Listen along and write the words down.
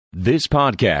This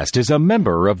podcast is a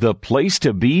member of the Place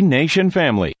to Be Nation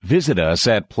family. Visit us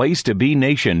at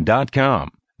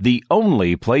placetobenation.com, the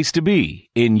only place to be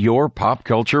in your pop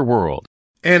culture world.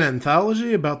 An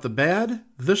anthology about the bad,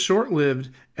 the short-lived,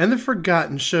 and the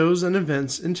forgotten shows and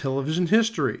events in television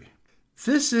history.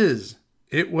 This is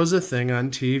It Was a Thing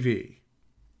on TV.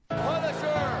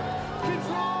 Punisher!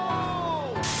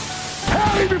 Control!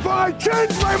 Tell me before I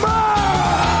change my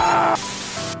mind!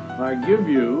 I give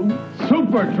you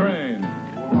Super Train.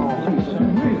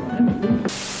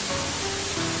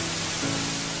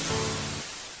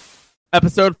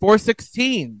 Episode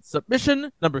 416,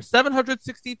 submission number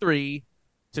 763,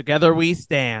 Together We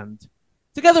Stand.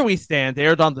 Together We Stand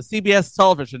aired on the CBS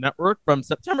television network from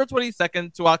September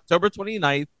 22nd to October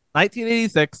 29th,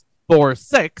 1986 for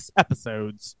 6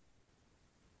 episodes.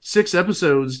 6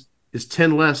 episodes is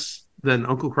 10 less than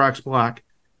Uncle Croc's Block,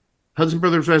 Hudson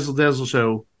Brothers Razzle Dazzle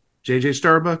Show, J.J.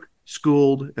 Starbuck,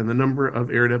 Schooled, and the number of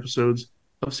aired episodes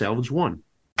of Salvage 1.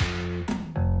 How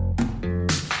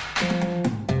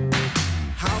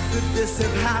could this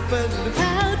have happened?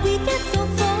 How'd we get so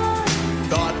far?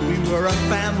 Thought we were a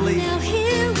family. Now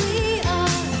here we are.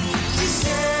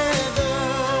 Together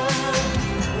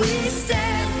we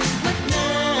stand, but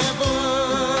never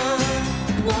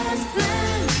Was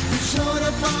planned. showed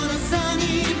up on a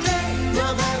sunny day.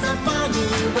 Love has a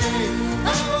funny way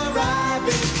of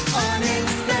arriving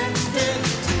unexpected.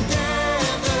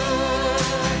 Together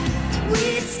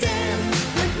we stand,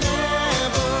 but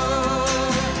never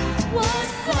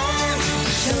Was planned.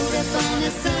 showed up on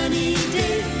a sunny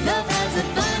day. Love has a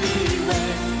funny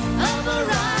way of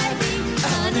arriving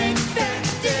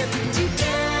unexpected.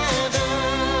 Together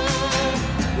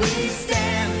we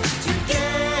stand.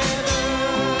 Together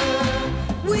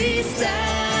we stand.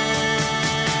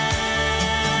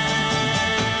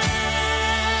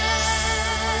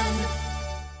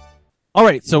 All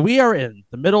right, so we are in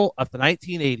the middle of the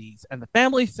 1980s, and the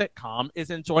family sitcom is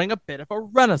enjoying a bit of a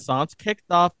renaissance kicked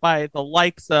off by the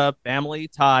likes of Family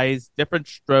Ties, Different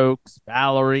Strokes,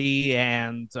 Valerie,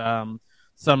 and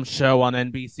some show on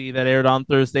NBC that aired on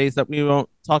Thursdays that we won't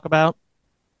talk about.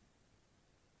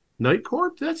 Night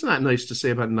Court? That's not nice to say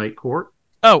about Night Court.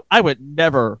 Oh, I would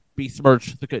never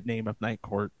besmirch the good name of Night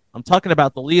Court. I'm talking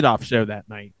about the leadoff show that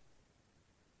night.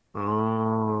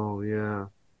 Oh, yeah.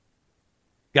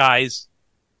 Guys,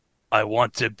 I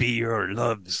want to be your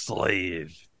love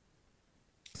slave.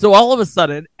 So all of a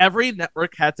sudden, every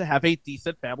network had to have a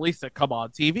decent family sitcom on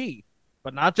TV.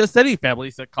 But not just any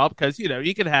family sitcom, because, you know,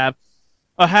 you can have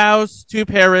a house, 2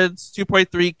 parents,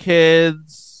 2.3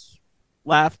 kids,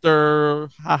 laughter,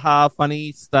 haha,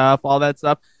 funny stuff, all that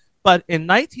stuff. But in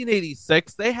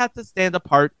 1986, they had to stand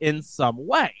apart in some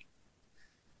way.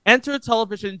 Enter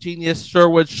television genius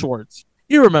Sherwood Schwartz.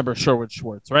 You remember Sherwood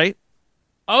Schwartz, right?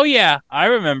 Oh yeah, I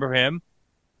remember him.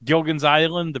 Gilligan's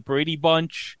Island, the Brady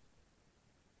Bunch.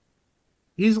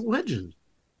 He's a legend.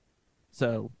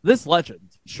 So this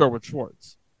legend, Sherwood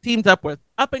Schwartz, teamed up with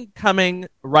up-and-coming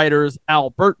writers Al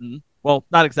Burton. Well,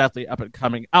 not exactly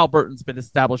up-and-coming. Al Burton's been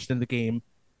established in the game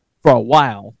for a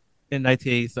while in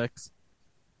 1986.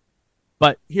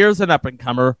 But here's an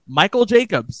up-and-comer, Michael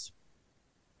Jacobs.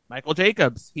 Michael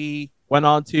Jacobs, he went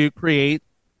on to create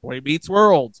Boy Meets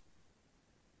World.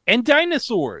 And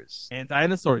dinosaurs. And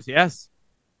dinosaurs, yes.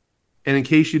 And in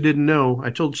case you didn't know,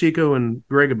 I told Chico and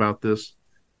Greg about this.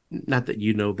 Not that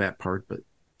you know that part, but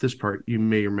this part you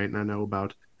may or may not know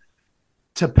about.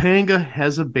 Topanga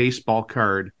has a baseball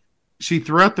card. She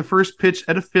threw out the first pitch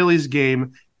at a Phillies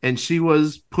game, and she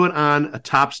was put on a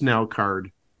Topps Now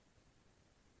card.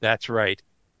 That's right.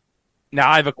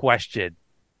 Now I have a question.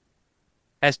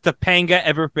 Has Topanga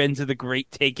ever been to the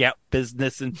great takeout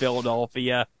business in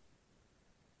Philadelphia?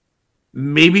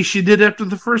 Maybe she did after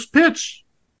the first pitch.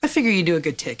 I figure you do a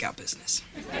good takeout business.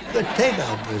 Good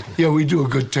takeout business. Yeah, we do a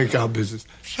good takeout business.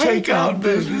 Takeout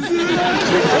business.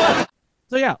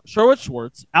 So yeah, Sherwood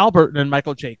Schwartz, Al Burton, and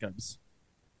Michael Jacobs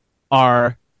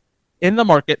are in the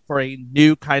market for a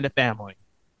new kind of family.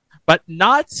 But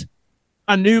not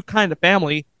a new kind of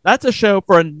family. That's a show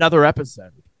for another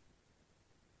episode.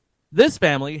 This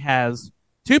family has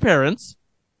 2 parents,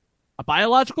 a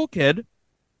biological kid,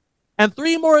 and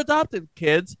 3 more adopted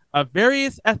kids of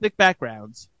various ethnic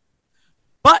backgrounds.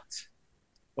 But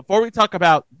before we talk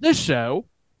about this show,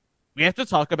 we have to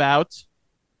talk about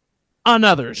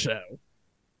another show.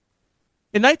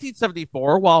 In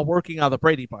 1974, while working on The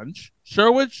Brady Bunch,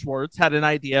 Sherwood Schwartz had an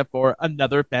idea for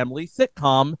another family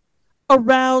sitcom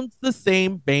around the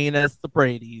same vein as The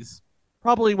Bradys.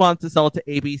 Probably wanted to sell it to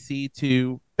ABC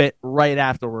to fit right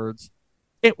afterwards.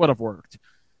 It would have worked.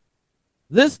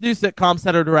 This new sitcom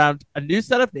centered around a new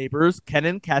set of neighbors, Ken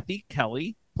and Kathy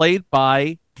Kelly, played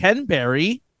by Ken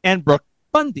Berry and Brooke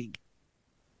Bundy.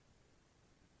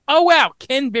 Oh, wow.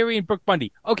 Ken Berry and Brooke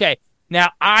Bundy. Okay.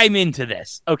 Now I'm into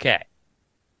this. Okay.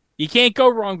 You can't go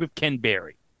wrong with Ken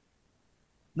Berry.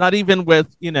 Not even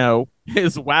with,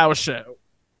 his WoW show.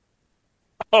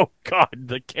 Oh, God.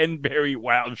 The Ken Berry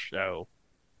Wow Show.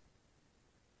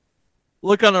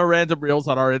 Look on our random reels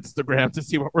on our Instagram to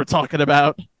see what we're talking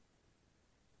about.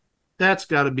 That's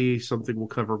got to be something we'll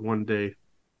cover one day.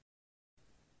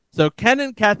 So Ken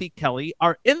and Kathy Kelly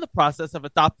are in the process of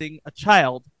adopting a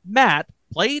child, Matt,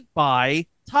 played by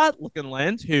Todd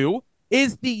Lookinland, who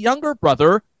is the younger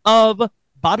brother of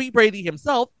Bobby Brady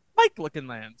himself, Mike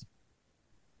Lookinland.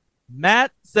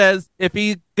 Matt says if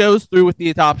he goes through with the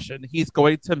adoption, he's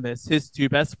going to miss his two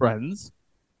best friends,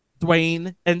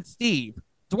 Dwayne and Steve.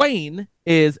 Dwayne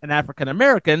is an African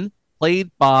American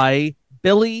played by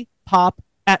Billy Pop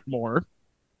Atmore,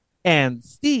 and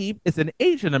Steve is an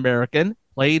Asian American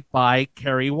played by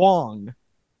Carrie Wong.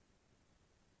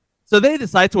 So they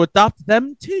decide to adopt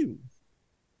them too.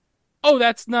 Oh,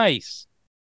 that's nice.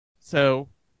 So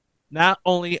not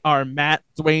only are Matt,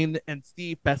 Dwayne, and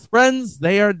Steve best friends,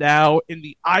 they are now, in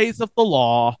the eyes of the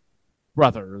law,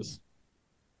 brothers.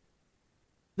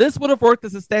 This would have worked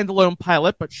as a standalone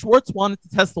pilot, but Schwartz wanted to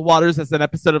test the waters as an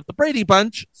episode of The Brady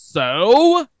Bunch,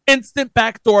 so instant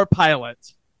backdoor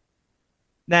pilot.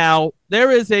 Now,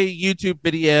 there is a YouTube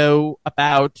video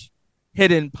about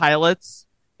hidden pilots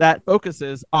that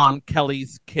focuses on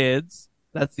Kelly's kids.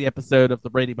 That's the episode of The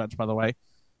Brady Bunch, by the way.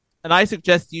 And I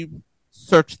suggest you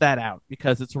search that out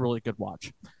because it's a really good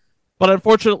watch. But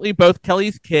unfortunately, both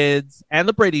Kelly's kids and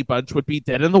The Brady Bunch would be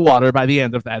dead in the water by the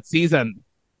end of that season.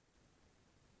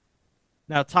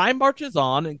 Now, time marches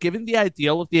on, and given the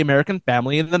ideal of the American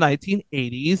family in the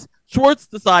 1980s, Schwartz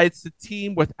decides to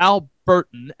team with Al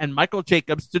Burton and Michael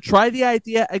Jacobs to try the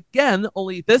idea again,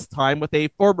 only this time with a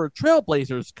former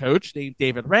Trailblazers coach named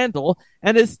David Randall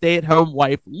and his stay-at-home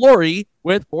wife, Lori,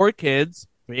 with 4 kids,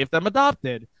 3 of them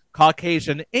adopted: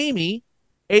 Caucasian Amy,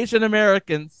 Asian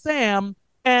American Sam,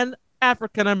 and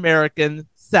African American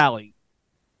Sally.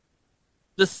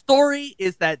 The story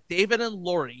is that David and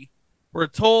Lori were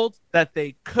told that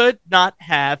they could not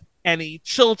have any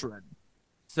children.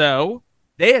 So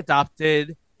they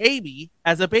adopted Amy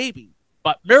as a baby.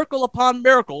 But miracle upon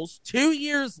miracles, 2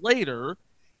 years later,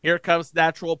 here comes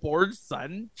natural born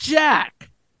son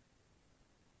Jack.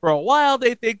 For a while,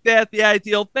 they think they have the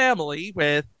ideal family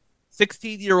with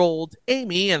 16-year-old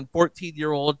Amy and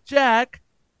 14-year-old Jack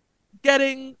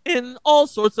getting in all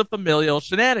sorts of familial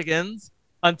shenanigans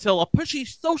until a pushy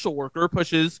social worker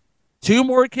pushes 2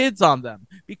 more kids on them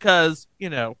because,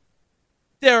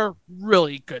 they're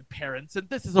really good parents and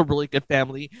this is a really good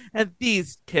family and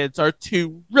these kids are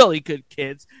 2 really good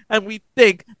kids and we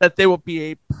think that they will be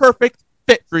a perfect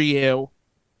fit for you.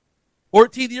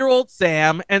 14-year-old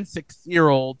Sam and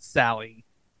 6-year-old Sally.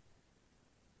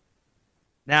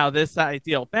 Now, this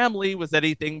ideal family was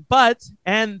anything but,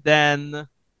 and then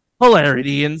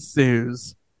hilarity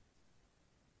ensues.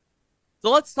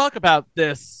 So let's talk about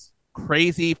this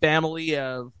crazy family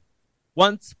of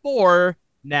once 4,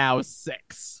 now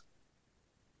 6.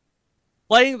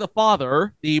 Playing the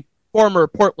father, the former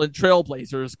Portland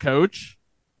Trailblazers coach,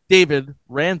 David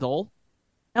Randall,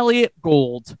 Elliot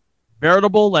Gould,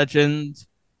 veritable legend.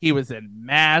 He was in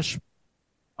MASH,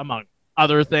 among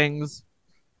other things.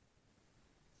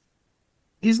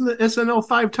 He's in the SNL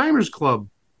 5-Timers Club.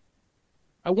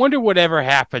 I wonder whatever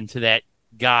happened to that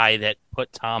guy that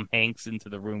put Tom Hanks into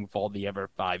the room with all the other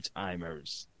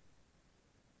 5-timers.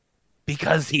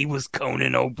 Because he was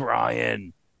Conan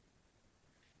O'Brien.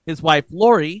 His wife,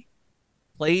 Lori,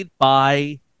 played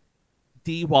by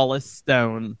Dee Wallace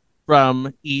Stone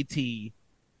from E.T.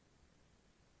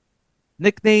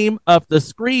 Nickname of the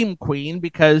Scream Queen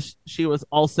because she was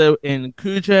also in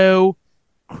Cujo,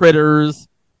 Critters,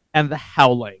 and The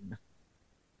Howling.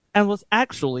 And was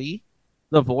actually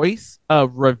the voice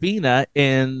of Ravina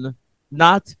in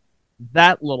not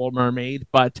that Little Mermaid,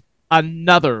 but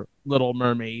another Little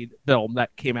Mermaid film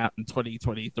that came out in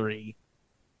 2023.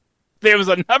 There was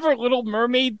another Little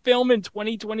Mermaid film in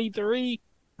 2023?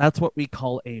 That's what we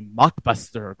call a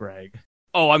mockbuster, Greg.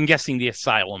 Oh, I'm guessing The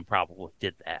Asylum probably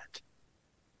did that.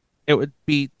 It would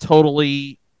be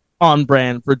totally on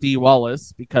brand for Dee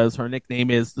Wallace because her nickname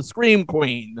is the Scream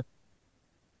Queen.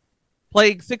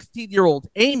 Playing 16-year-old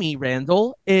Amy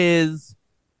Randall is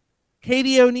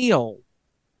Katie O'Neill,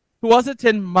 who wasn't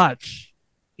in much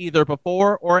either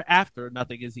before or after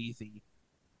Nothing Is Easy.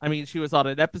 I mean, she was on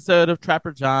an episode of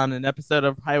Trapper John, an episode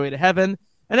of Highway to Heaven,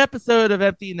 an episode of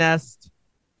Empty Nest,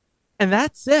 and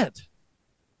that's it.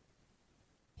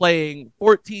 Playing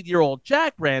 14-year-old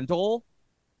Jack Randall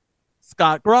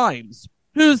Scott Grimes,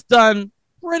 who's done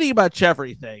pretty much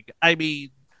everything. I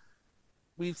mean,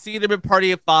 we've seen him in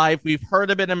Party of Five. We've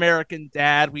heard him in American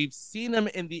Dad. We've seen him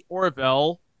in The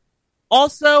Orville.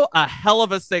 Also, a hell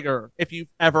of a singer, if you've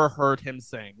ever heard him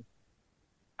sing.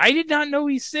 I did not know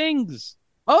he sings.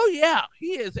 Oh, yeah.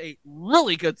 He is a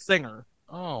really good singer.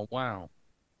 Oh, wow.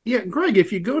 Yeah, Greg,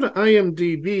 if you go to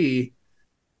IMDb,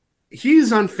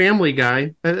 he's on Family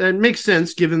Guy. It makes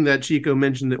sense given that Chico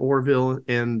mentioned the Orville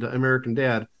and American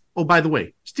Dad. Oh, by the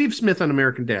way, Steve Smith on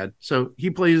American Dad. So he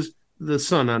plays the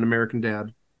son on American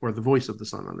Dad, or the voice of the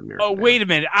son on American Oh, Dad. wait a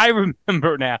minute. I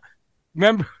remember now.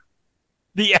 Remember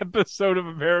the episode of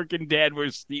American Dad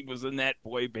where Steve was in that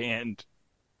boy band?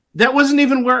 That wasn't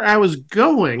even where I was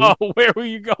going. Oh, where were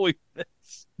you going with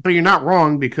this? But you're not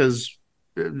wrong because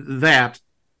that.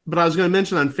 But I was going to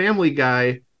mention on Family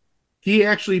Guy, he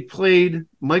actually played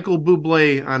Michael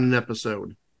Bublé on an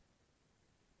episode.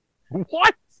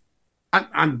 What?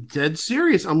 I'm dead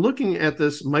serious. I'm looking at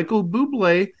this Michael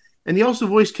Bublé, and he also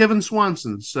voiced Kevin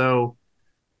Swanson. So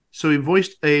he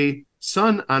voiced a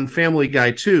son on Family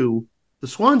Guy too, the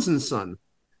Swanson son.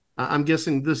 I'm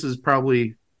guessing this is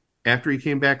probably after he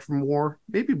came back from war,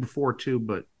 maybe before too,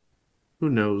 but who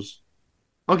knows?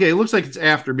 Okay, it looks like it's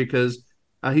after because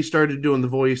he started doing the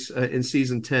voice in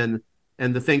season 10,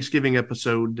 and the Thanksgiving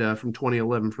episode from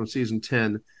 2011 from season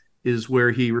 10 is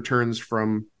where he returns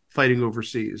from fighting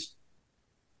overseas.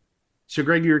 So,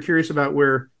 Greg, you were curious about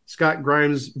where Scott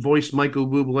Grimes voiced Michael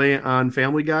Bublé on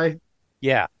Family Guy?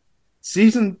 Yeah.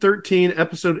 Season 13,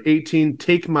 episode 18,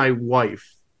 Take My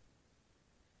Wife.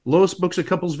 Lois books a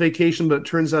couple's vacation, but it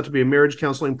turns out to be a marriage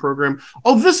counseling program.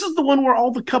 Oh, this is the one where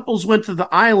all the couples went to the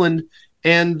island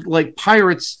and, like,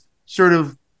 pirates sort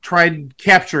of tried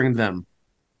capturing them.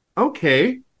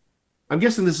 Okay. I'm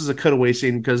guessing this is a cutaway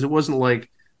scene because it wasn't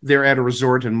like they're at a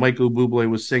resort and Michael Bublé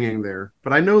was singing there.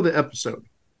 But I know the episode.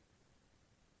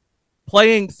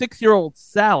 Playing 6-year-old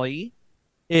Sally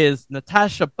is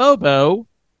Natasha Bobo,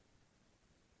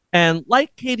 and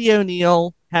like Katie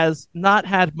O'Neill, has not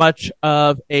had much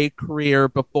of a career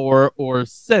before or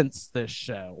since this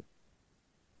show.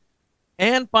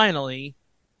 And finally,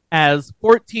 as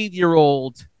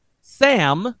 14-year-old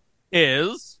Sam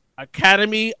is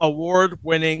Academy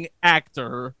Award-winning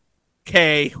actor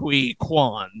Ke Huy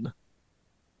Quan.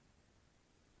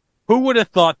 Who would have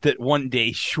thought that one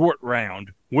day Short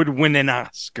Round would win an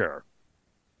Oscar?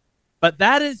 But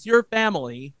that is your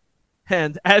family,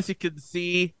 and as you can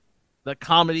see, the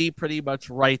comedy pretty much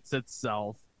writes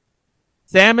itself.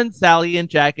 Sam and Sally and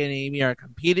Jack and Amy are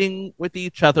competing with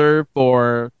each other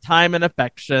for time and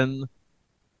affection,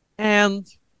 and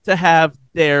to have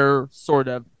their sort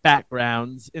of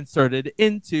backgrounds inserted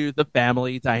into the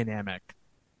family dynamic,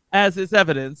 as is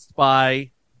evidenced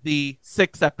by the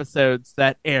 6 episodes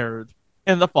that aired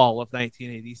in the fall of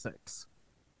 1986.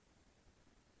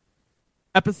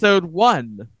 Episode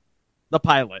 1, the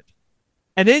pilot.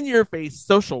 An in-your-face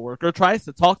social worker tries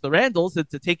to talk the Randalls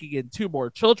into taking in 2 more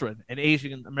children, an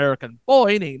Asian American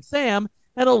boy named Sam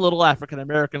and a little African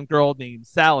American girl named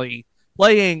Sally.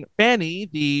 Playing Fanny,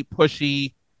 the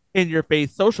pushy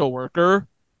in-your-face social worker,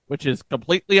 which is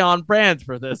completely on brand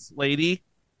for this lady,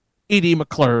 Edie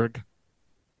McClurg.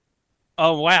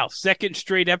 Oh, wow. Second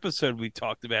straight episode we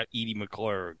talked about Edie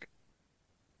McClurg.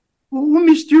 Oh,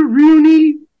 Mr.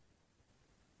 Rooney.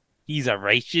 He's a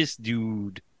righteous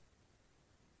dude.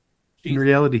 In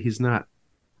reality, he's not.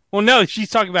 Well, no,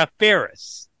 she's talking about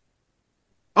Ferris.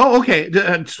 Oh, okay.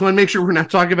 Just want to make sure we're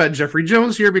not talking about Jeffrey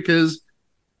Jones here because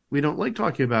we don't like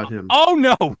talking about him. Oh,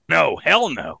 no, hell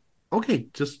no. Okay,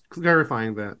 just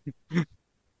clarifying that.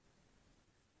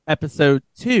 Episode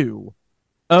 2,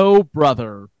 Oh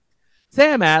Brother.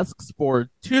 Sam asks for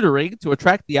tutoring to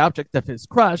attract the object of his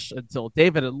crush until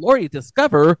David and Lori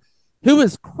discover who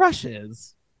his crush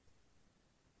is.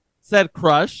 Said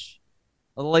crush,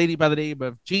 a lady by the name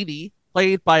of Jeannie,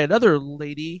 played by another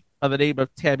lady by the name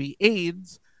of Tammy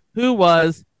Ains, who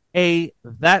was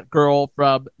that girl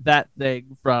from That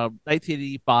Thing from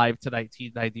 1985 to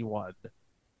 1991.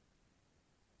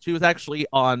 She was actually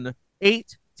on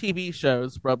 8 TV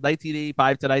shows from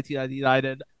 1985 to 1999,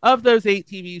 and of those 8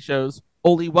 TV shows,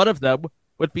 only one of them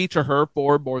would feature her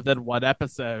for more than one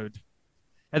episode.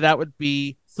 And that would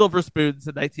be Silver Spoons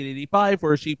in 1985,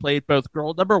 where she played both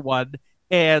girl number 1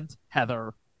 and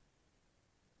Heather.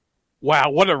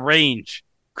 Wow, what a range.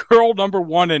 Girl number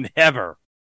 1 and Heather.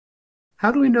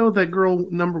 How do we know that girl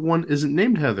number 1 isn't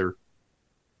named Heather?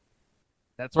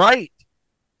 That's right.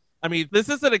 I mean, this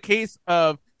isn't a case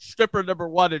of stripper number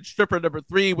 1 and stripper number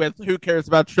 3 with Who Cares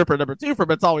About Stripper number 2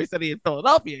 from It's Always Sunny in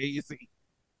Philadelphia, you see.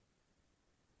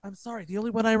 I'm sorry, the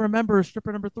only one I remember is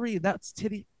stripper number 3, and that's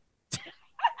Titty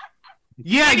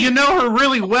Yeah, you know her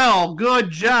really well. Good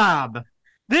job.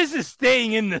 This is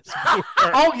staying in this movie.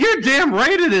 Oh, you're damn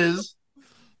right it is.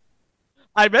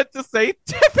 I meant to say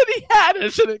Tiffany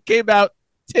Haddish, and it came out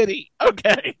Titty.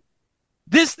 Okay.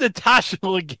 This Natasha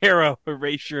Leggero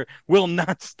erasure will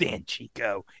not stand,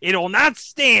 Chico. It'll not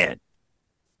stand.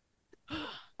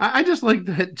 I just like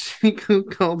that Chico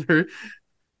called her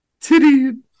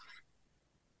Titty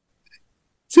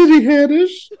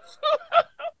Haddish.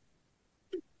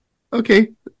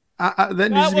 Okay. That needs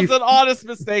That to was be... an honest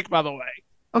mistake, by the way.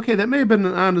 Okay, that may have been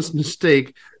an honest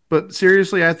mistake, but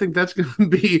seriously, I think that's going to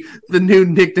be the new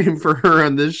nickname for her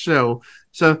on this show.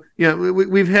 So, yeah,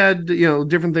 we've had,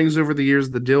 different things over the years,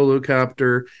 the dildo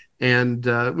copter and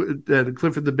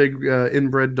Clifford the Big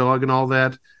inbred dog and all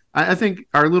that. I think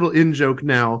our little in-joke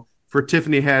now for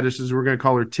Tiffany Haddish is we're going to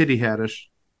call her Titty Haddish.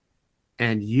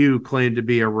 And you claim to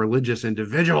be a religious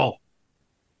individual.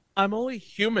 I'm only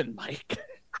human, Mike.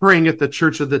 Praying at the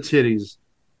Church of the Titties.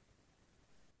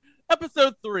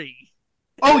 Episode 3.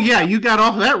 Oh, yeah, you got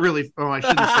off that really... Oh, I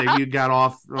shouldn't say you got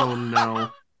off... Oh,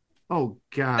 no. Oh,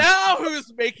 God. Now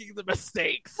who's making the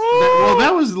mistakes?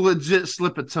 That was legit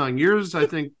slip of tongue. Yours, I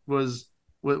think, was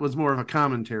more of a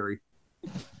commentary.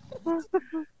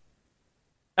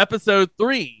 Episode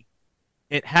 3.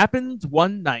 It happened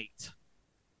one night.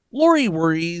 Lori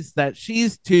worries that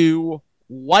she's too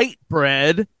white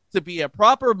bread to be a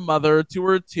proper mother to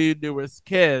her 2 newest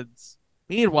kids.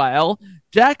 Meanwhile,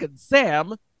 Jack and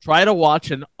Sam try to watch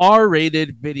an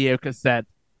R-rated video cassette.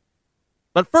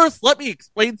 But first, let me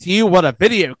explain to you what a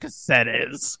video cassette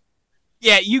is.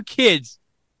 Yeah, you kids,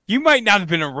 you might not have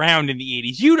been around in the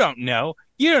 80s. You don't know.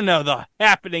 You don't know the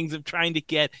happenings of trying to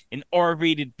get an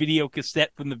R-rated video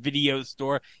cassette from the video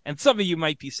store. And some of you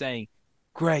might be saying,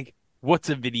 Greg, what's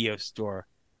a video store?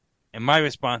 And my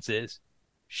response is,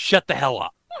 shut the hell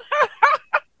up.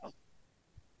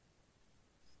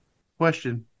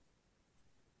 Question.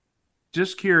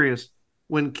 Just curious.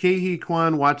 When Kei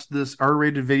Kwan watched this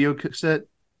R-rated video cassette,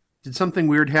 did something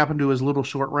weird happen to his little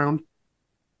short round?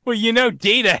 Well,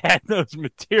 Data had those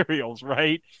materials,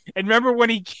 right? And remember when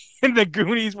he in the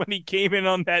Goonies when he came in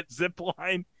on that zip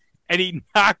line and he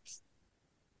knocked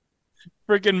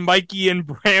freaking Mikey and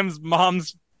Bram's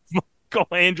mom's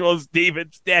Michelangelo's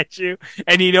David statue,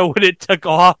 and you know what it took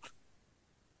off?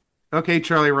 Okay,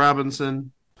 Charlie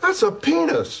Robinson. That's a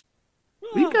penis.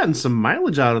 We've gotten some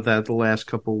mileage out of that the last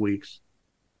couple weeks.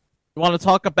 You want to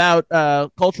talk about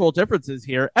cultural differences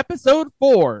here? Episode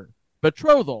 4,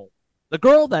 Betrothal. The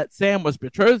girl that Sam was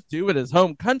betrothed to in his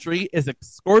home country is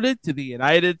escorted to the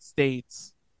United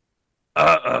States.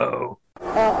 Uh-oh.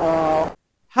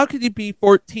 How could you be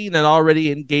 14 and already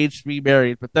engaged to be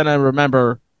married? But then I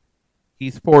remember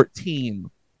he's 14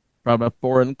 from a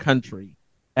foreign country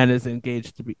and is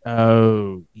engaged to be...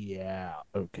 Oh, yeah,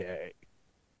 okay.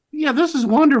 Yeah, this is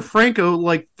Wander Franco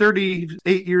like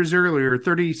 38 years earlier,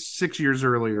 36 years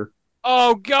earlier.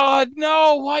 Oh, God,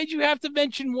 no. Why'd you have to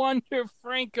mention Wander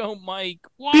Franco, Mike?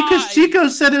 Why? Because Chico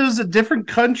said it was a different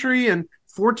country and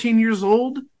 14 years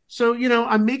old. So,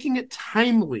 I'm making it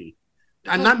timely.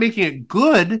 I'm not making it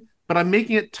good, but I'm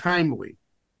making it timely.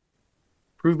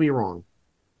 Prove me wrong.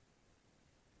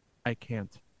 I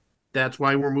can't. That's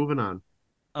why we're moving on.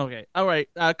 Okay, all right.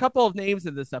 A couple of names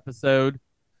in this episode.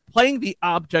 Playing the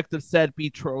object of said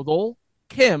betrothal,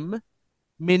 Kim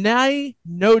Minai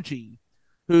Noji,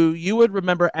 who you would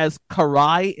remember as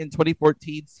Karai in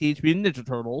 2014's Teenage Mutant Ninja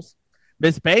Turtles,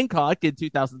 Miss Bangkok in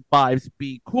 2005's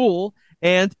Be Cool,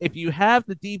 and if you have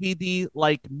the DVD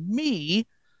like me,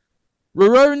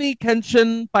 Rurouni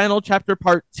Kenshin Final Chapter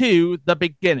Part 2, The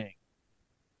Beginning.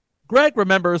 Greg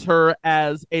remembers her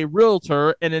as a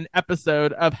realtor in an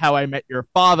episode of How I Met Your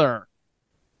Father.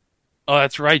 Oh,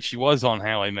 that's right. She was on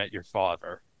How I Met Your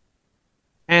Father.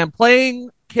 And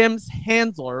playing Kim's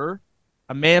handler,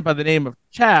 a man by the name of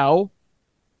Chow,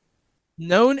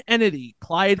 known entity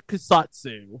Clyde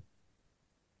Kusatsu.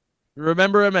 You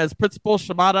remember him as Principal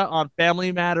Shimada on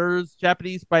Family Matters,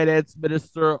 Japanese Finance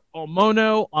Minister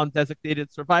Omono on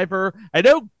Designated Survivor. I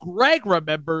know Greg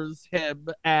remembers him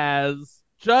as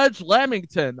Judge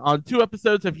Lamington on 2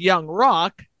 episodes of Young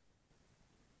Rock.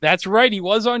 That's right. He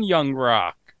was on Young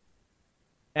Rock.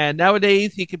 And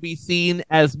nowadays he can be seen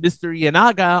as Mr.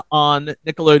 Yanaga on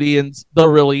Nickelodeon's The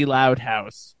Really Loud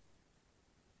House.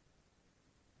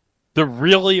 The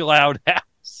Really Loud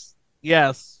House.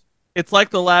 Yes. It's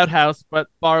like The Loud House, but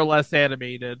far less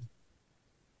animated.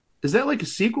 Is that like a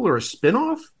sequel or a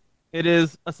spinoff? It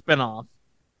is a spinoff.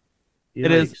 Yikes.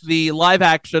 It is the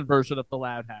live-action version of The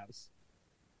Loud House.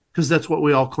 Because that's what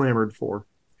we all clamored for.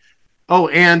 Oh,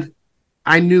 and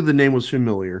I knew the name was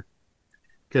familiar.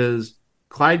 Because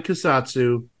Clyde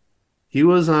Kusatsu He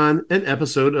was on an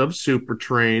episode of Super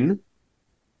Train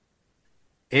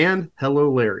and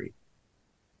Hello Larry.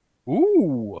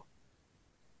 Ooh.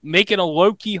 Making a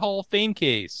low-key Hall of Fame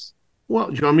case. Well,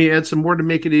 do you want me to add some more to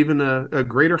make it even a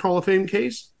greater Hall of Fame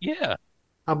case? Yeah.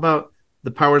 How about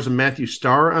The Powers of Matthew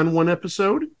Starr on one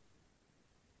episode?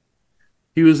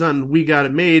 He was on We Got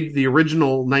It Made, the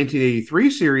original 1983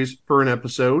 series, for an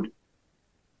episode.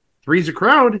 Three's a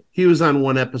Crowd, he was on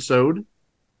one episode.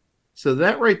 So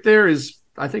that right there is,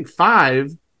 I think,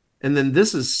 5. And then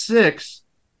this is 6.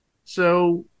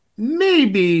 So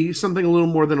maybe something a little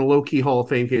more than a low-key Hall of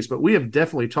Fame case, but we have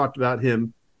definitely talked about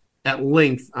him at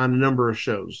length on a number of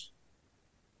shows.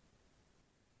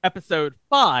 Episode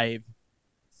 5,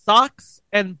 Socks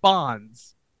and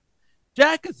Bonds.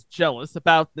 Jack is jealous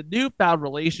about the newfound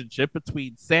relationship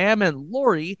between Sam and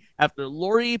Lori after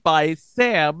Lori buys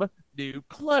Sam new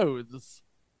clothes.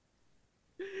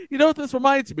 You know what this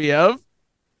reminds me of?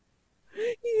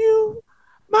 You,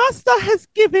 Master has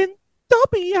given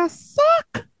Dobby a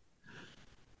sock.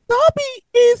 Dobby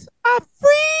is a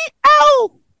free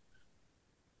elf.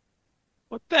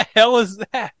 What the hell is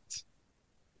that?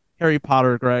 Harry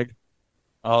Potter, Greg.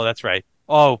 Oh, that's right.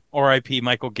 Oh, R.I.P.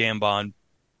 Michael Gambon.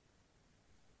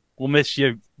 We'll miss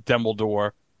you,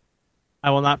 Dumbledore.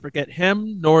 I will not forget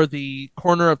him, nor the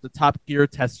corner of the Top Gear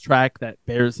test track that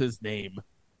bears his name.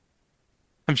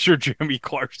 I'm sure Jeremy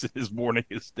Clarkson is mourning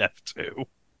his death, too.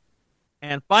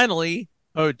 And finally,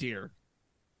 oh dear.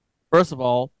 First of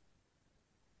all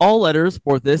letters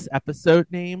for this episode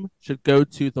name should go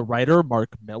to the writer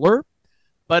Mark Miller,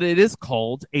 but it is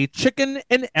called A Chicken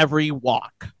in Every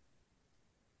Walk.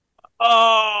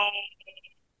 Oh!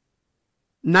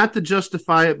 Not to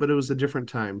justify it, but it was a different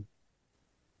time.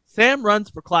 Sam runs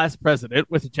for class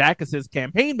president with Jack as his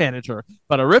campaign manager,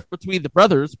 but a rift between the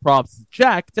brothers prompts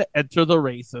Jack to enter the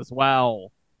race as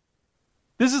well.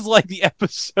 This is like the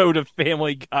episode of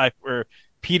Family Guy where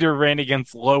Peter ran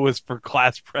against Lois for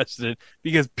class president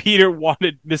because Peter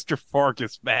wanted Mr.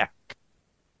 Fargus back.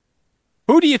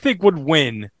 Who do you think would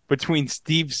win between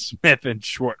Steve Smith and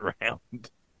Short Round?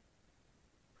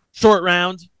 Short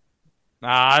Round.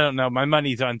 I don't know. My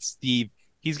money's on Steve.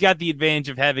 He's got the advantage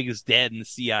of having his dad in the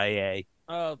CIA.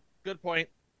 Good point.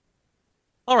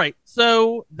 All right,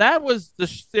 so that was the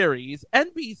series.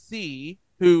 NBC,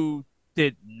 who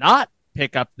did not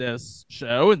pick up this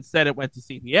show, instead it went to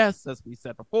CBS, as we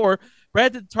said before.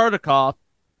 Brandon Tartikoff,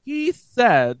 he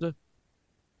said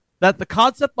that the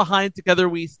concept behind Together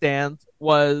We Stand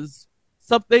was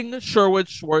something Sherwood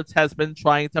Schwartz has been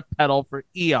trying to peddle for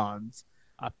eons.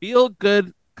 A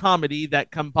feel-good comedy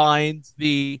that combines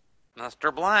the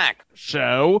Mr. Black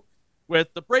show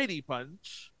with the Brady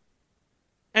Bunch.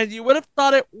 And you would have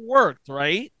thought it worked,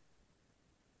 right?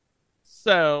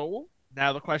 So,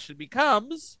 now the question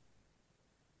becomes,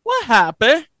 what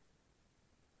happened?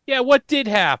 Yeah, what did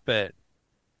happen?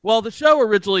 Well, the show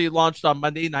originally launched on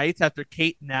Monday nights after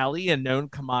Kate and Allie, a known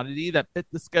commodity that fit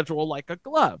the schedule like a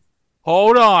glove.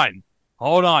 Hold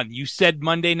on. You said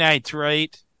Monday nights,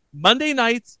 right? Monday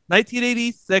nights,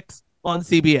 1986 on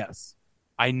CBS.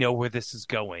 I know where this is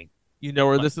going. You know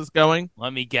where this is going?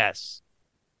 Let me guess.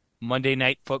 Monday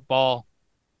Night Football?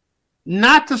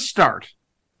 Not to start.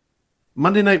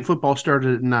 Monday Night Football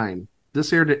started at 9.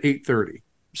 This aired at 8:30.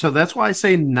 So that's why I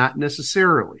say not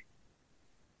necessarily.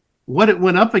 What it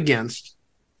went up against,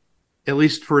 at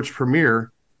least for its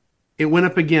premiere, it went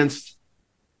up against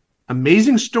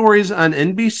Amazing Stories on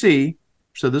NBC.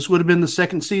 So this would have been the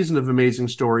second season of Amazing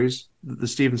Stories, the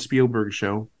Steven Spielberg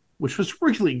show, which was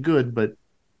really good, but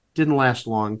didn't last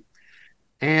long.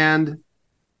 And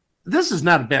this is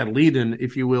not a bad lead-in,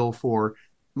 if you will, for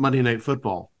Monday Night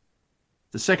Football.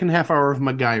 The second half hour of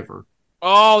MacGyver.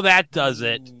 Oh, that does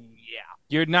it. Yeah.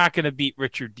 You're not going to beat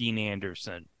Richard Dean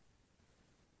Anderson.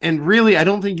 And really, I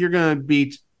don't think you're going to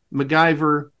beat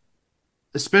MacGyver,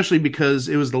 especially because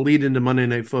it was the lead into Monday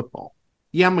Night Football.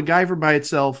 Yeah, MacGyver by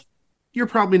itself, you're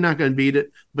probably not going to beat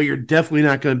it, but you're definitely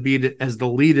not going to beat it as the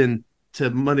lead-in to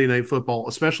Monday Night Football,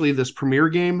 especially this premiere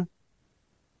game.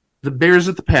 The Bears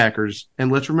at the Packers.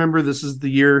 And let's remember, this is the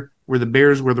year where the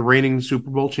Bears were the reigning Super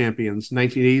Bowl champions,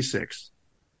 1986.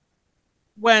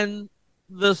 When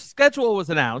the schedule was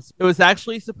announced, it was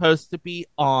actually supposed to be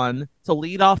on to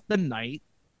lead off the night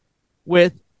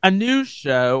with a news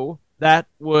show that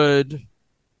would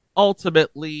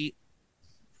ultimately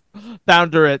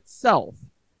founder itself.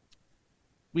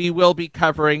 We will be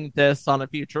covering this on a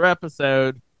future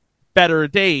episode, Better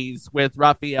Days with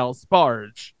Raphael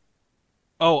Sparge.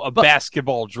 Oh, a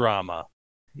basketball drama.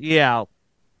 Yeah.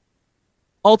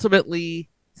 Ultimately,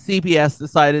 CBS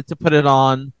decided to put it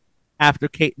on after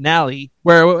Kate and Allie,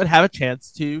 where it would have a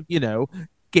chance to,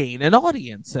 gain an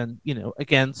audience. And,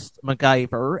 against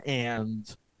MacGyver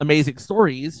and Amazing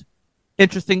Stories,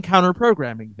 interesting counter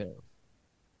programming there.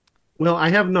 Well, I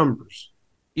have numbers.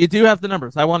 You do have the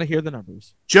numbers. I want to hear the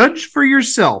numbers. Judge for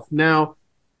yourself. Now,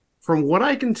 from what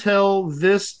I can tell,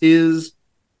 this is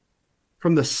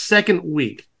from the second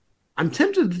week. I'm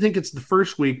tempted to think it's the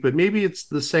first week, but maybe it's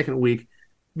the second week,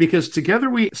 because Together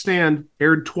We Stand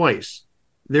aired twice.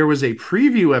 There was a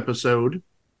preview episode,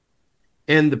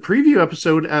 and the preview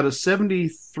episode out of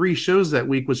 73 shows that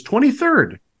week was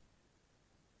 23rd.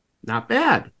 Not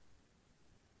bad.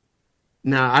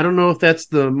 Now, I don't know if that's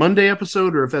the Monday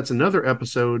episode or if that's another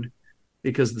episode,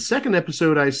 because the second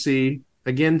episode I see,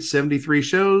 again, 73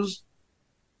 shows,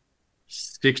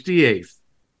 68th.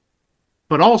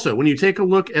 But also, when you take a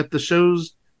look at the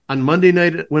shows on Monday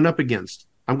night it went up against,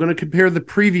 I'm going to compare the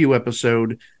preview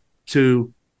episode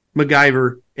to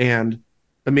MacGyver and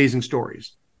Amazing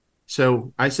Stories.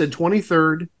 So I said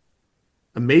 23rd.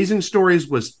 Amazing Stories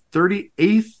was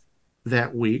 38th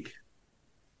that week.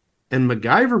 And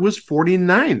MacGyver was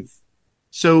 49th.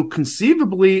 So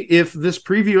conceivably, if this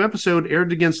preview episode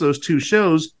aired against those two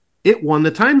shows, it won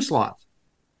the time slot.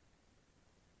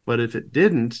 But if it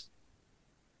didn't,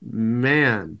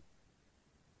 man,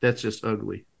 that's just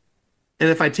ugly. And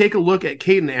if I take a look at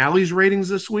Kate and Allie's ratings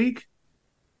this week,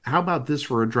 how about this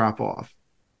for a drop-off?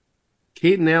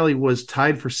 Kate and Allie was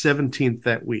tied for 17th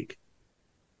that week.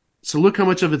 So look how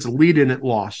much of its lead-in it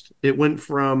lost. It went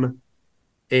from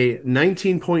a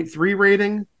 19.3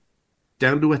 rating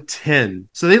down to a 10.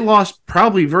 So they lost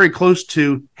probably very close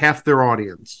to half their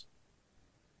audience.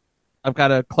 I've got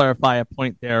to clarify a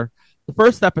point there. The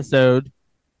first episode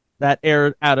that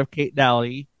aired out of Kate and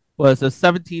Alley was a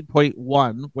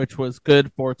 17.1, which was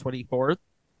good for 24th.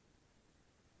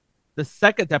 The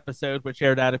second episode, which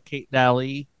aired out of Kate and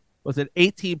Alley, was an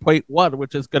 18.1,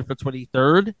 which is good for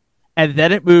 23rd. And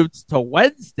then it moved to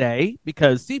Wednesday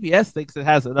because CBS thinks it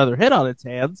has another hit on its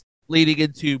hands, leading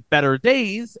into Better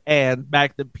Days and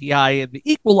Magnum PI and The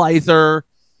Equalizer.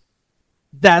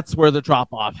 That's where the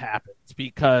drop-off happens,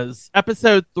 because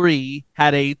episode 3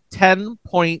 had a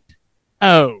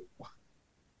 10.0.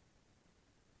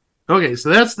 Okay, so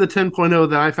that's the 10.0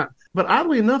 that I found. But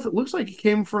oddly enough, it looks like it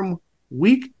came from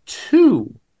week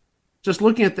 2. Just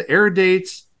looking at the air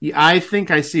dates, I think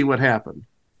I see what happened.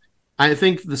 I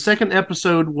think the second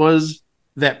episode was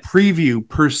that preview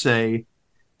per se,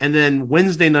 and then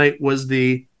Wednesday night was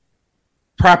the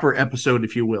proper episode,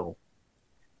 if you will.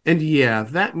 And yeah,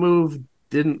 that move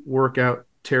didn't work out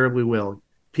terribly well.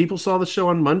 People saw the show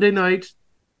on Monday night,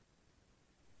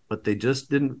 but they just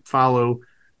didn't follow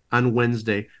on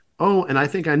Wednesday. Oh, and I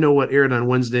think I know what aired on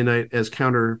Wednesday night as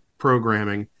counter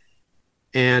programming.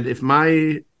 And if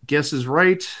my guess is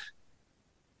right,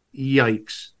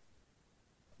 yikes.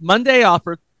 Monday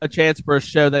offered a chance for a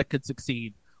show that could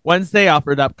succeed. Wednesday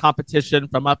offered up competition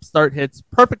from upstart hits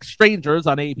Perfect Strangers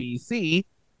on ABC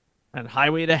and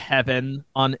Highway to Heaven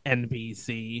on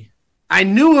NBC. I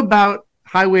knew about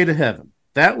Highway to Heaven.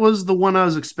 That was the one I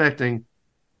was expecting.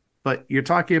 But you're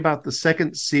talking about the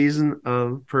second season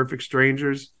of Perfect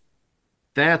Strangers.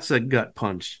 That's a gut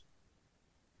punch.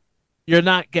 You're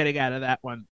not getting out of that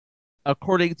one.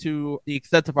 According to the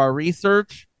extent of our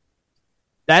research,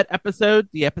 that episode,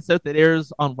 the episode that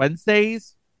airs on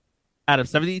Wednesdays, out of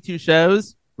 72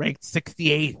 shows, ranked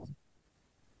 68th.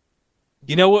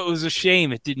 You know what was a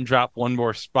shame? It didn't drop one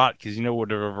more spot, because you know what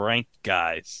would have ranked,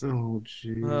 guys. Oh,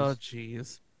 jeez. Oh,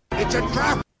 jeez. It's a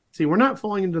trap. See, we're not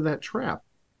falling into that trap.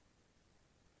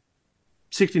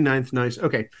 69th, nice.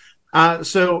 Okay.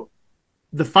 So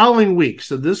the following week,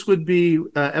 so this would be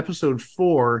episode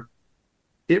 4,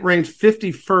 it ranked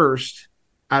 51st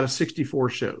out of 64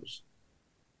 shows.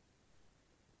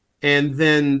 And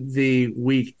then the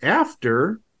week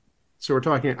after, so we're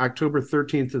talking October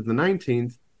 13th to the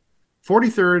 19th,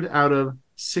 43rd out of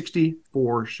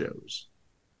 64 shows.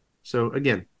 So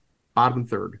again, bottom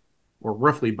third, or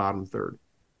roughly bottom third.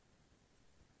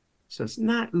 So it's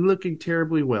not looking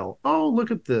terribly well. Oh,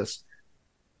 look at this.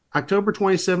 October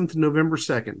 27th to November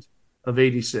 2nd of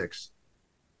 86.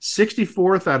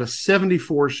 64th out of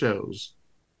 74 shows.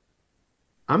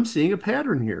 I'm seeing a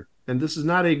pattern here, and this is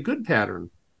not a good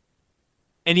pattern.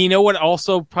 And you know what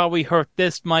also probably hurt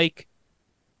this, Mike?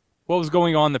 What was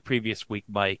going on the previous week,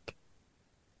 Mike?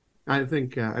 I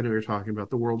think I know what you're talking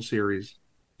about, the World Series.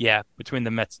 Yeah, between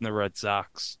the Mets and the Red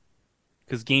Sox.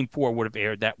 Because Game 4 would have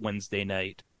aired that Wednesday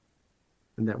night.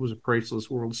 And that was a priceless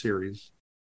World Series.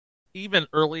 Even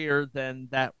earlier than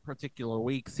that particular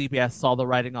week, CBS saw the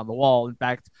writing on the wall. In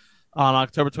fact, on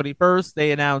October 21st,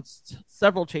 they announced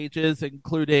several changes,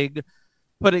 including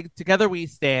putting Together We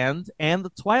Stand and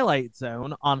The Twilight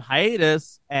Zone on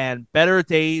hiatus and Better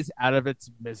Days out of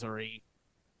its misery.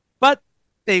 But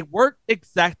they weren't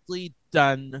exactly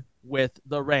done with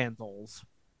the Randalls.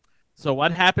 So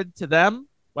what happened to them?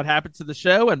 What happened to the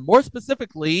show? And more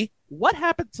specifically, what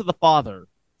happened to the father?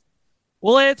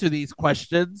 We'll answer these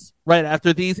questions right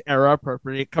after these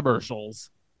era-appropriate commercials.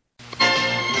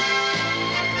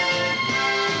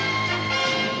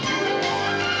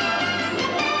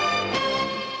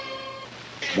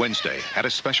 Wednesday, at a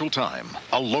special time,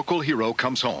 a local hero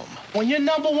comes home. When you're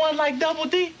number one like Double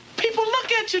D, people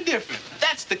look at you different.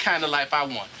 That's the kind of life I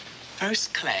want.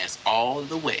 First class all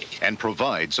the way. And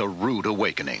provides a rude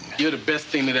awakening. You're the best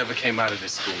thing that ever came out of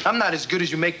this school. I'm not as good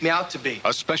as you make me out to be.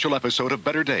 A special episode of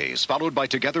Better Days, followed by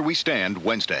Together We Stand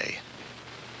Wednesday.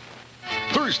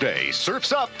 Thursday,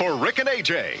 Surf's Up for Rick and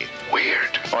AJ.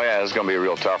 Weird. Oh, yeah, this is going to be a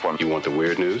real tough one. You want the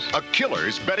weird news? A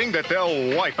killer's betting that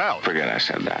they'll wipe out. Forget I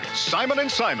said that. Simon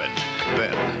and Simon.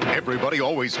 Then, everybody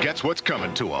always gets what's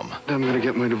coming to them. I'm going to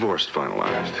get my divorce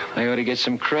finalized. I ought to get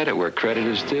some credit where credit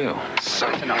is due.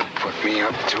 Something put me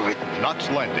up to it. Knots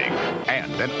Landing.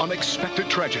 And an unexpected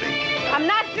tragedy. I'm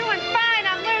not doing fine.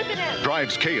 I'm losing it.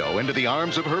 Drives K.O. into the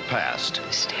arms of her past.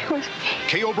 Stay with me.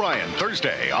 Kay O'Brien,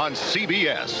 Thursday on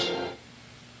CBS.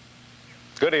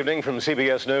 Good evening from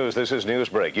CBS News. This is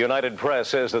Newsbreak. United Press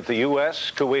says that the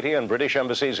U.S., Kuwaiti, and British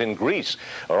embassies in Greece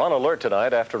are on alert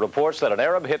tonight after reports that an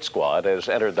Arab hit squad has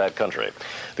entered that country.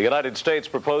 The United States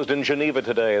proposed in Geneva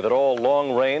today that all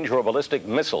long-range or ballistic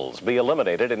missiles be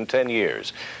eliminated in 10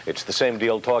 years. It's the same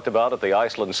deal talked about at the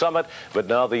Iceland summit, but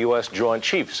now the U.S. Joint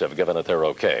Chiefs have given it their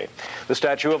okay. The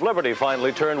Statue of Liberty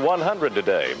finally turned 100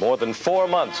 today, more than 4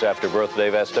 months after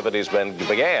birthday festivities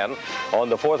began on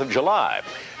the 4th of July.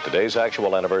 Today's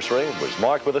actual anniversary was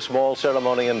marked with a small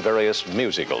ceremony and various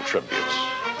musical tributes.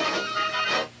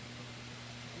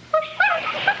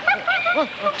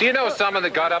 Do you know someone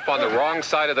that got up on the wrong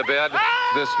side of the bed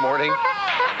this morning?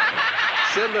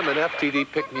 Send them an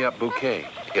FTD pick-me-up bouquet.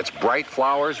 It's bright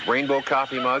flowers, rainbow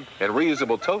coffee mug, and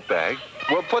reusable tote bag.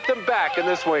 We'll put them back in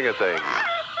the swing of things.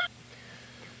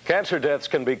 Cancer deaths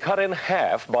can be cut in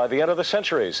half by the end of the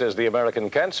century, says the American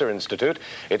Cancer Institute.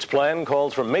 Its plan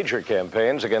calls for major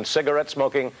campaigns against cigarette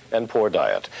smoking and poor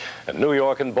diet. And New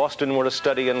York and Boston were a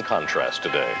study in contrast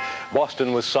today.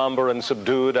 Boston was somber and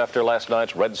subdued after last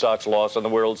night's Red Sox loss in the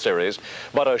World Series.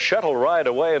 But a shuttle ride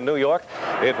away in New York,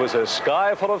 it was a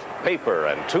sky full of paper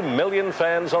and 2 million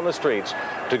fans on the streets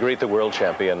to greet the world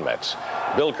champion Mets.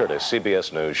 Bill Curtis,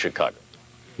 CBS News, Chicago.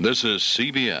 This is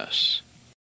CBS.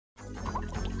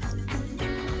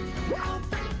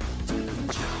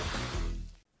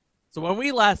 So when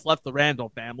we last left the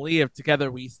Randall family of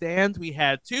Together We Stand, we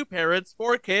had 2 parents,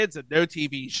 4 kids, and no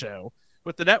TV show,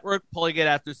 with the network pulling it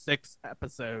after 6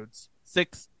 episodes.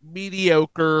 6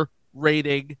 mediocre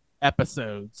rating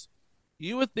episodes.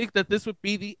 You would think that this would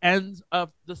be the end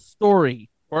of the story.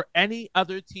 For any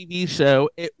other TV show,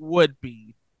 it would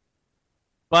be.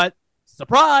 But,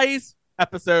 surprise!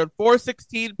 Episode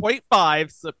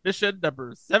 416.5, submission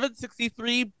number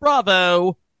 763,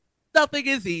 Bravo! Nothing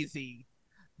is easy.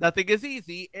 Nothing is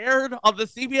Easy aired on the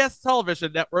CBS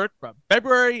television network from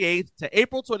February 8th to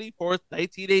April 24th,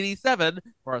 1987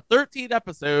 for 13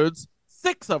 episodes,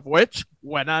 6 of which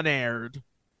went unaired.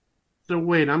 So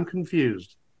wait, I'm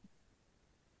confused.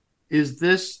 Is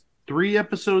this 3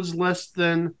 episodes less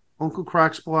than Uncle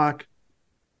Croc's Block,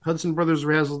 Hudson Brothers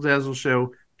Razzle Dazzle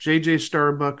Show, JJ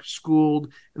Starbuck,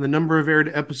 Schooled, and the number of aired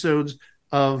episodes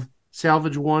of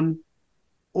Salvage 1?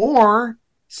 Or,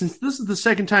 since this is the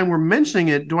second time we're mentioning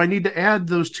it, do I need to add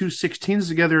those 2 16s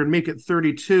together and make it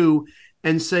 32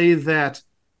 and say that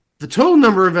the total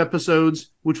number of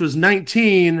episodes, which was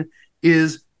 19,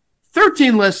 is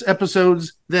 13 less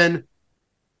episodes than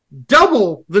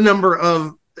double the number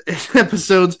of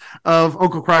episodes of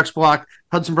Uncle Croc's Block,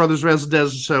 Hudson Brothers Razzle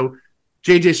Dazzle Show,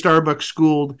 JJ Starbuck,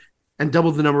 Schooled, and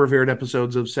double the number of aired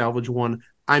episodes of Salvage 1?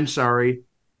 I'm sorry.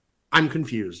 I'm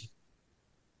confused.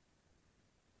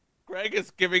 Greg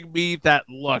is giving me that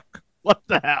look. What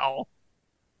the hell?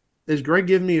 Is Greg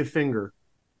giving me a finger?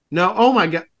 No, oh my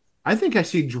God. I think I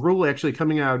see drool actually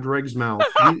coming out of Greg's mouth.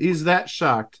 He's that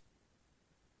shocked.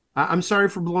 I'm sorry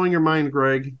for blowing your mind,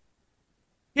 Greg.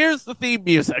 Here's the theme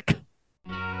music.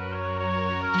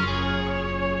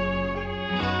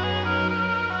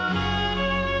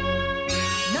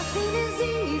 Nothing is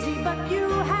easy, but you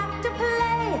have to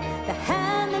play the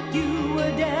hand that you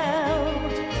were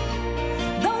dealt.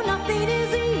 Though nothing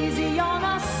is easy on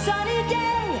a sunny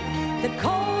day, the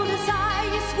coldest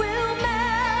ice will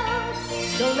melt.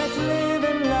 So let's live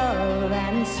in love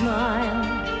and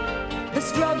smile. The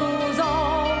struggle's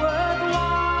all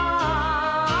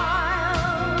worthwhile.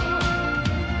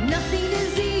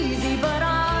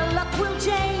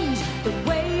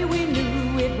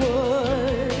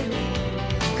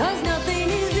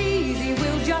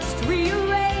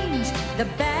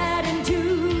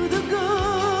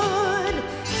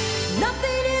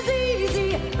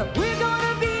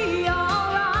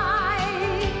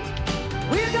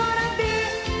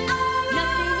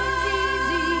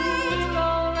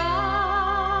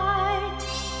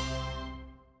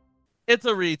 It's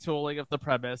a retooling of the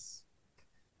premise.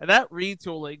 And that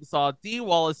retooling saw D.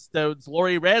 Wallace Stone's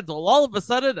Laurie Randall all of a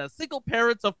sudden a single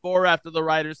parent of 4 after the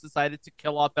writers decided to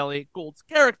kill off Elliot Gould's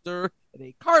character in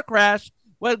a car crash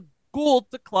when Gould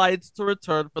declines to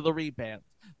return for the revamp.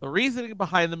 The reasoning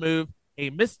behind the move, a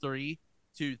mystery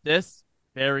to this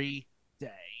very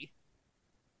day.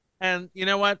 And you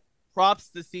know what? Props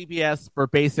to CBS for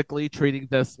basically treating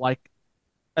this like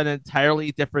an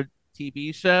entirely different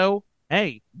TV show.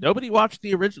 Hey, nobody watched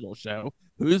the original show.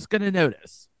 Who's going to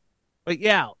notice? But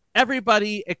yeah,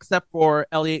 everybody except for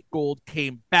Elliot Gould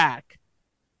came back.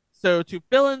 So to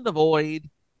fill in the void,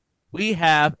 we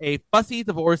have a fussy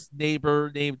divorced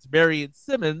neighbor named Marion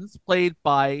Simmons, played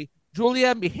by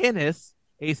Julia Mijanes,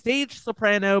 a stage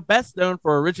soprano best known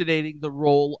for originating the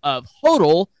role of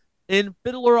Hodel in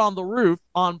Fiddler on the Roof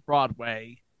on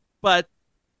Broadway. But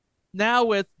now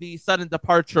with the sudden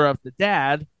departure of the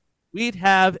dad, we'd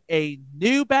have a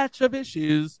new batch of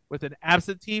issues with an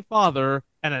absentee father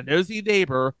and a nosy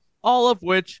neighbor, all of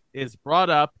which is brought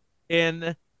up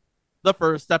in the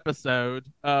first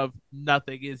episode of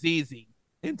Nothing is Easy,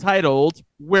 entitled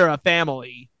We're a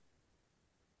Family.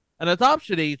 An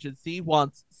adoption agency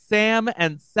wants Sam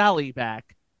and Sally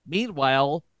back.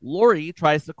 Meanwhile, Lori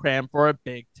tries to cram for a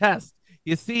big test.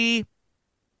 You see,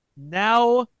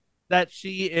 now that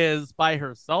she is by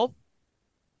herself,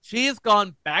 she has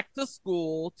gone back to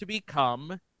school to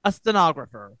become a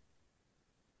stenographer.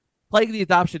 Playing the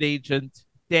adoption agent,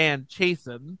 Dan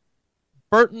Chasen,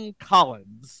 Burton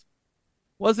Collins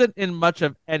wasn't in much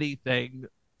of anything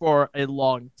for a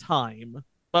long time,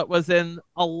 but was in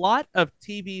a lot of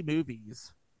TV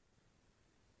movies.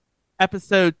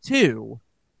 Episode 2,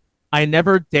 I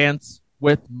Never Dance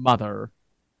with Mother.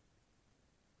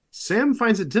 Sam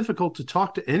finds it difficult to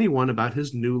talk to anyone about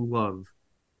his new love.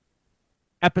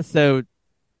 Episode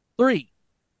 3,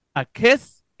 A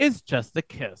Kiss is Just a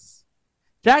Kiss.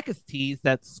 Jack is teased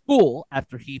at school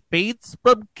after he faints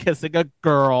from kissing a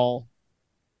girl.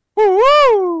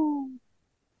 Woo!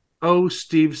 Oh,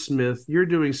 Steve Smith, you're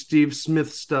doing Steve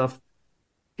Smith stuff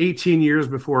 18 years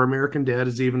before American Dad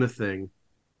is even a thing.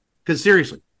 Because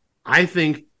seriously, I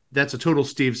think that's a total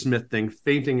Steve Smith thing,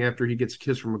 fainting after he gets a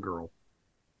kiss from a girl.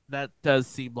 That does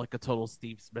seem like a total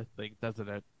Steve Smith thing, doesn't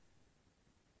it?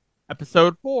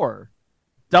 Episode 4,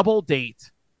 Double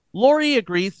Date. Lori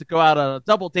agrees to go out on a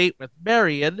double date with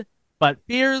Marion, but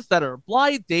fears that her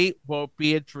blind date won't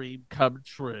be a dream come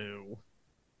true.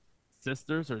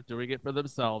 Sisters are doing it for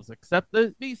themselves, except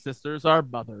that these sisters are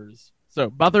mothers.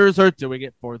 So mothers are doing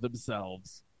it for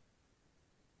themselves.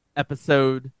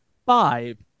 Episode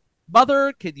 5,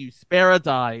 Mother, Can You Spare a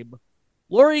Dime?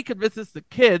 Lori convinces the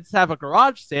kids to have a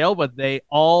garage sale when they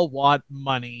all want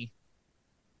money.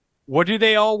 What do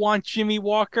they all want, Jimmy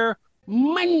Walker?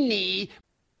 Money!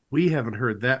 We haven't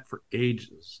heard that for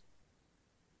ages.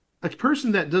 A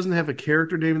person that doesn't have a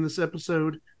character name in this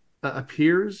episode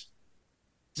appears.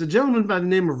 It's a gentleman by the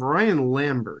name of Ryan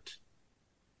Lambert.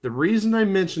 The reason I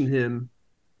mention him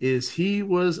is he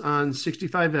was on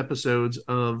 65 episodes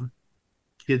of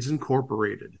Kids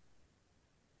Incorporated.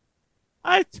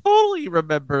 I totally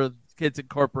remember Kids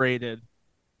Incorporated.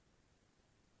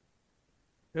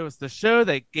 It was the show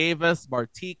that gave us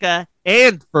Martika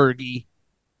and Fergie.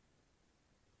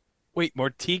 Wait,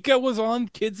 Martika was on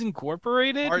Kids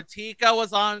Incorporated? Martika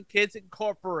was on Kids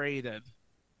Incorporated.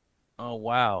 Oh,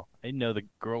 wow. I didn't know the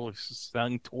girl who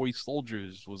sung Toy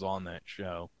Soldiers was on that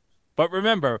show. But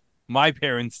remember, my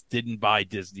parents didn't buy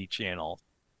Disney Channel.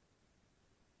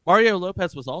 Mario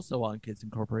Lopez was also on Kids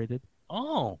Incorporated.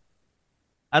 Oh.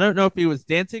 I don't know if he was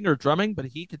dancing or drumming, but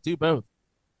he could do both.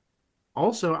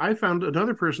 Also, I found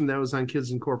another person that was on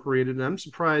Kids Incorporated, and I'm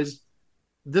surprised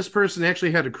this person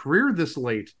actually had a career this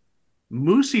late.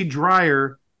 Moosey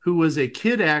Dryer, who was a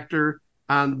kid actor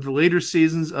on the later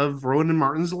seasons of Rowan and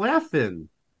Martin's Laugh-In.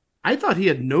 I thought he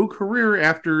had no career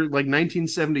after,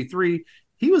 1973.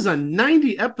 He was on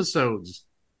 90 episodes.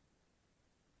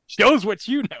 Shows what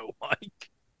you know, Mike.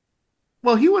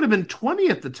 Well, he would have been 20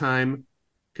 at the time,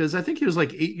 because I think he was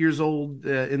 8 years old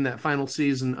in that final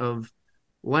season of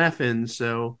Laugh-In,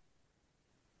 so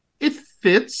it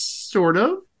fits, sort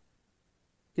of.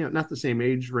 Not the same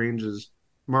age range as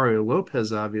Mario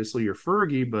Lopez, obviously, or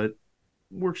Fergie, but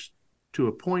works to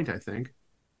a point, I think.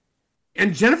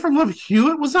 And Jennifer Love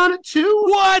Hewitt was on it too?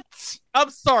 What? I'm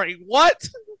sorry, what?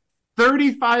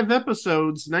 35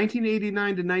 episodes, 1989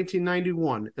 to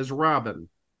 1991, as Robin.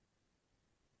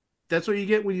 That's what you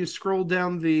get when you scroll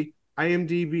down the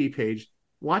IMDb page.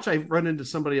 Watch, I run into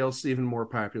somebody else even more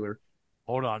popular.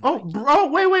 Hold on.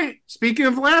 Oh, wait. Speaking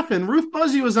of laughing, Ruth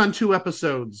Buzzy was on 2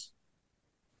 episodes.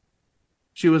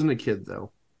 She wasn't a kid,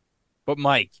 though. But,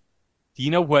 Mike, Do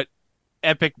you know what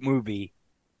epic movie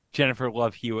Jennifer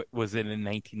Love Hewitt was in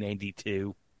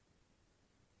 1992?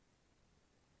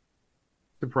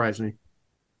 Surprise me.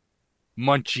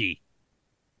 Munchie.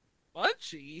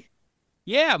 Munchie?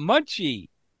 Yeah, Munchie.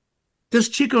 Does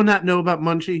Chico not know about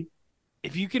Munchie?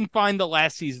 If you can find the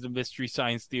last season of Mystery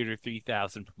Science Theater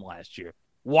 3000 from last year,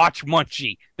 watch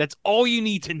Munchie. That's all you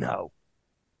need to know.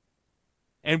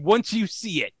 And once you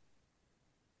see it,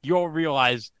 you'll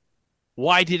realize,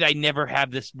 why did I never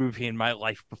have this movie in my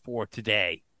life before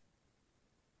today?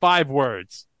 5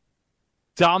 words.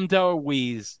 Dom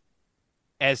DeLuise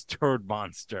as Turd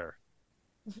Monster.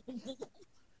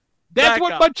 That's Back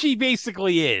what up. Munchie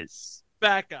basically is.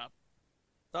 Back up.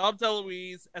 Dom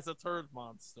DeLuise as a turd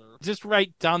monster. Just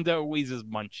write Dom DeLuise as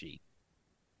Munchie.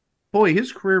 Boy,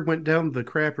 his career went down the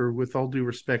crapper, with all due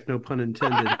respect, no pun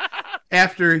intended,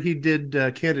 after he did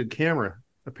Candid Camera,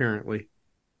 apparently.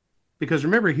 Because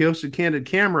remember, he hosted Candid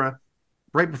Camera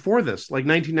right before this, like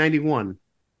 1991.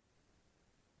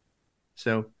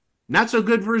 So, not so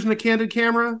good version of Candid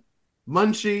Camera,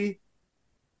 Munchie,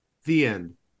 the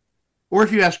end. Or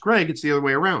if you ask Greg, it's the other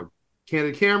way around.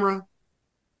 Candid Camera,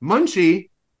 Munchie,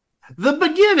 the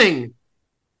beginning.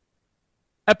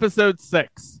 Episode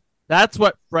 6. That's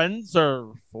what friends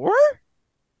are for?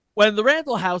 When the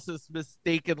Randall house is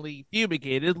mistakenly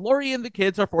fumigated, Lori and the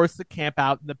kids are forced to camp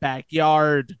out in the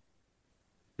backyard.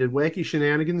 Did wacky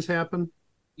shenanigans happen?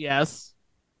 Yes.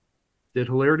 Did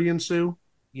hilarity ensue?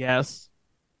 Yes.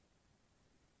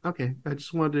 Okay, I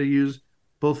just wanted to use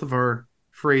both of our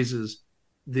phrases,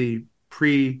 the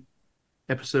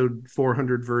pre-episode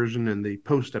 400 version and the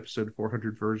post-episode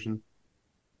 400 version.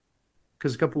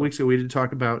 Because a couple weeks ago we did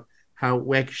talk about how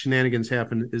wacky shenanigans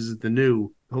happen is the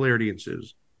new hilarity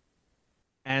ensues.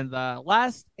 And the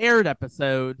last aired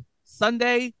episode,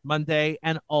 Sunday, Monday,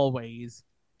 and always,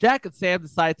 Jack and Sam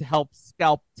decide to help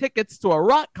scalp tickets to a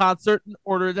rock concert in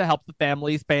order to help the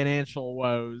family's financial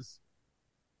woes.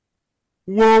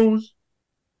 Woes.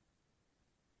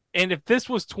 And if this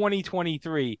was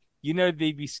 2023, you know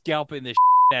they'd be scalping the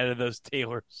out of those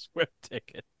Taylor Swift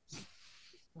tickets.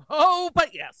 Oh,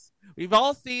 but yes, we've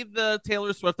all seen the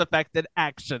Taylor Swift effect in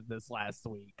action this last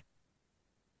week.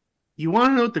 You want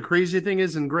to know what the crazy thing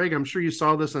is? And Greg, I'm sure you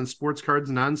saw this on Sports Cards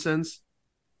Nonsense.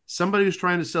 Somebody was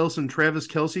trying to sell some Travis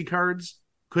Kelce cards,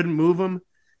 couldn't move them.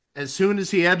 As soon as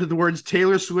he added the words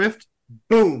Taylor Swift,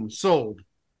 boom, sold.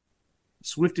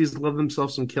 Swifties love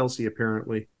themselves some Kelce,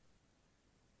 apparently.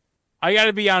 I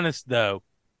gotta be honest, though.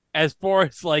 As far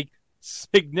as, like,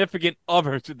 significant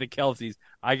others with the Kelseys,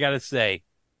 I gotta say,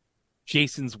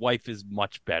 Jason's wife is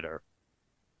much better.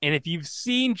 And if you've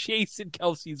seen Jason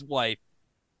Kelce's wife,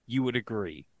 you would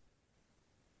agree.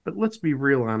 But let's be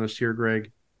real honest here,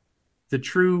 Greg. The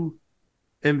true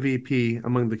MVP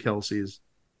among the Kelseys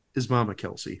is Mama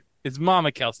Kelce. It's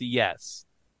Mama Kelce, yes.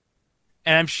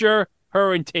 And I'm sure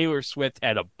her and Taylor Swift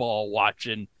had a ball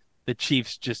watching the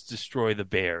Chiefs just destroy the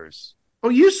Bears. Oh,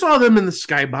 you saw them in the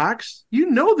skybox. You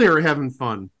know they were having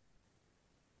fun.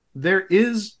 There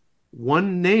is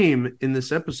one name in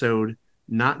this episode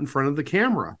not in front of the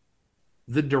camera.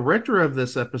 The director of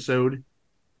this episode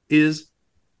is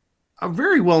a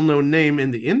very well-known name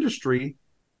in the industry,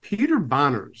 Peter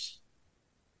Bonners.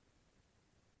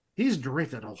 He's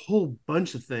directed a whole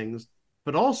bunch of things,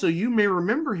 but also you may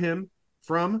remember him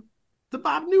from the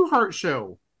Bob Newhart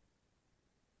Show.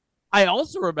 I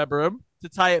also remember him, to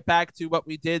tie it back to what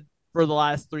we did for the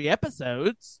last 3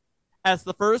 episodes, as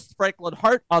the first Franklin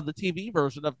Hart on the TV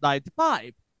version of 9 to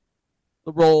 5.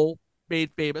 The role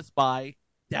made famous by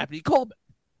Dabney Coleman.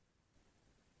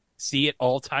 See, it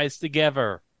all ties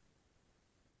together.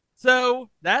 So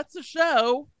that's the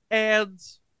show, and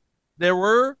there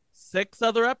were 6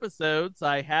 other episodes.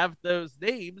 I have those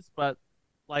names, but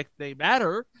like they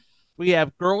matter. We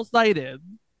have Girls Night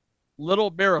In,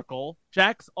 Little Miracle,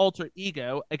 Jack's Alter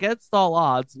Ego, Against All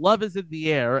Odds, Love is in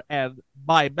the Air, and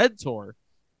My Mentor.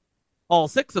 All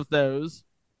 6 of those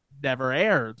never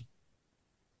aired.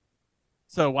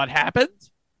 So what happened?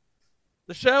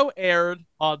 The show aired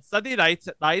on Sunday nights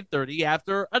at 9:30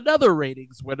 after another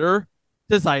ratings winner,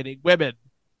 Designing Women,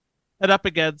 and up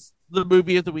against the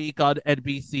movie of the week on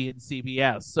NBC and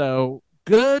CBS. So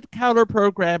good counter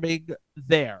programming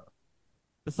there.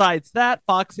 Besides that,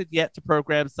 Fox had yet to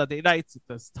program Sunday nights at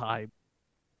this time.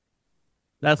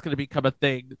 That's going to become a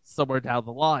thing somewhere down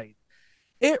the line.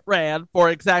 It ran for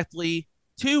exactly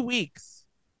 2 weeks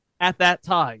at that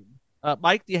time.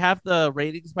 Mike, do you have the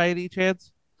ratings by any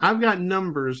chance? I've got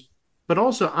numbers, but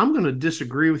also I'm going to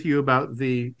disagree with you about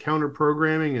the counter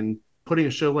programming and putting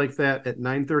a show like that at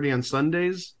 9:30 on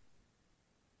Sundays.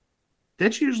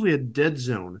 That's usually a dead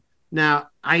zone. Now,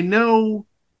 I know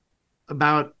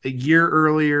about a year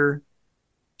earlier,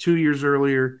 2 years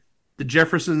earlier. The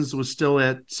Jeffersons was still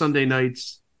at Sunday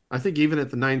nights. I think even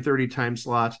at the 9:30 time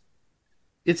slot.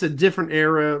 It's a different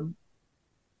era.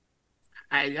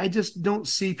 I just don't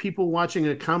see people watching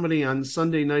a comedy on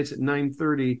Sunday nights at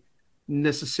 9:30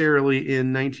 necessarily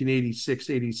in 1986,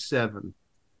 87.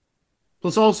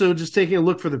 Plus also just taking a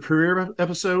look for the premiere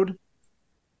episode,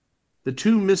 the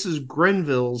two Mrs.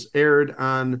 Grenvilles aired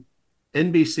on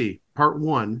NBC, part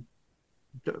 1.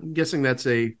 I'm guessing that's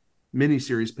a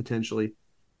miniseries potentially.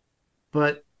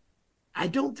 But I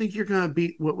don't think you're going to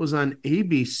beat what was on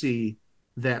ABC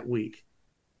that week.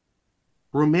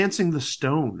 Romancing the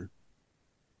Stone.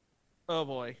 Oh,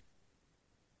 boy.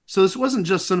 So this wasn't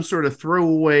just some sort of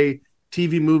throwaway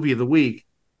TV movie of the week.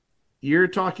 You're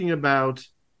talking about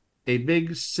a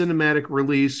big cinematic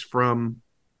release from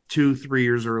 2-3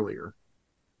 years earlier.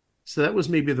 So that was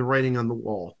maybe the writing on the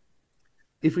wall.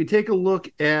 If we take a look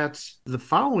at the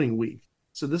following week,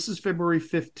 so this is February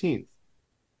 15th,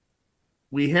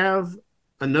 we have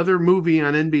another movie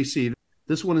on NBC.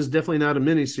 This one is definitely not a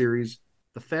miniseries.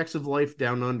 The Facts of Life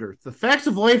Down Under. The Facts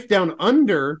of Life Down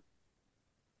Under?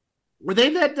 Were they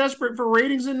that desperate for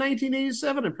ratings in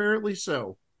 1987? Apparently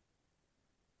so.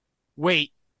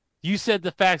 Wait, you said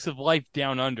The Facts of Life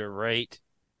Down Under, right?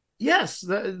 Yes,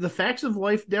 the Facts of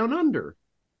Life Down Under.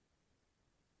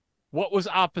 What was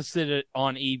opposite it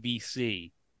on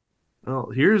ABC?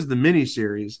 Oh, here's the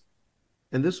miniseries.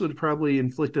 And this would probably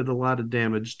inflicted a lot of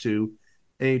damage to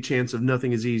any chance of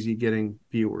Nothing Is Easy getting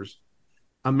viewers.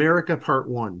 America Part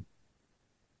 1.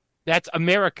 That's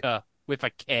America with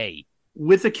a K.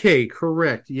 With a K,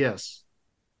 correct, yes.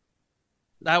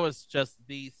 That was just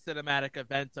the cinematic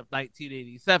event of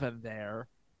 1987 there.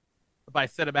 By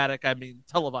cinematic, I mean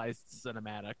televised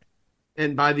cinematic.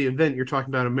 And by the event, you're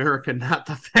talking about America, not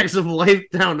The Facts of Life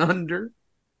Down Under.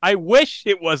 I wish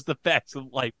it was The Facts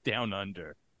of Life Down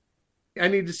Under. I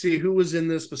need to see who was in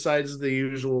this besides the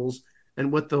usuals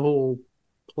and what the whole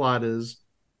plot is.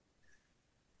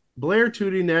 Blair,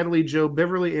 Tootie, Natalie, Joe,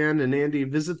 Beverly Ann, and Andy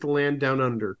visit the land down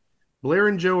under. Blair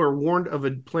and Joe are warned of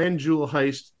a planned jewel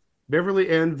heist. Beverly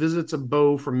Ann visits a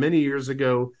beau from many years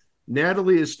ago.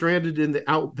 Natalie is stranded in the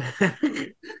outback.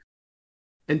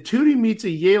 And Tootie meets a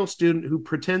Yale student who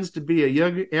pretends to be a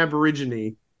young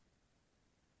Aborigine.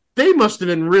 They must have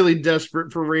been really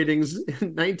desperate for ratings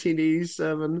in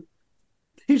 1987.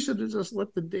 They should have just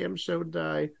let the damn show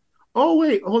die. Oh,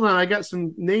 wait, hold on. I got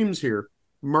some names here.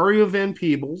 Mario Van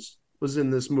Peebles was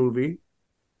in this movie,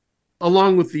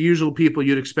 along with the usual people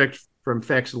you'd expect from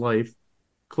Facts of Life.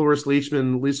 Cloris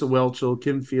Leachman, Lisa Whelchel,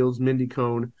 Kim Fields, Mindy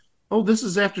Cohn. Oh, this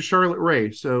is after Charlotte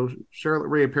Rae. So Charlotte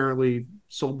Rae apparently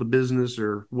sold the business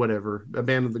or whatever,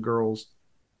 abandoned the girls.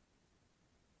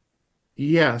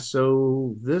 Yeah,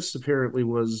 so this apparently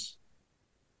was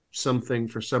something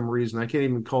for some reason. I can't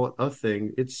even call it a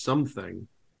thing. It's something.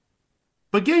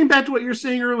 But getting back to what you're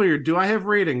saying earlier, do I have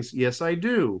ratings? Yes, I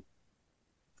do.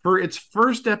 For its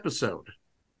first episode,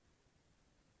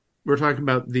 we're talking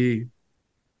about the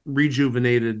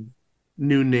rejuvenated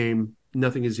new name,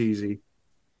 Nothing Is Easy.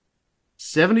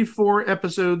 74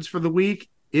 episodes for the week.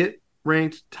 It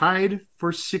ranked tied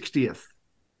for 60th.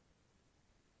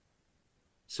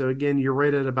 So again, you're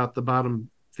right at about the bottom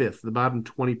fifth, the bottom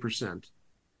 20%.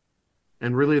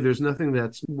 And really, there's nothing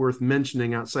that's worth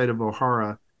mentioning outside of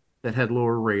O'Hara that had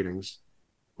lower ratings.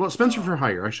 Well, Spencer for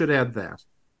Hire, I should add that.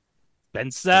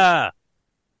 Spencer!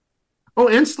 Oh,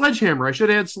 and Sledgehammer. I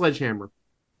should add Sledgehammer.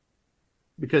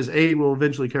 Because A, will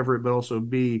eventually cover it, but also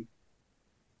B,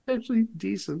 actually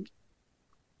decent.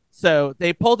 So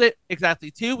they pulled it exactly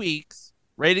 2 weeks.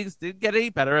 Ratings didn't get any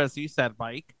better, as you said,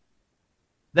 Mike.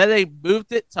 Then they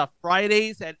moved it to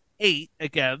Fridays at 8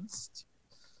 against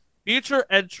future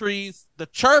entries, The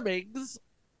Charmings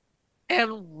and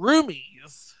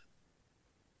Roomies.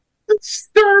 The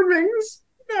Charmings?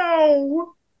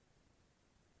 No!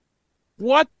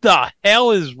 What the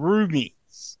hell is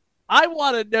Roomies? I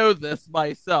want to know this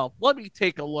myself. Let me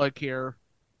take a look here.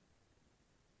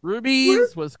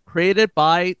 Roomies was created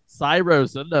by Cy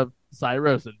Rosen of Cy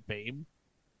Rosen fame.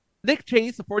 Nick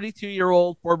Chase, a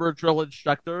 42-year-old former drill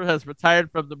instructor, has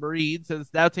retired from the Marines and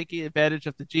is now taking advantage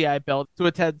of the GI Bill to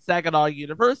attend Saginaw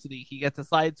University. He gets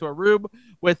assigned to a room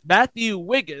with Matthew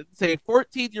Wiggins, a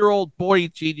 14-year-old boy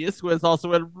genius who is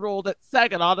also enrolled at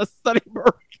Saginaw to study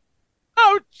Marine.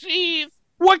 Oh, jeez!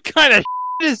 What kind of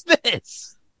is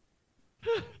this?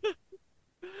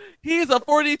 He's a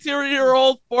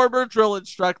 42-year-old former drill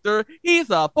instructor.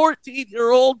 He's a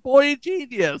 14-year-old boy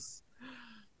genius.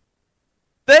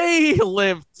 They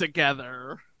live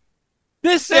together.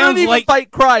 This They don't sounds even like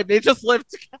fight crime. They just live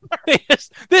together.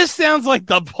 this sounds like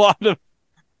the plot of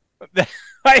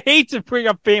I hate to bring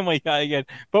up Family Guy again,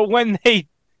 but when they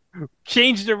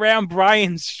changed around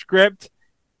Brian's script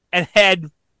and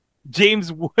had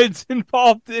James Woods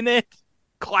involved in it,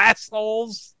 class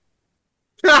holes.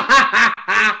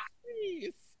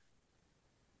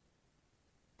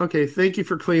 Okay, thank you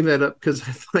for cleaning that up because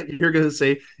I thought you were going to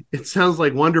say it sounds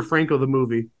like Wander Franco the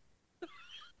movie.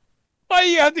 Why do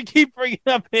you have to keep bringing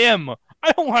up him?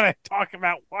 I don't want to talk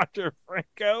about Wander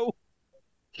Franco.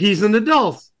 He's an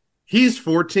adult. He's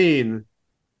 14.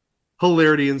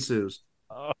 Hilarity ensues.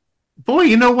 Boy,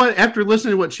 you know what? After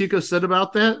listening to what Chico said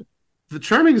about that, The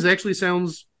Charmings actually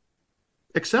sounds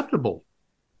acceptable.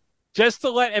 Just to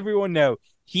let everyone know,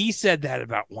 he said that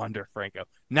about Wander Franco,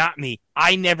 not me.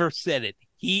 I never said it.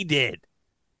 He did.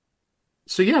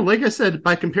 So yeah, like I said,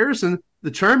 by comparison,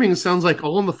 The Charming sounds like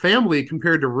All in the Family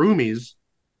compared to Roomies.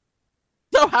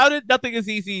 So how did Nothing Is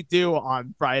Easy do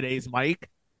on Fridays, Mike?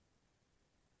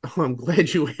 Oh, I'm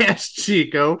glad you asked,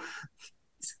 Chico.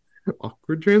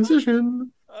 Awkward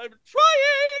transition. I'm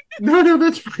trying! No,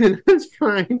 that's fine. That's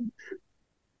fine.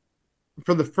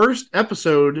 For the first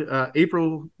episode,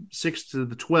 April 6th to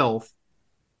the 12th,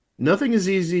 Nothing Is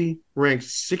Easy ranked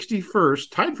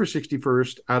 61st, tied for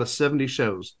 61st out of 70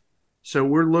 shows. So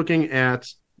we're looking at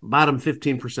bottom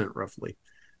 15% roughly.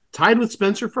 Tied with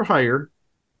Spencer for Hire,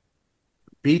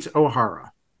 beat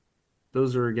O'Hara.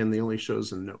 Those are, again, the only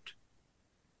shows in note.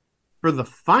 For the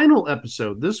final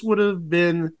episode, this would have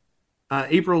been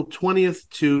April 20th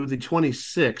to the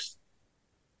 26th.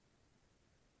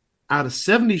 Out of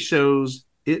 70 shows,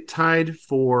 it tied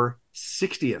for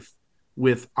 60th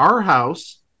with Our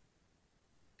House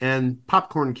and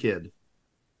Popcorn Kid.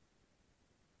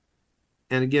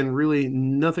 And again, really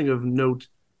nothing of note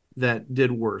that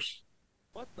did worse.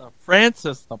 What the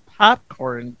Francis the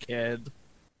Popcorn Kid?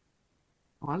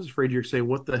 Oh, I was afraid you were saying,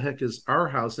 what the heck is Our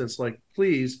House? And it's like,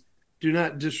 please do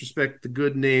not disrespect the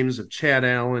good names of Chad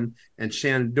Allen and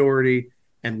Shannon Doherty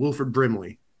and Wilford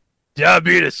Brimley.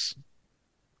 Diabetes.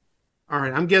 All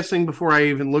right, I'm guessing before I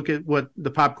even look at what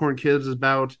the Popcorn Kid is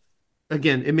about,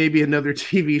 again, it may be another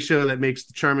TV show that makes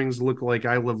the Charmings look like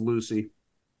I Love Lucy.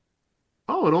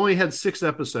 Oh, it only had 6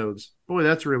 episodes. Boy,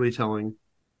 that's really telling.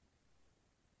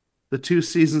 The 2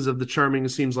 seasons of the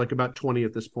Charmings seems like about 20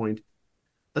 at this point.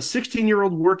 A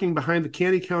 16-year-old working behind the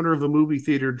candy counter of a movie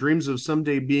theater dreams of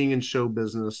someday being in show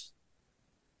business.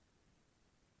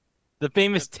 The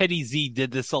famous Teddy Z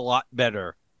did this a lot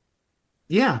better.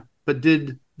 Yeah, but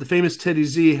did the famous Teddy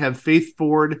Z have Faith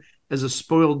Ford as a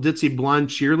spoiled ditzy blonde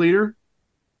cheerleader?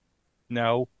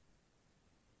 No.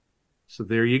 So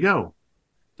there you go.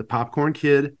 The Popcorn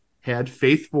Kid had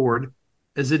Faith Ford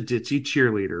as a ditzy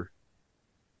cheerleader.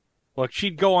 Look,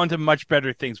 she'd go on to much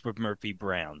better things with Murphy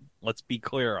Brown. Let's be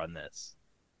clear on this.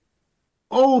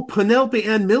 Oh, Penelope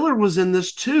Ann Miller was in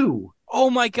this too. Oh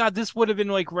my God, this would have been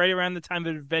like right around the time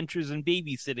of Adventures in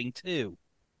Babysitting too.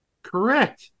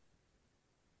 Correct.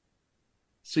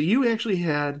 So you actually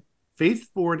had Faith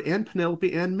Ford and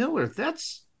Penelope Ann Miller.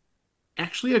 That's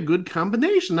actually a good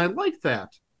combination. I like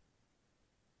that.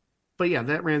 But yeah,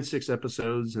 that ran 6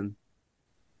 episodes, and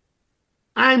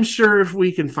I'm sure if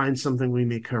we can find something, we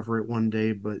may cover it one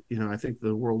day, but, I think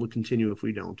the world will continue if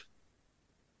we don't.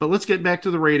 But let's get back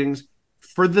to the ratings.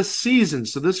 For the season,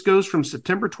 so this goes from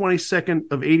September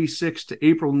 22nd of 86 to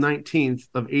April 19th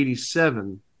of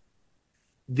 87,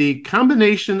 the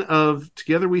combination of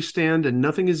Together We Stand and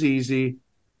Nothing Is Easy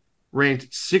ranked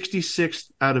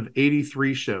 66th out of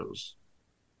 83 shows,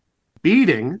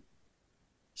 beating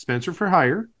Spencer for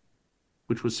Hire,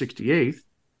 which was 68th,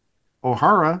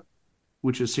 O'Hara,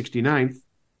 which is 69th.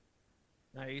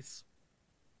 Nice.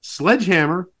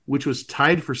 Sledgehammer, which was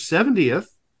tied for 70th.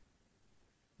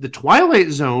 The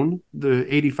Twilight Zone,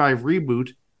 the 85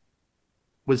 reboot,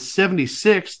 was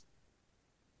 76th.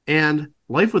 And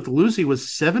Life with Lucy was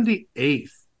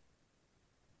 78th.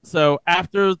 So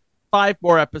after 5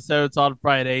 more episodes on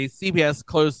Friday, CBS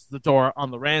closed the door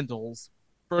on the Randalls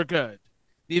for good.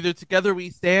 Neither Together We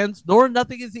Stand nor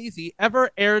Nothing Is Easy ever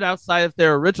aired outside of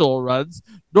their original runs,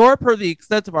 nor, per the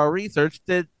extent of our research,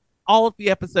 did all of the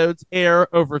episodes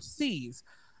air overseas.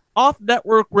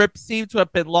 Off-network rips seem to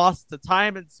have been lost to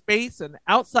time and space, and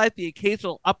outside the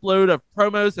occasional upload of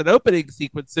promos and opening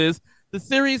sequences, the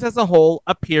series as a whole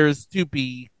appears to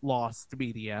be lost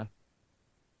media.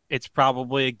 It's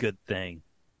probably a good thing.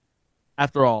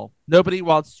 After all, nobody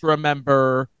wants to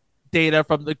remember Data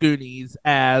from the Goonies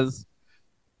as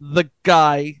the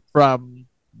guy from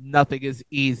Nothing Is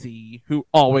Easy who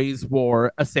always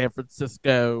wore a San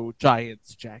Francisco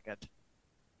Giants jacket.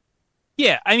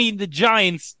 Yeah, I mean, the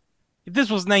Giants, if this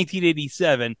was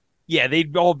 1987, yeah,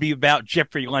 they'd all be about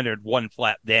Jeffrey Leonard one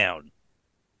flap down.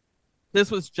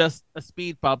 this was just a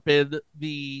speed bump in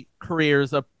the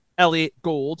careers of Elliot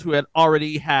Gould, who had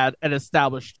already had an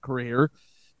established career,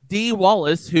 Dee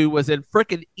Wallace, who was in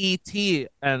frickin' E.T.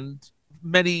 and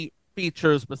many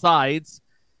features besides,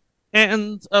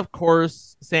 and of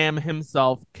course, Sam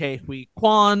himself, Ke Huy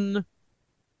Quan,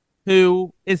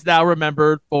 who is now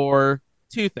remembered for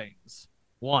two things.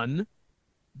 One,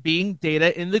 being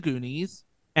Data in the Goonies,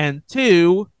 and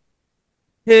two,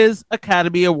 his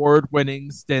Academy Award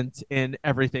winning stint in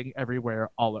Everything Everywhere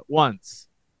All at Once.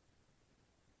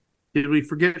 Did we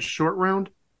forget Short Round?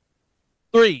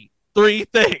 Three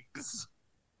things.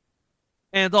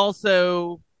 And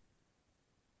also,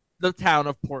 the town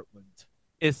of Portland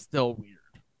is still weird.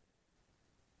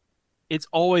 It's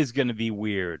always going to be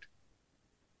weird.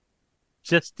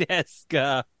 Just ask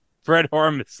Fred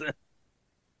Armisen.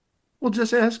 Well,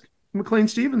 just ask McLean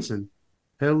Stevenson.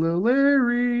 Hello,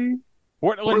 Larry.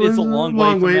 Portland is a long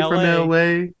way from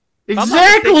LA.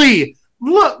 Exactly.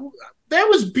 Look, that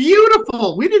was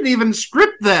beautiful. We didn't even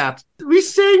script that. We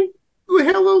sang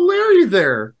Hello, Larry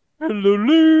there. Hello,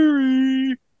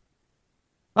 Larry. If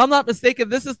I'm not mistaken,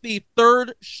 this is the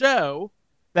third show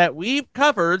that we've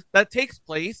covered that takes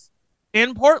place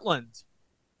in Portland.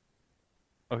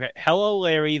 Okay, Hello,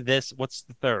 Larry. What's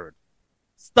the third?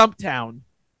 Stumptown.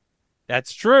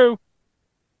 That's true.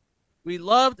 We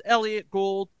loved Elliot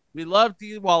Gould. We loved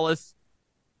Dee Wallace.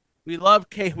 We loved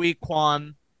Ke Huy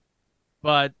Quan.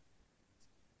 But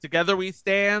Together We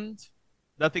Stand,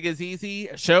 Nothing Is Easy,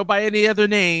 a show by any other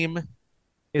name,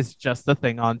 is just a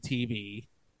thing on TV.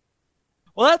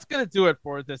 Well, that's going to do it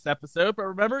for this episode. But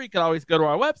remember, you can always go to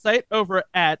our website over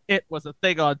at It Was a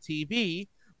Thing on TV,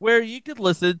 where you can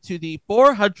listen to the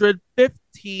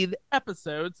 415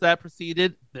 episodes that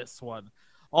preceded this one.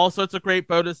 All sorts of great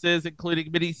bonuses,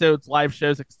 including minisodes, live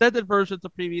shows, extended versions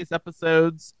of previous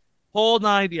episodes, whole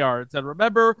 9 yards. And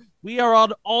remember, we are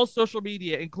on all social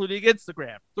media, including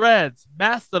Instagram, Threads,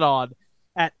 Mastodon,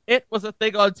 at It Was a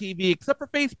Thing on TV, except for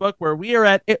Facebook, where we are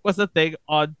at It Was a Thing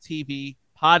on TV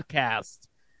podcast.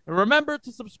 And remember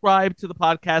to subscribe to the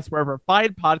podcast wherever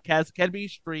fine podcasts can be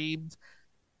streamed,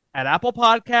 at Apple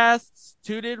Podcasts,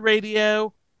 TuneIn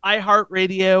Radio,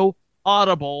 iHeartRadio,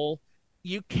 Audible.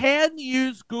 You can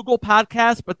use Google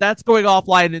Podcasts, but that's going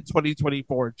offline in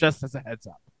 2024, just as a heads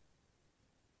up.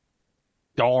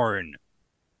 Darn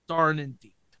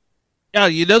indeed. Yeah,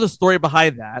 you know the story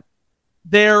behind that.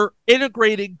 They're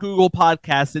integrating Google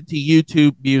Podcasts into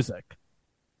YouTube Music.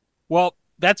 Well,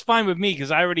 that's fine with me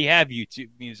because I already have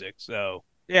YouTube Music, so.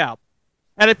 Yeah.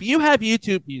 And if you have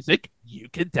YouTube Music, you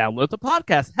can download the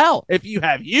podcast. Hell, if you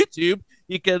have YouTube,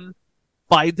 you can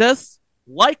find us,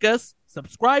 like us,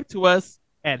 subscribe to us,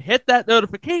 and hit that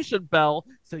notification bell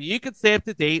so you can stay up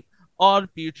to date on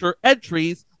future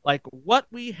entries like what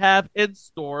we have in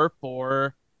store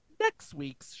for next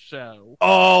week's show.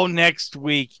 Oh, next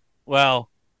week. Well,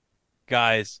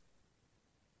 guys,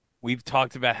 we've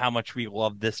talked about how much we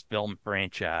love this film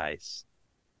franchise.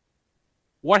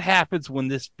 What happens when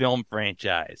this film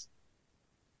franchise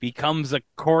becomes a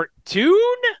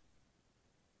cartoon?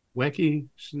 Wacky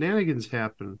shenanigans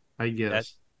happen, I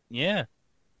guess. Yeah.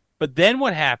 But then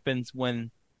what happens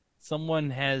when someone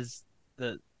has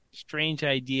the strange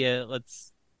idea,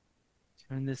 let's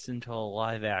turn this into a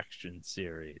live-action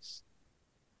series?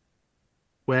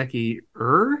 Wacky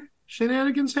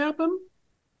shenanigans happen?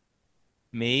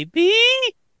 Maybe?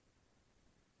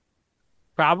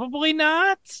 Probably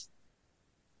not.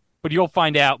 But you'll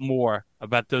find out more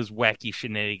about those wacky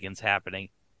shenanigans happening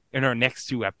in our next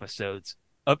 2 episodes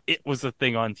of It Was a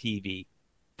Thing on TV.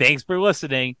 Thanks for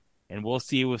listening, and we'll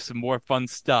see you with some more fun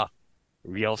stuff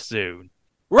real soon.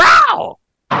 Row!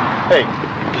 Hey,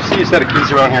 you see a set of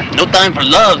keys around here? No time for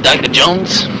love, Dr.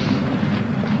 Jones.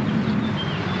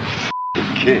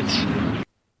 Kids.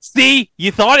 See,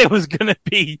 you thought it was going to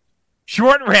be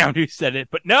Short Round who said it,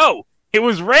 but no, it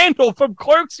was Randall from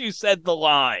Clerks who said the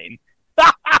line.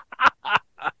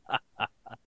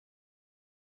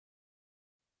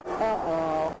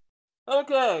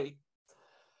 Okay.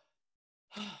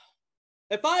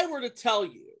 If I were to tell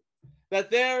you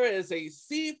that there is a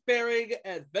seafaring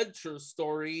adventure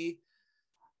story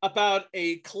about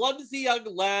a clumsy young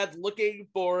lad looking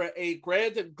for a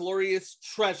grand and glorious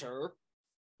treasure,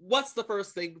 what's the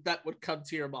first thing that would come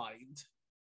to your mind?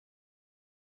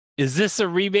 Is this a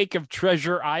remake of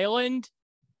Treasure Island?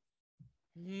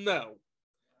 No.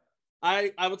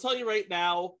 I will tell you right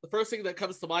now, the first thing that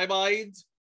comes to my mind,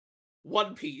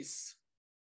 One Piece.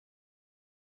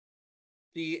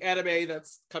 The anime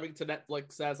that's coming to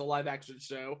Netflix as a live-action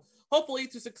show, hopefully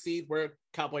to succeed where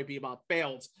Cowboy Bebop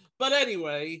failed. But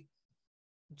anyway,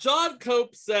 John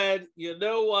Cope said, you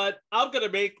know what? I'm going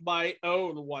to make my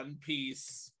own One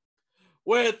Piece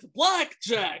with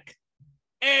blackjack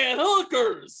and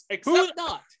hookers, except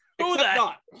not. Who Except the,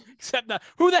 not. Except not.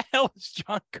 Who the hell is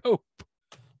John Cope?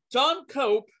 John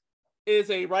Cope is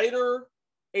a writer,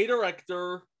 a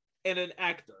director, and an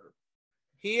actor.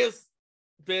 He has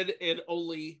been in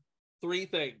only 3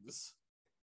 things.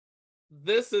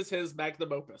 This is his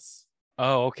magnum opus.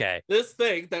 Oh, okay. This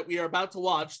thing that we are about to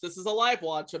watch, this is a live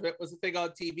watch of it, was a thing on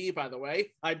TV, by the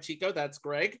way. I'm Chico, that's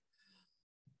Greg.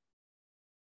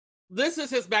 This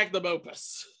is his magnum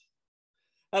opus.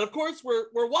 And of course,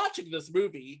 we're watching this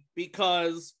movie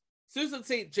because Susan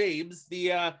St. James,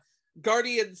 the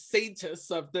guardian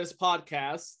saintess of this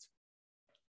podcast,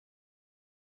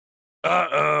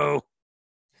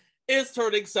 is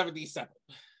turning 77.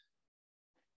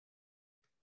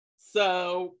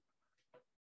 So,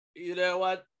 you know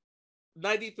what?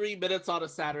 93 minutes on a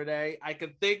Saturday. I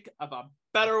can think of a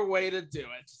better way to do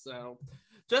it. So,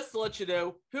 just to let you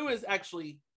know who is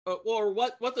actually, or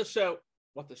what the show.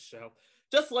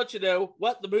 Just to let you know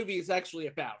what the movie is actually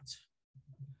about.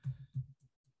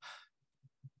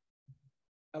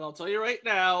 And I'll tell you right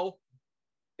now,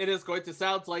 it is going to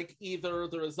sound like either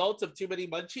the result of too many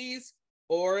munchies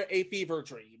or a fever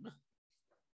dream.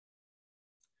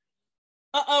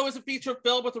 Is a feature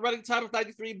film with a running time of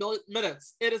 93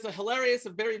 minutes. It is a hilarious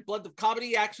and varied blend of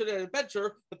comedy, action, and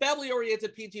adventure. The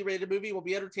family-oriented PG-rated movie will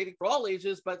be entertaining for all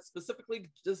ages, but specifically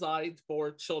designed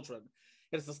for children.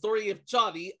 It is the story of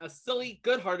Johnny, a silly,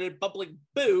 good-hearted, bumbling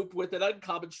boob with an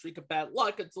uncommon streak of bad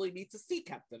luck until he meets a sea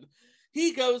captain.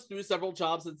 He goes through several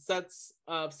jobs and sets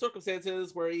of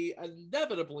circumstances where he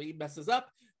inevitably messes up,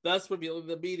 thus revealing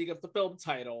the meaning of the film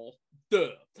title.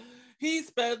 Duh. He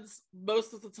spends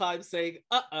most of the time saying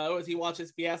uh-oh as he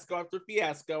watches fiasco after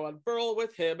fiasco unfurl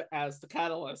with him as the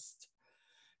catalyst.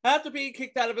 After being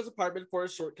kicked out of his apartment for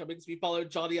his shortcomings, we follow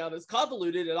Johnny on his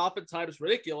convoluted and oftentimes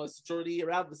ridiculous journey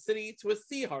around the city to a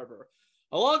sea harbor.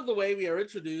 Along the way, we are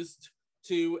introduced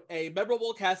to a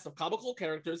memorable cast of comical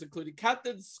characters, including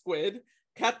Captain Squid,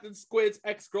 Captain Squid's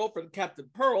ex-girlfriend, Captain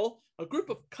Pearl, a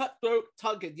group of cutthroat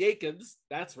Tonganyakans,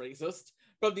 that's racist,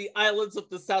 from the islands of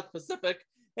the South Pacific,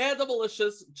 and a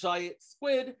malicious giant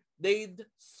squid named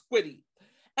Squiddy.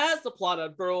 As the plot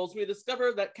unfurls, we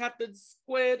discover that Captain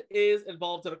Squid is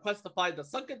involved in a quest to find the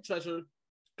sunken treasure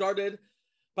guarded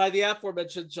by the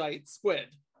aforementioned giant squid.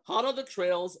 Hot on the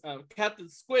trails of Captain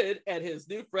Squid and his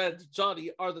new friend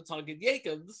Johnny are the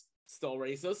Tonganyakans, still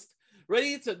racist,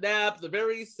 ready to nab the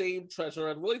very same treasure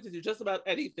and willing to do just about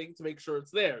anything to make sure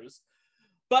it's theirs.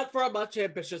 But for a much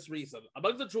ambitious reason.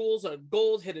 Among the jewels and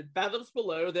gold hidden fathoms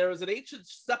below, there is an ancient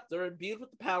scepter imbued with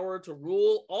the power to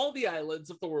rule all the islands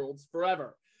of the world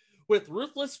forever. With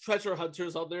ruthless treasure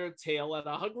hunters on their tail and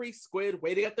a hungry squid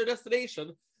waiting at their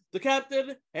destination, the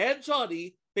captain and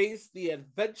Johnny face the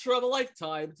adventure of a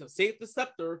lifetime to save the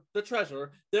scepter, the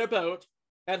treasure, their boat,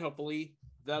 and hopefully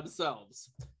themselves.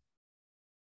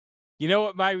 You know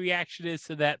what my reaction is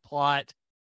to that plot?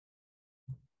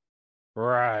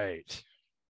 Right.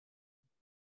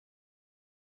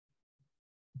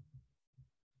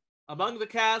 Among the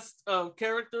cast of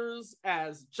characters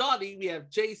as Johnny, we have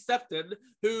Jay Sefton,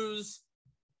 whose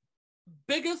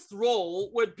biggest role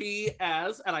would be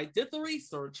as, and I did the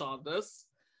research on this,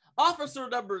 Officer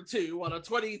Number 2 on a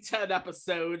 2010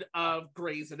 episode of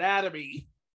Grey's Anatomy.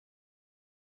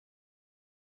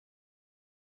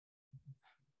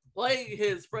 Playing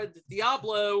his friend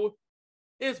Diablo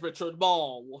is Richard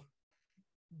Mall.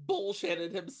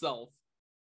 Bullshitted himself.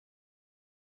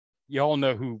 Y'all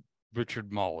know who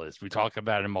Richard Mall is. We talk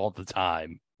about him all the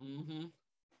time. Mm-hmm.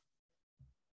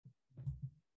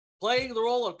 Playing the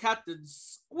role of Captain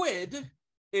Squid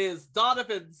is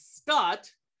Donovan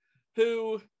Scott,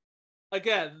 who,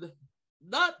 again,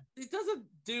 he doesn't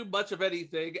do much of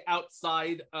anything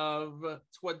outside of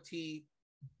 20.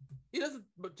 He doesn't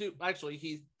do,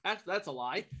 actually, that's a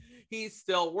lie. He's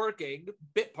still working,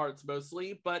 bit parts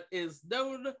mostly, but is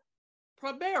known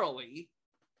primarily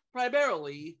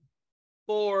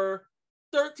for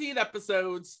 13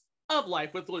 episodes of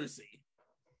Life with Lucy.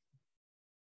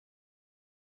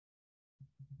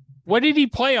 What did he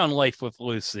play on Life with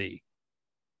Lucy?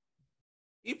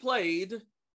 He played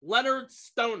Leonard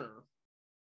Stoner,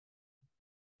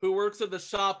 who works in the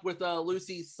shop with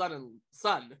Lucy's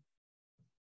son.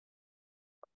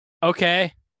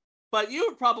 Okay. But you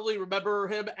would probably remember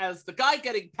him as the guy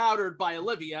getting powdered by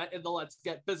Olivia in the Let's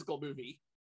Get Physical movie.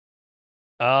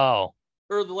 Oh.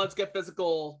 Or the Let's Get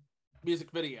Physical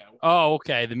music video. Oh,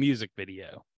 okay. The music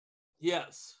video.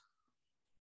 Yes.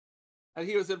 And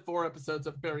he was in 4 episodes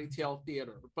of Fairy Tale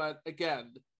Theater. But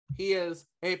again, He is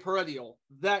a perennial.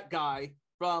 That guy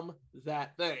from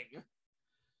That Thing.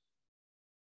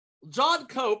 John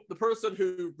Cope, the person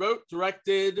who wrote,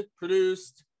 directed,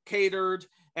 produced, catered,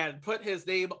 and put his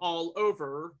name all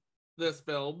over this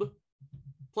film,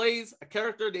 plays a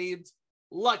character named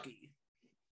Lucky.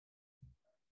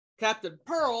 Captain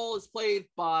Pearl is played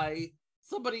by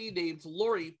somebody named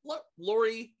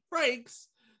Laurie Franks,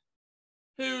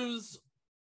 whose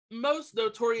most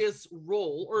notorious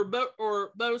role,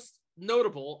 or most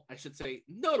notable, I should say,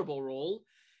 notable role,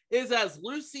 is as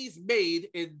Lucy's maid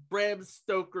in Bram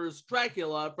Stoker's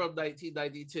Dracula from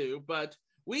 1992. But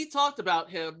we talked about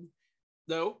him.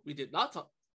 No, we did not talk.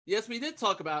 Yes, we did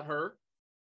talk about her.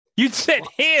 You said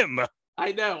him.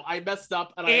 I know. I messed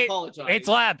up, and I apologize. It's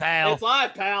live, pal. It's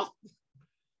live, pal.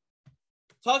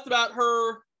 Talked about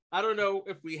her. I don't know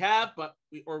if we have, but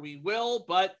we will.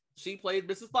 But she played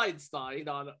Mrs. Feinstein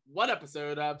on one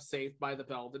episode of Saved by the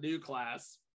Bell, the new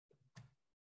class.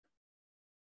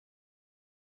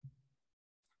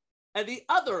 And the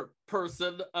other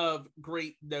person of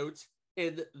great note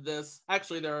in this,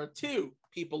 actually, there are two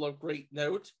people of great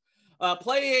note,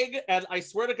 playing, and I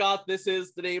swear to God, this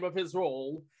is the name of his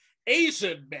role,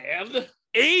 Asian Man.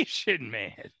 Asian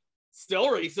Man. Still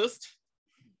racist.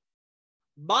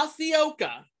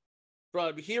 Masioka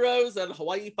from Heroes and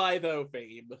Hawaii Five-0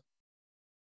 fame.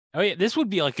 Oh, yeah. This would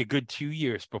be like a good 2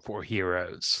 years before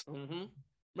Heroes. Mm-hmm.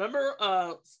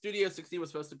 Remember, Studio 60 was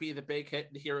supposed to be the big hit,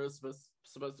 and Heroes was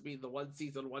supposed to be the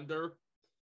one-season wonder?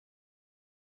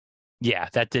 Yeah,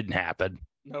 that didn't happen.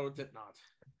 No, it did not.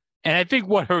 And I think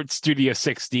what hurt Studio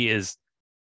 60 is,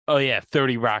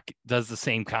 30 Rock does the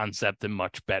same concept and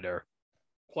much better.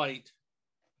 Quite.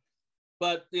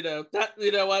 But, you know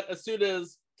what? As soon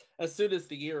as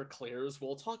the year clears,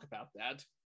 we'll talk about that.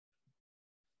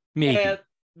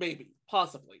 Maybe.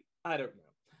 Possibly. I don't know.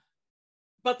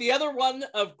 But the other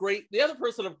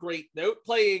person of great note,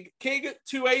 playing King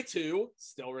 2A2,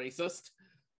 still racist,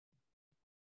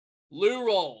 Lou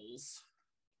Rawls.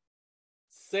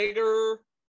 Singer,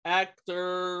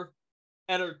 actor,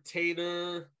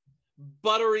 entertainer,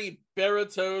 buttery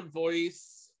baritone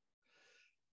voice.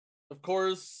 Of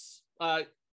course,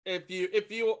 if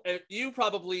you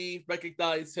probably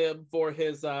recognize him for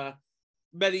his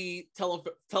many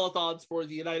telethons for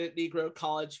the United Negro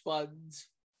College Fund,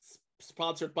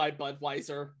 sponsored by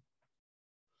Budweiser.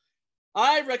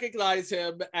 I recognize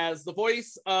him as the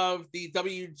voice of the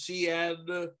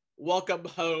WGN Welcome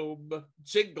Home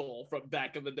jingle from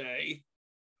back in the day.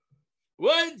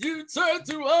 When you turn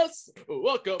to us,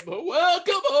 welcome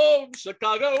home,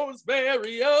 Chicago's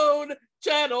very own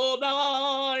Channel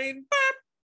 9. Burp.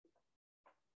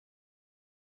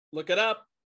 Look it up.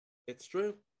 It's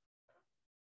true.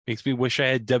 Makes me wish I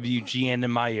had WGN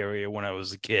in my area when I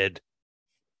was a kid.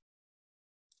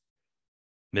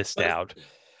 Missed out.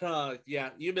 Yeah,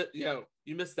 you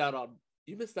missed out on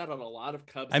a lot of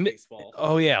Cubs baseball.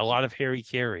 Oh yeah, a lot of Harry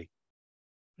Carey.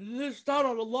 You missed out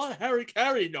on a lot of Harry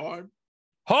Carey, Norm.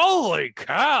 Holy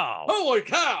cow! Holy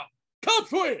cow!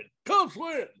 Cubs win!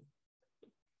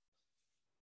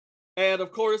 And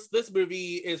of course, this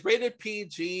movie is rated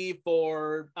PG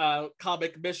for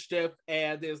comic mischief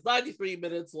and is 93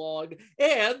 minutes long,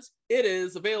 and it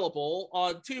is available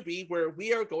on Tubi, where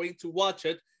we are going to watch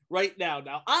it right now.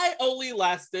 Now, I only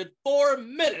lasted 4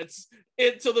 minutes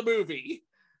into the movie.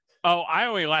 Oh, I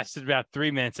only lasted about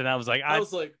 3 minutes, and I was like,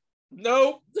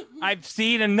 nope. I've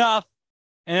seen enough,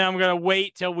 and I'm going to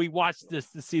wait till we watch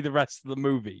this to see the rest of the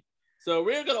movie. So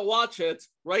we're going to watch it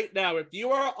right now. If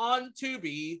you are on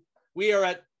Tubi, we are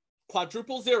at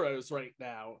quadruple zeros right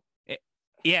now.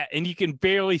 Yeah, and you can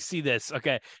barely see this.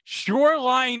 Okay.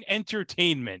 Shoreline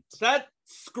Entertainment. That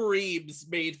screams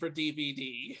made for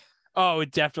DVD. Oh,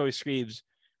 it definitely screams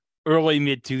early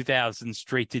mid-2000s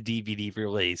straight to DVD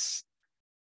release.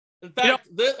 In fact,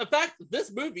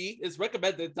 this movie is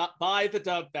recommended by the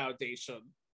Dove Foundation.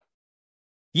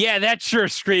 Yeah, that sure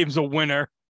screams a winner.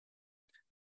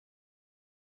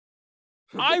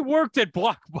 I worked at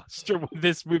Blockbuster when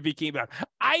this movie came out.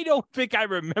 I don't think I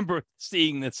remember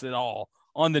seeing this at all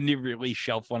on the new release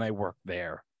shelf when I worked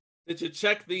there. Did you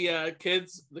check the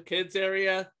kids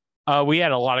area? We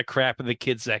had a lot of crap in the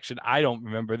kids section. I don't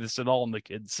remember this at all in the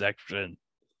kids section.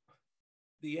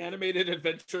 The Animated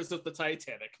Adventures of the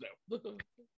Titanic. No.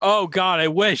 Oh God, I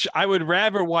wish. I would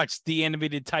rather watch the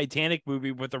animated Titanic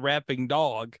movie with a rapping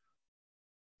dog.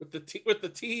 With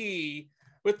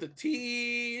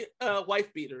the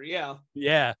wife beater, yeah.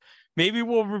 Yeah. Maybe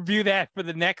we'll review that for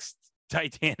the next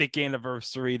Titanic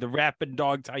anniversary, the rapping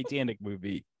dog Titanic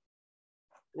movie.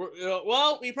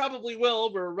 Well, we probably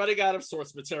will. We're running out of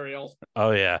source material.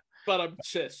 Oh, yeah. But I'm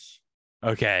shish.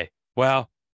 Okay. Well,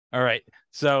 All right.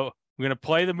 So I'm going to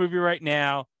play the movie right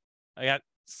now. I got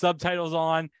subtitles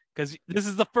on because this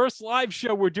is the first live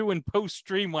show we're doing post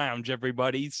Stream Lounge,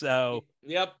 everybody. So,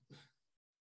 Yep.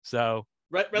 so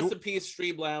Rest in peace,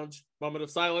 Stream Lounge. Moment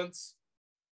of silence.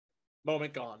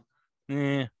 Moment gone.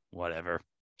 whatever.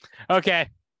 Okay.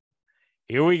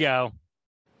 Here we go.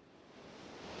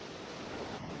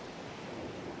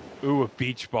 Ooh, a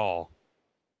beach ball.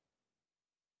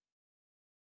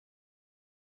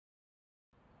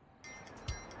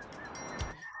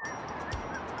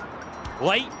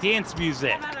 Light dance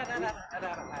music.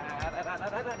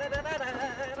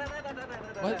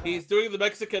 What? He's doing the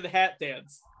Mexican hat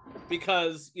dance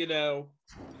because, you know,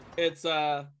 it's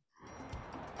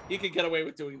you can get away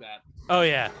with doing that. Oh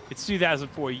yeah, it's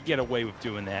 2004. You get away with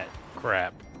doing that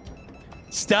crap.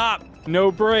 Stop!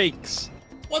 No brakes.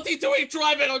 What's he doing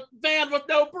driving a van with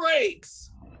no brakes?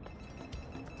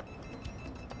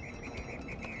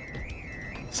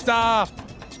 Stop!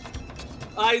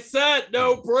 I said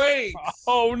no brakes.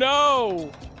 Oh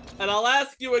no! And I'll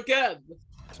ask you again.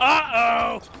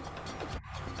 Uh-oh!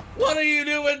 What are you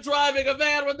doing driving a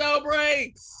van with no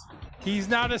brakes? He's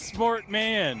not a smart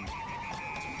man.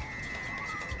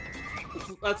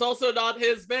 That's also not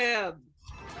his van,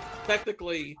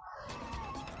 technically.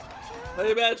 I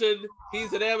imagine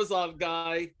he's an Amazon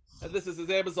guy, and this is his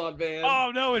Amazon van.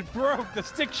 Oh no, it broke. The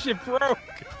stick shift broke.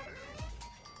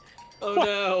 Oh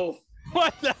no.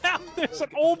 What the hell? There's an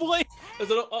old lady.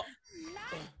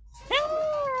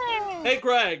 Hey,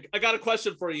 Greg, I got a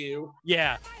question for you.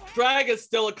 Yeah. Drag is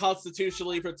still a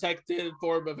constitutionally protected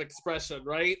form of expression,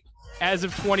 right? As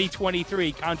of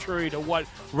 2023, contrary to what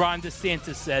Ron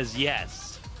DeSantis says,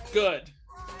 yes. Good.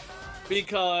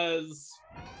 Because...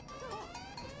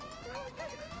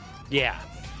 yeah.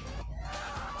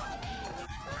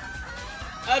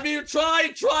 Have you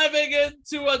tried driving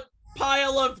into a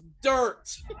pile of dirt?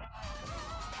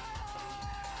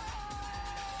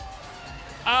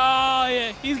 Oh,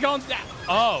 yeah. He's going down.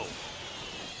 Oh.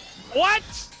 What?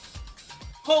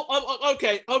 Oh,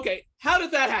 okay. How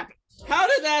did that happen? How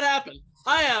did that happen?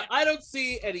 I don't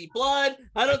see any blood.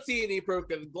 I don't see any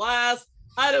broken glass.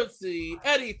 I don't see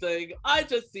anything. I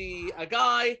just see a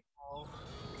guy.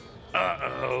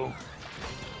 Uh-oh.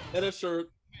 In a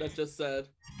shirt that just said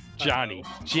Johnny.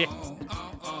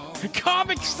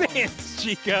 Comic Sans,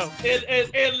 Chico.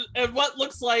 And what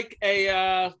looks like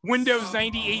a Windows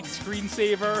 98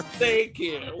 screensaver. Thank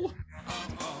you.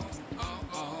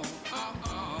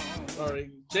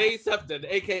 Starring Jay Sefton,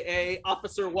 aka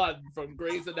Officer 1 from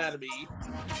Grey's Anatomy.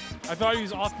 I thought he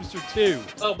was Officer 2.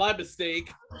 Oh, my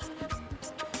mistake.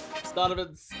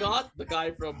 Donovan Scott, the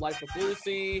guy from Life of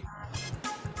Lucy.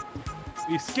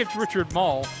 We skipped Richard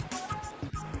Mall.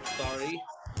 Sorry.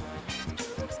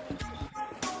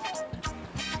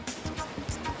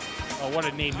 Oh, what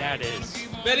a name that is.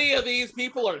 Many of these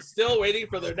people are still waiting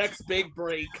for their next big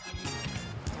break.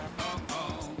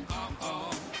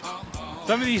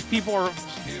 Some of these people are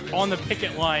on the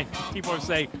picket line. People are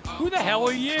saying, who the hell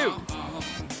are you?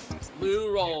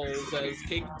 Lou Rawls as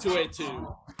King Tuetu.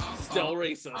 Still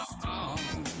racist.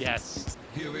 Yes.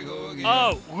 Here we go again.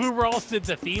 Oh, Lou Rawls did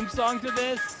the theme song to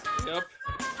this? Yep.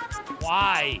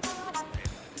 Why?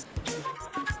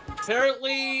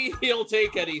 Apparently, he'll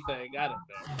take anything. I don't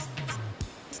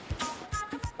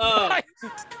know.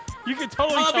 You can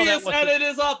totally obvious tell that edit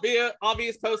is obvious.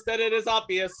 Obvious post edit is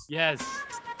obvious. Yes.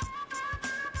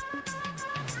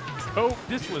 Oh,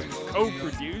 this was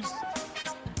co-produced.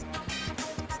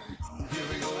 Here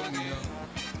we go again.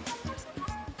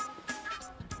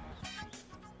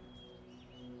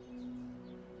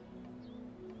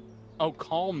 Oh,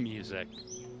 calm music.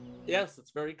 Yes,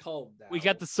 it's very calm now. We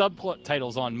got the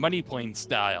subtitles on Money Plane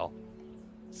style.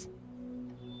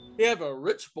 We have a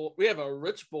rich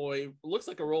boy. Looks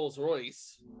like a Rolls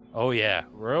Royce. Oh yeah,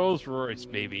 Rolls Royce,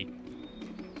 baby.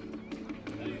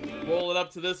 Rolling up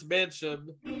to this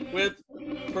mansion with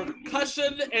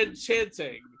percussion and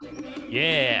chanting.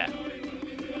 Yeah.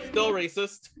 Still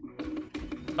racist.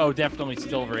 Oh, definitely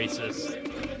still racist.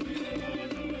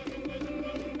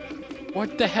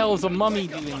 What the hell is a mummy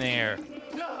doing there?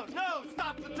 No,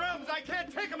 stop the drums! I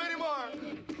can't take them anymore!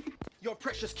 Your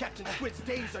precious Captain Squid's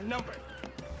days are numbered.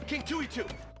 King Tuetu,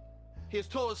 he has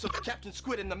told us of Captain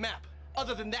Squid in the map.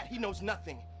 Other than that, he knows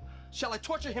nothing. Shall I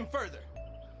torture him further?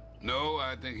 No,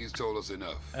 I think he's told us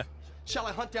enough. Shall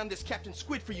I hunt down this Captain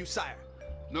Squid for you, sire?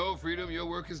 No, Freedom, your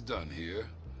work is done here.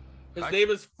 His name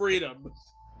is Freedom.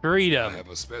 Freedom. I have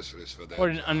a specialist for that. What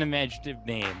an unimaginative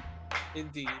name.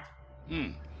 Indeed.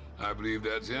 I believe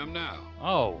that's him now.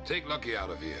 Oh. Take Lucky out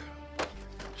of here.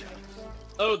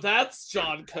 Oh, that's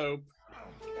John Cope.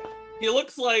 He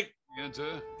looks like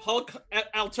Enter.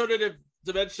 Alternative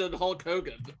dimension Hulk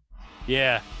Hogan.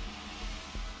 Yeah.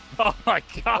 Oh my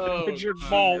God, Oh, Richard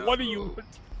Ball, what are you?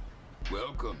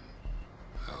 Welcome.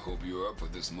 I hope you're up for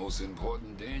this most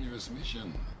important, dangerous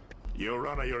mission. Your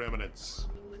Honor, Your Eminence.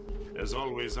 As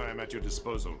always, I am at your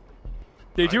disposal.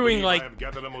 They're I doing believe I like have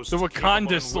gathered a most the capable and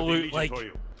Wakanda worthy salute legion like for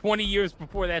you. 20 years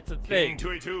before that's a thing. King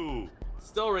 282.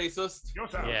 Still racist.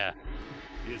 Yourself. Yeah.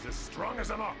 He is as strong as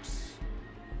an ox,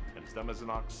 and as dumb as an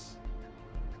ox,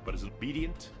 but as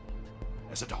obedient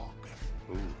as a dog.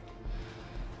 Ooh.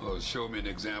 Well, show me an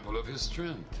example of his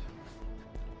strength.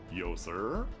 Yo,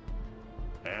 sir.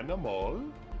 Animal.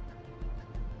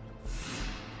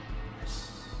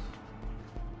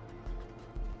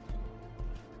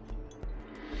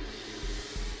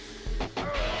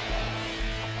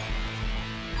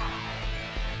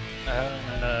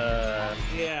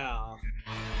 Yeah.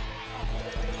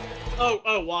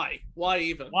 Oh, why? Why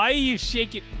even? Why are you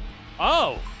shaking?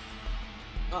 Oh,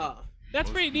 Ah. that's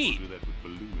pretty neat. Do that with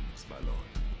balloons, my lord.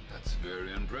 That's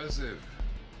very impressive.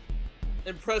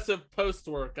 Impressive post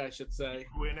work, I should say.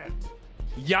 Winnet.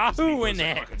 Yahoo in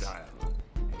it. Crocodile.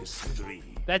 And a slithery.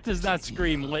 That does not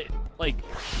scream like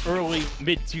early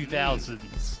mid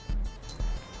 2000s.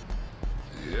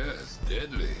 Yes,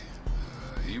 deadly.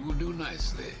 He will do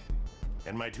nicely.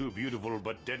 And my two beautiful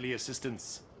but deadly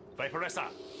assistants, Viperessa,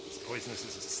 as poisonous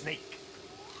as a snake.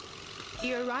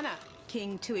 Your Honor,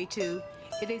 King 282,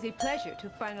 it is a pleasure to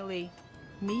finally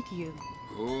meet you.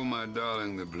 Oh, my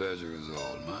darling, the pleasure is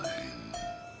all mine.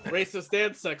 Racist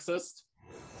and sexist.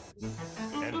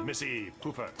 And Missy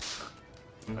Poofer.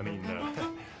 I mean,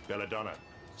 Belladonna.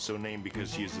 So named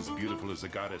because she is as beautiful as a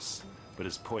goddess, but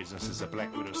as poisonous as a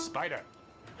black widow spider.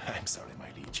 I'm sorry, my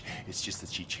liege. It's just that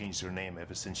she changed her name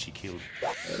ever since she killed...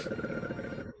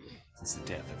 since the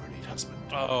death of her late husband.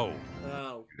 Oh.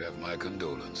 Oh. You have my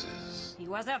condolences. He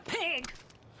was a pig.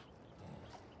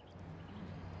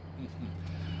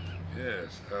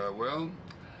 Yes, well,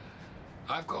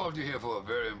 I've called you here for a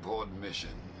very important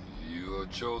mission. You are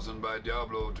chosen by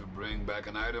Diablo to bring back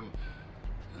an item,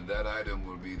 and that item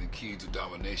will be the key to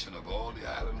domination of all the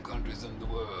island countries in the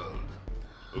world.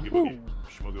 Oogie boogie.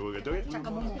 Shmoogie woogie doogie.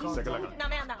 Sakalaka.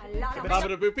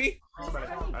 Bobbity boopy?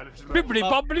 Bibbidi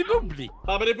bobbidi boobidi.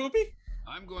 Bobbity boopy?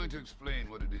 I'm going to explain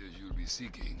what it is you'll be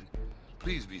seeking.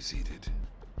 Please be seated.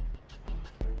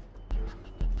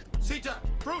 Sita,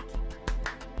 fruit!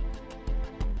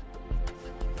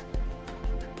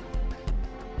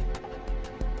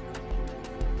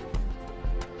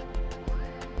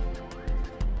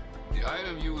 The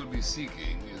item you will be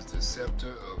seeking is the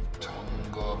Scepter of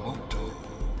Tongamoto.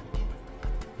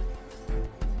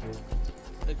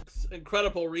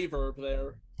 Incredible reverb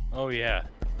there. Oh yeah.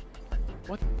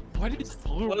 What is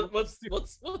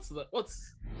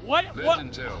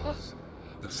Legend tells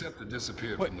the scepter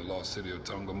disappeared from the lost city of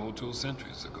Tongamoto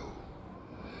centuries ago.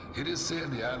 It is said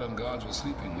the island gods were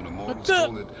sleeping when a mortal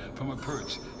stole it from a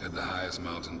perch at the highest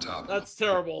mountain top. That's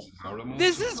terrible.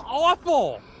 This is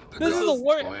awful. The This is gods the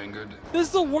worst. so angered, This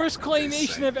is the worst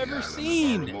claymation I've the ever island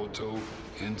seen. of Tongamoto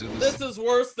into the This is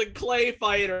worse than Clay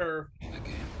Fighter.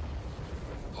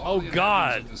 All Oh, the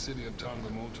God. inhabitants of the city of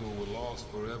Tongamoto were lost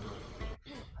forever.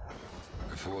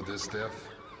 Before this theft,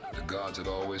 the gods had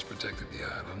always protected the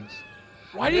islands.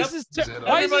 Why does this? Why is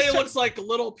Everybody this? looks like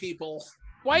little people.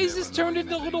 Why is this turned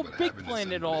into Little Big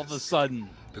Planet all of a sudden?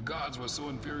 The gods were so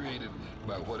infuriated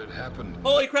by what had happened.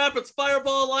 Holy crap, it's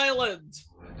Fireball Island!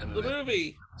 And The left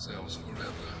movie. themselves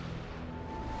forever.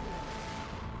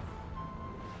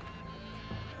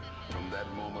 From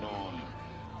that moment on,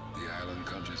 the island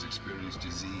countries experienced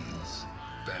disease,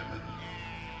 famine,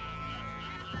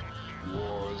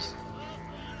 wars,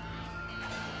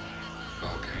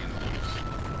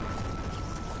 volcanoes,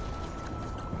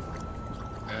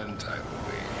 and tidal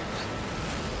waves.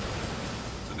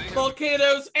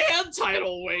 Volcanoes and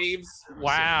tidal waves.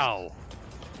 Wow.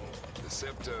 The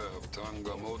scepter of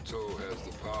Tongamoto has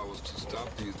the powers to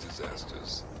stop these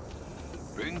disasters.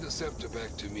 Bring the scepter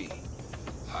back to me.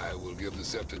 I will give the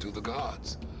scepter to the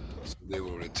gods, so they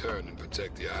will return and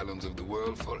protect the islands of the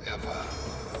world forever.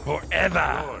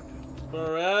 Forever.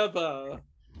 Forever.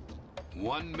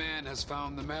 One man has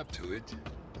found the map to it.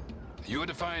 You are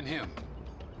to find him.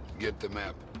 Get the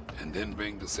map, and then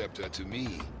bring the scepter to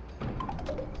me.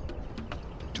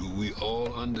 Do we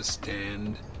all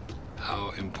understand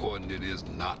how important it is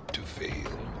not to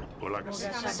fail?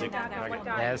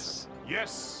 Yes.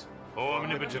 Yes, O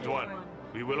Omnipotent One.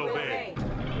 We will obey.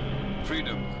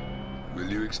 Freedom, will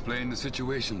you explain the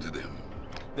situation to them?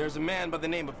 There's a man by the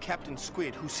name of Captain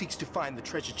Squid who seeks to find the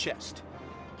treasure chest.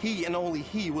 He and only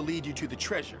he will lead you to the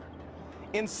treasure.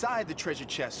 Inside the treasure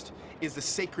chest is the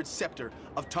sacred scepter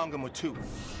of Tonga Motu.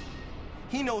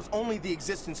 He knows only the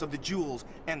existence of the jewels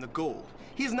and the gold.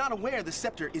 He is not aware the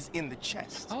scepter is in the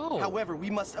chest. However, we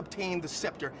must obtain the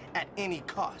scepter at any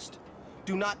cost.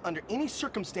 Do not under any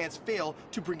circumstance fail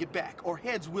to bring it back, or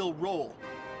heads will roll.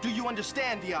 Do you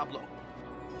understand, Diablo?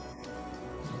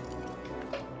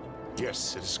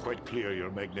 Yes, it is quite clear, Your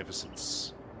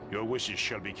Magnificence. Your wishes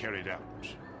shall be carried out.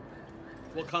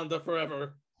 Wakanda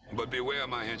forever. But beware,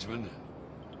 my henchman.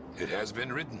 It has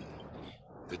been written.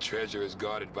 The treasure is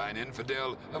guarded by an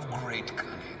infidel of great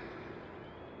cunning.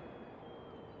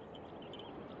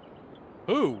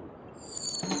 Who?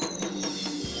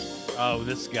 Oh,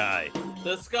 this guy.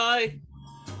 This guy?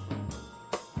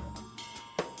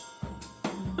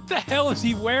 What the hell is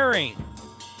he wearing?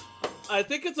 I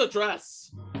think it's a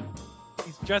dress.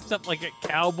 He's dressed up like a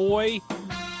cowboy.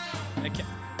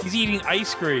 He's eating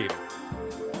ice cream.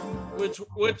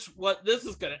 What? This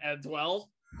is gonna end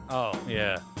well. Oh,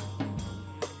 yeah.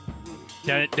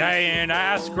 Lieutenant Dan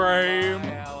ice cream.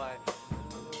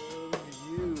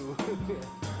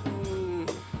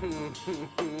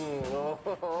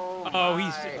 Oh,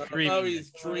 he's dreaming. Oh, he's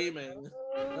dreaming.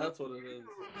 That's what it is.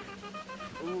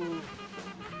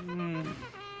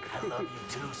 I love you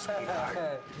too,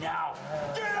 sweetheart. Now,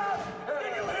 get up!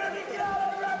 Can you hear me? Get out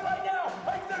of the bed right now! I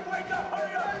said wake up!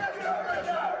 Hurry up! Get up right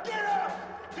now! Get up!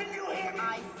 Can you hear me?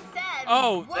 I said.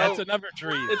 Oh, that's another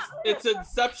tree. It's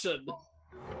Inception.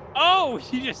 Oh,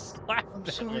 he just slapped. I'm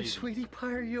sorry, sweetie pie.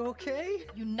 Are you okay?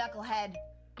 You knucklehead.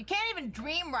 You can't even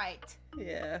dream right.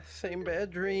 Yeah, same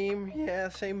bad dream. Yeah,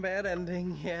 same bad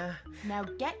ending. Yeah. Now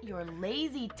get your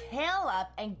lazy tail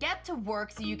up and get to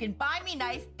work so you can buy me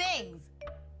nice things.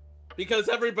 Because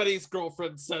everybody's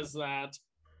girlfriend says that.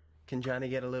 Can Johnny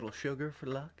get a little sugar for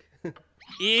luck?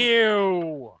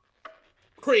 Ew.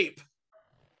 Creep.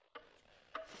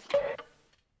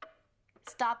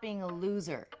 Stop being a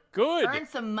loser. Good. Earn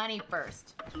some money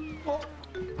first.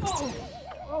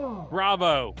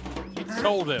 Bravo. You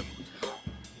told him.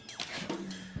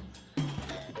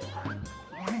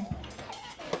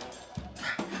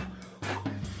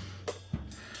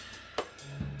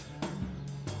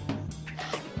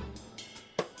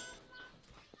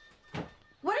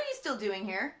 What are you still doing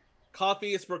here?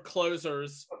 Coffee is for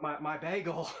closers. My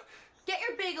bagel. Get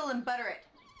your bagel and butter it.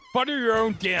 Butter your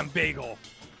own damn bagel.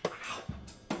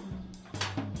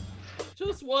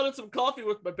 Just wanted some coffee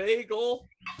with my bagel.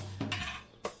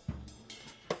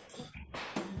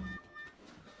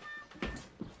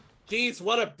 Jeez,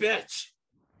 what a bitch.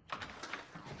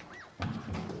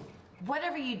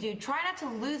 Whatever you do, try not to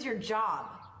lose your job.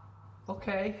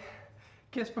 Okay.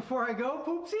 Kiss before I go,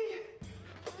 Poopsie?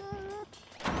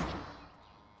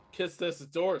 Kiss this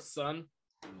door, son.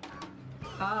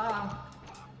 Hun?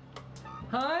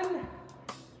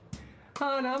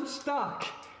 Hun, I'm stuck.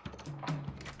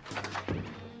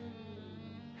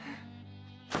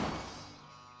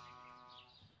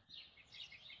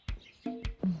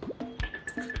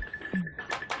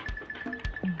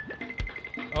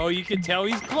 Oh, you can tell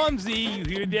he's clumsy. You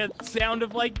hear that sound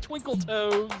of like twinkle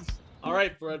toes. All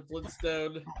right, Fred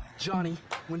Flintstone. Johnny,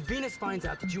 when Venus finds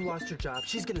out that you lost your job,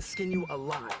 she's gonna skin you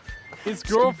alive. His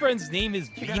girlfriend's name is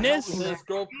You gotta help Venus? me, His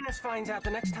girl- Venus finds out the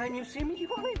next time you see me, you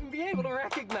won't even be able to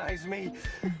recognize me.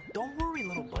 Don't worry,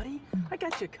 little buddy. I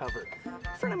got you covered.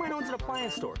 A friend of mine owns an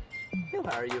appliance store. He'll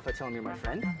hire you if I tell him you're my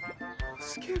friend.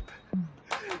 Skip,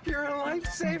 you're a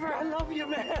lifesaver. I love you,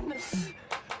 man.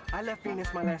 I left Venus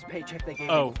my last paycheck they gave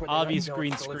me. Oh, before they obvious let me go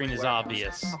green at the screen delivery is warehouse.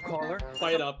 obvious. I'll call her.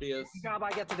 Quite obvious. The job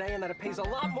I get today and that it pays a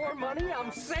lot more money.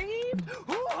 I'm saved.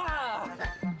 Hoo-ha!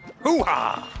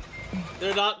 Hoo-ha!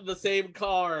 They're not in the same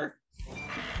car.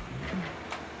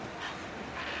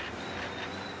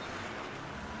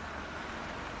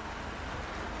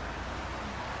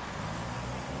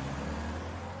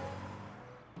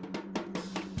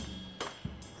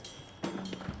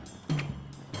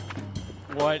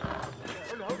 What?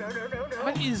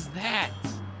 What is that?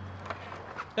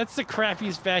 That's the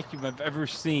crappiest vacuum I've ever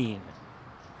seen.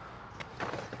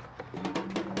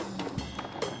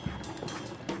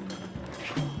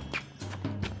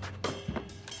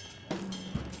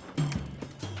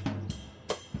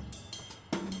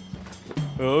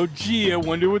 Oh gee, I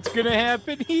wonder what's gonna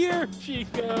happen here,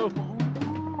 Chico.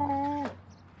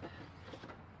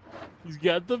 He's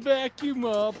got the vacuum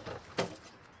up.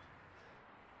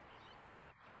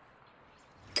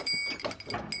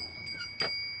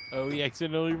 Oh, he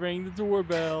accidentally rang the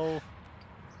doorbell.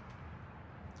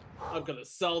 I'm gonna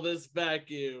sell this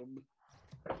vacuum.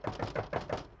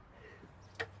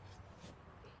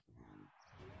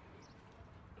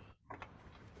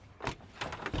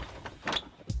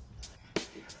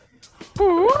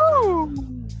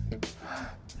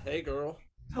 Hey, girl.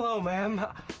 Hello, ma'am.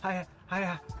 I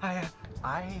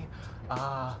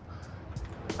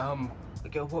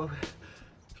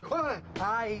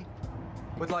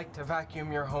would like to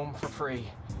vacuum your home for free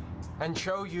and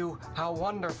show you how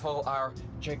wonderful our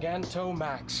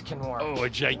Gigantomax can work. Oh, a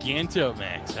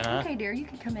Gigantamax, huh? Okay, dear, you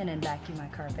can come in and vacuum my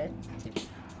carpet.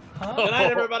 Good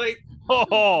night, everybody.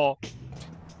 Oh.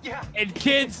 Yeah. And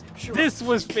kids, this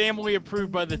was family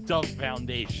approved by the Duck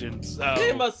Foundation. So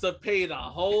They must have paid a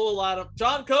whole lot of.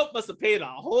 John Cope must have paid a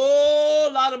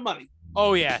whole lot of money.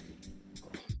 Oh yeah.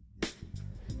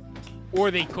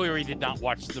 Or they clearly did not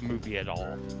watch the movie at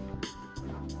all.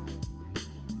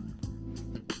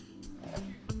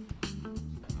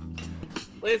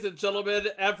 Ladies and gentlemen,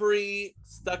 every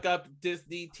stuck-up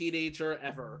Disney teenager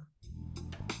ever.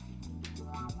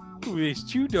 Ooh, there's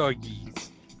two doggies.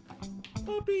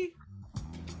 Puppy.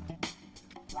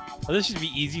 Oh, this should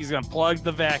be easy. He's gonna plug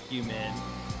the vacuum in.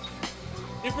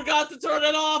 You forgot to turn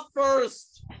it off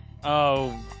first.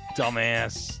 Oh,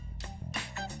 dumbass.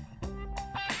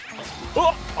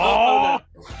 Oh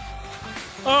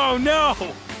no!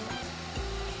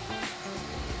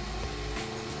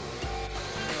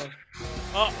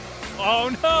 Oh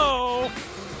no!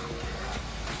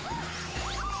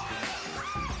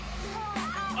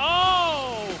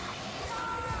 Oh!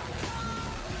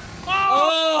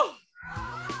 Oh!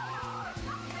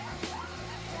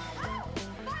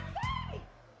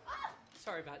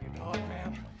 Sorry about your dog,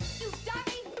 ma'am.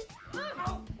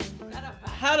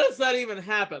 How does that even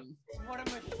happen? What a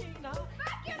machine, huh?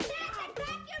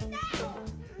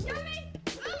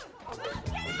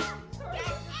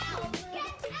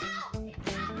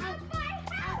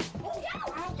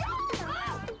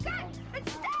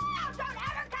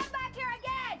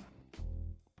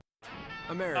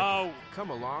 America, Oh, come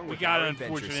along we with got our an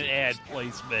adventure unfortunate series ad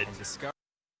placement. and discover.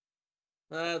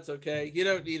 That's okay. You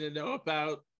don't need to know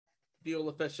about fuel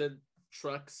efficient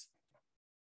trucks.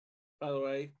 By the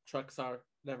way, trucks are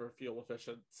never fuel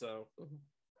efficient, so.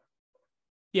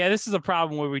 Yeah, this is a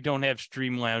problem where we don't have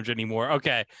Stream Lounge anymore.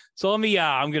 Okay, so let me.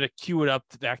 I'm gonna cue it up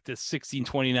back to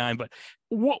 1629. But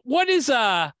what's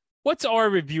our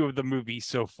review of the movie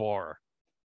so far?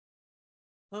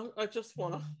 I just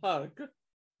want a hug.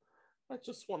 I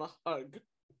just want a hug.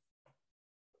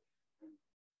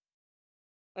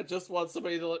 I just want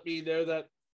somebody to let me know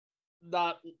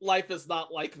that life is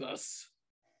not like this.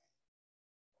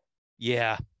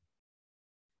 Yeah.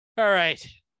 All right.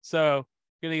 So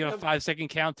gonna give a 5-second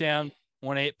countdown.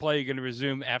 When I hit play, you're gonna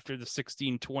resume after the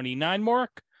 1629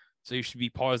 mark. So you should be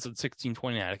paused at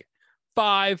 1629. Okay.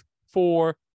 5,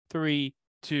 4, 3,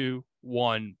 2,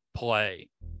 1, play.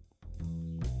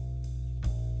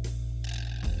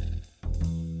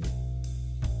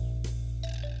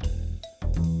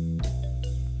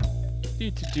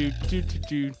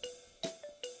 Do.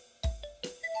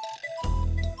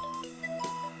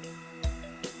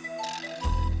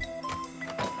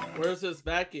 Where's this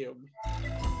vacuum?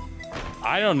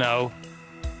 I don't know.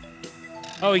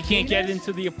 Oh, he can't get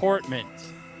into the apartment.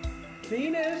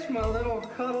 Venus, my little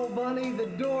cuddle bunny, the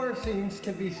door seems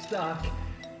to be stuck.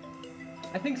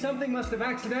 I think something must have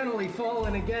accidentally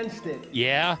fallen against it.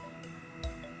 Yeah?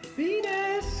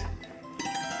 Venus!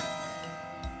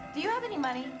 Do you have any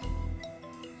money?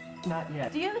 Not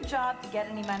yet. Do you have a job to get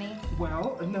any money?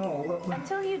 Well, no.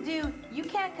 Until you do, you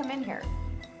can't come in here.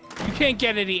 You can't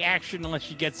get any action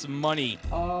unless you get some money.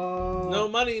 No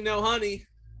money, no honey.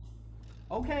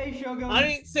 Okay, Shogun. I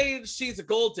ain't saying she's a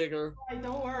gold digger. Hey,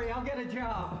 don't worry, I'll get a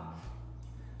job.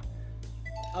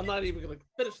 I'm not even gonna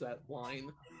finish that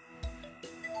line.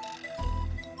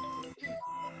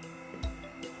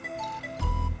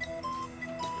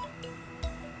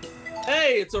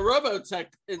 Hey, it's a Robotech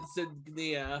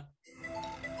insignia.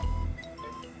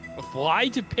 Fly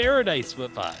to paradise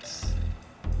with us.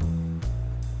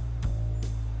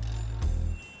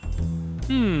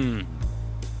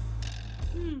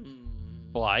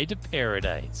 Fly to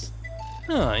paradise.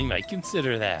 Huh, you might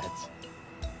consider that.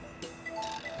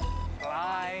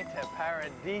 Fly to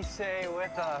Paradise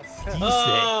with us.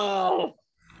 Oh!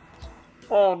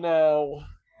 Oh no.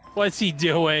 What's he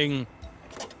doing?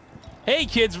 Hey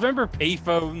kids, remember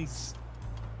payphones?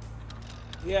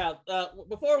 Yeah,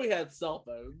 before we had cell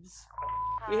phones,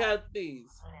 we had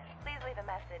these. Please leave a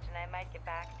message and I might get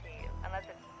back to you. Unless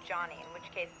it's Johnny, in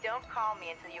which case don't call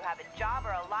me until you have a job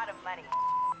or a lot of money.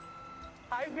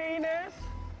 Hi, Venus.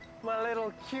 My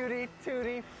little cutie,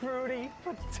 tootie, fruity,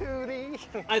 patootie.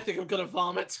 I think I'm gonna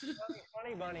vomit.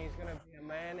 Funny Bunny's gonna be a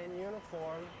man in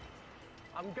uniform.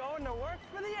 I'm going to work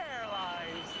for the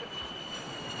airlines.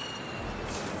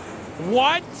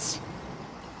 What?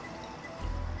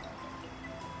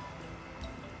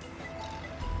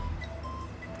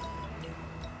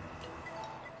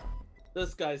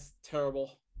 This guy's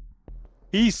terrible.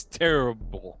 He's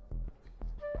terrible.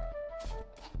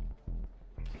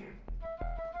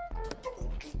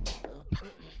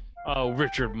 Oh,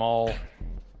 Richard Mall.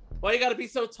 Why you gotta be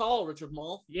so tall, Richard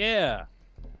Mall? Yeah.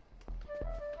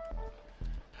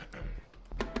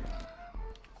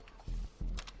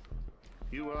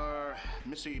 You are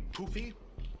Missy Poofy?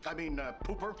 I mean,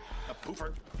 Pooper?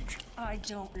 Poofer? I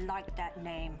don't like that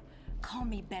name. Call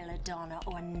me Belladonna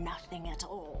or nothing at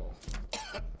all.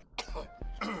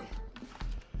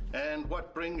 And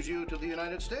what brings you to the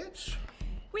United States?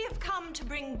 We have come to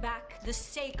bring back the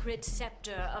sacred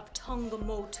scepter of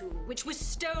Tongamotu, which was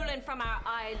stolen from our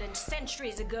island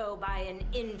centuries ago by an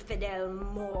infidel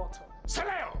mortal.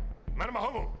 Saleo!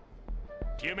 Manamahomu!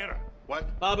 Tiamira!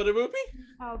 What? Babadaboopy?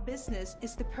 Our business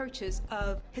is the purchase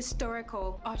of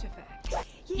historical artifacts.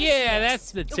 Yeah,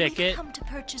 that's the ticket. We've come to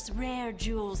purchase rare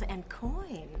jewels and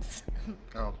coins.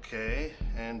 Okay,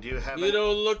 and you have You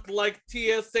don't look like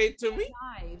TSA to me.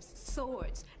 Knives,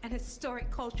 swords, and historic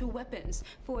cultural weapons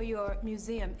for your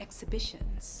museum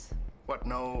exhibitions. What,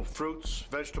 no fruits,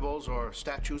 vegetables, or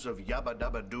statues of Yabba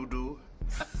Dabba Doo Doo?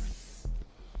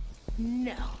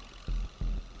 No.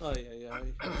 Oh, yeah.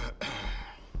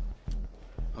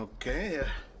 Okay,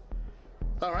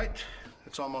 all right.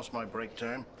 It's almost my break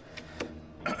time.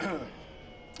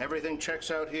 Everything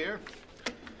checks out here.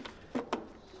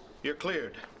 You're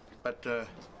cleared, but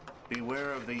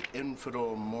beware of the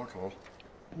infidel mortal.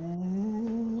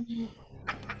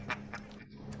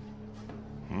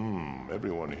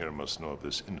 Everyone here must know of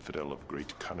this infidel of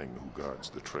great cunning who guards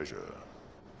the treasure.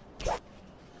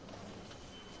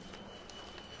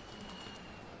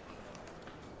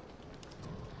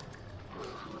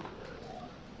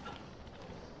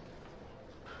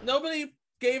 Nobody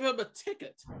gave him a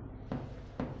ticket.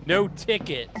 No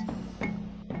ticket.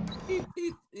 He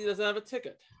doesn't have a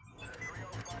ticket.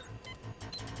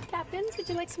 Captains, would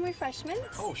you like some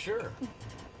refreshments? Oh, sure.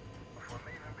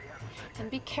 And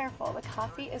be careful, the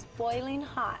coffee is boiling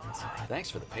hot.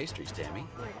 Thanks for the pastries, Tammy.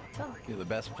 You're welcome. You're the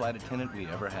best flight attendant we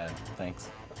ever had.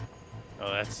 Thanks.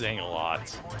 Oh, that's saying a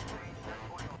lot.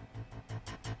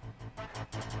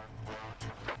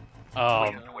 We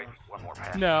have to wait for one more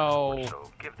passenger. No.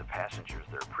 So give the passengers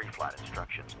their pre-flight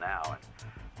instructions now and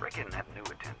break in that new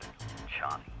attendant,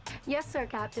 Johnny. Yes, sir,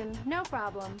 Captain. No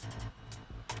problem.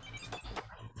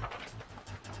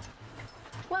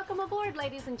 Welcome aboard,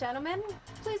 ladies and gentlemen.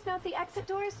 Please note the exit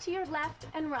doors to your left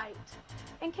and right.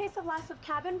 In case of loss of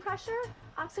cabin pressure,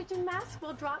 oxygen mask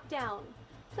will drop down.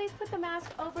 Please put the mask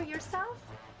over yourself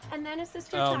and then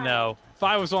assist your Oh child. no. If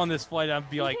I was on this flight, I'd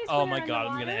be like, case oh we are my god,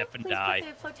 I'm gonna underwater, effing please die. put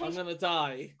the flotation I'm gonna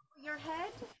die. over your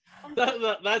head.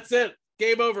 That's it.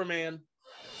 Game over, man.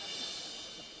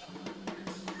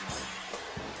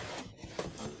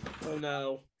 Oh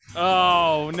no.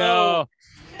 Oh no.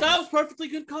 That was perfectly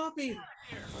good copy.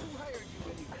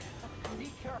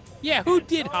 Yeah, who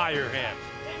did hire him?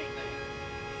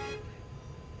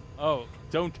 Oh,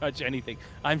 don't touch anything.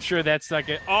 I'm sure that's not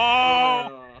good.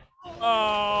 Oh!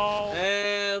 Oh!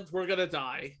 And we're gonna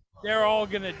die. They're all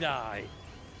gonna die.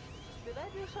 Did I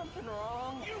do something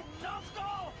wrong? You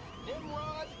numbskull!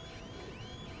 Nimrod!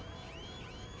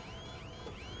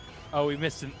 Oh, we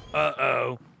missed an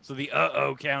uh-oh. So the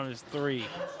uh-oh count is 3.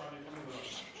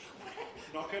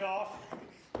 Knock it off.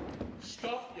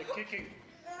 Stop, you're kicking.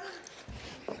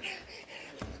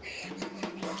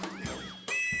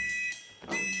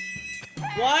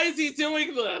 Why is he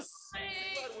doing this?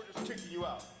 We're just kicking you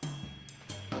out.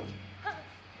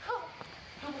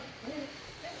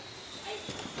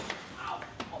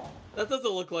 That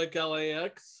doesn't look like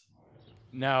LAX.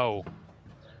 No.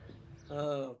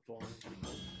 Oh boy.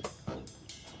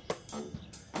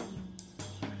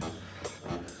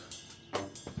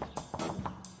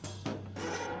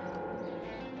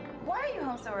 Why are you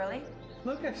home so early?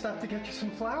 Look, I stopped to get you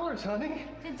some flowers, honey.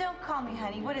 Then don't call me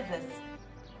honey. What is this?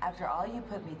 After all you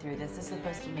put me through, this is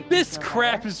supposed to make This me feel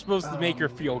crap better? is supposed to make her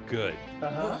feel good.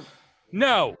 Uh-huh.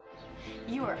 No.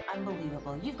 You are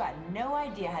unbelievable. You've got no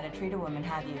idea how to treat a woman,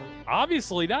 have you?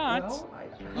 Obviously not.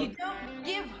 You don't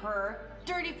give her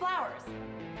dirty flowers.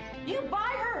 You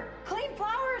buy her clean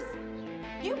flowers.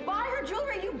 You buy her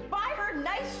jewelry. You buy her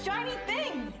nice, shiny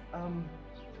things.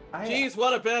 Jeez,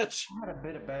 what a bitch. I had a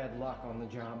bit of bad luck on the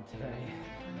job today.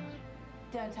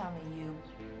 Don't tell me you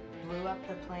blew up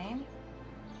the plane.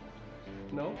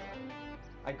 Nope.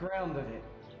 I grounded it.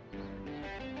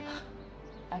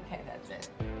 Okay, that's it.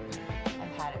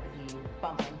 I've had it with you,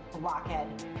 bumping blockhead.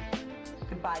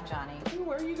 Goodbye, Johnny.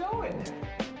 Where are you going?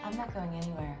 I'm not going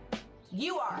anywhere.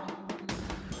 You are.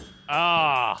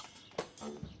 Ah.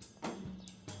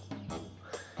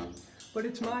 But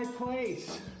it's my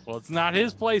place. Well, it's not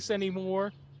his place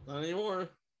anymore. Not anymore.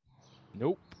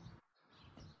 Nope.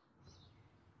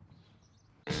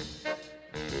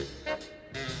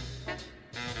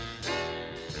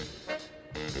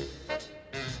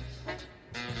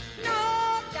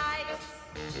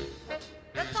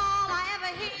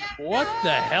 What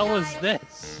the hell is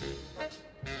this?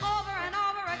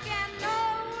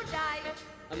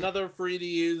 Another free to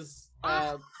use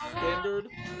standard.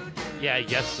 Yeah, I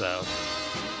guess so.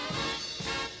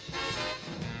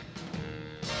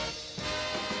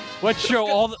 Let's show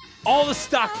all the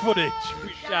stock footage we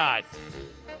shot.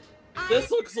 This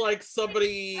looks like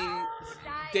somebody's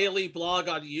daily blog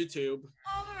on YouTube.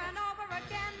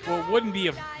 Well, it wouldn't be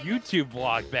a YouTube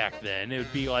vlog back then. It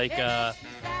would be like did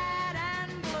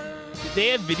they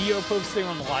have video posting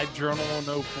on the Live Journal in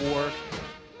 04?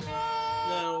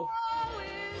 No.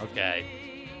 Okay.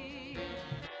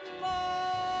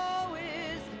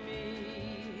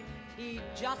 He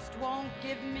just won't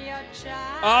give me a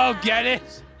chance. Oh, get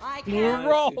it? I Blue can't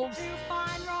rolls. seem to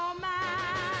find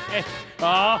romance. Eh,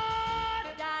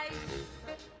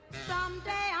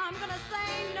 Someday I'm gonna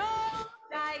say no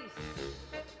dice.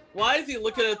 Why is he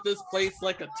looking at this place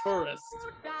like a tourist?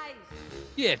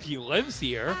 yeah, if he lives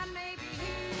here.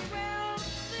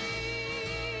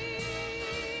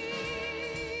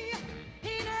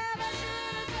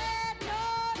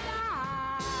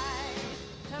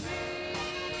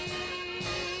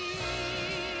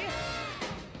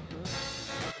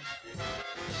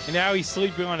 And now he's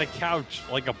sleeping on a couch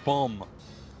like a bum.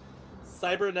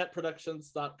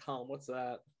 Cybernetproductions.com. What's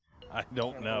that? I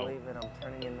don't know. Believe it, I'm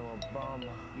turning into a bum.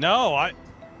 No,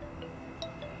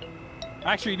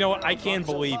 actually, you know what? I can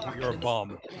believe you're a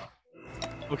bum.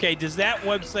 Okay, does that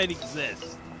website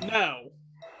exist? No.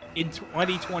 In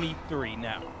 2023,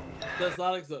 no. Does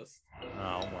not exist.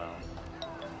 Oh, well.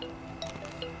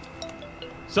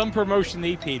 Some promotion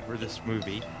they paid for this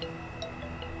movie.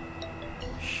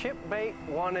 Shipbait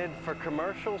wanted for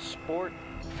commercial sport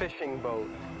fishing boat.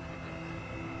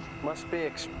 Must be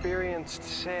experienced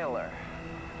sailor.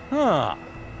 Huh.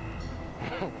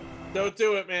 Don't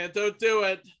do it, man. Don't do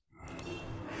it.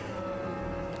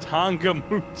 Tonga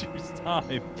Mutu's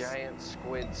Times. Giant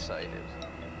squid sighted.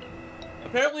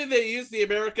 Apparently they use the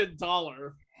American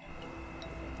dollar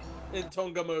in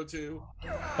Tongamotu.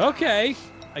 Okay.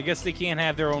 I guess they can't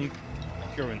have their own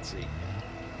currency.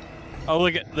 Oh,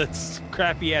 look at this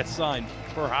crappy ass sign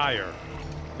for hire.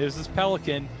 There's this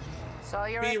pelican. So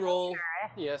you're B-roll.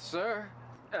 Yes, sir.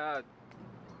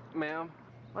 Ma'am.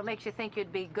 What makes you think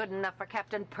you'd be good enough for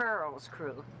Captain Pearl's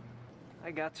crew? I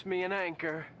got me an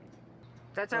anchor.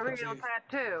 That's a real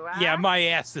tattoo, huh? Yeah, my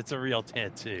ass, that's a real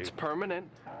tattoo. It's permanent.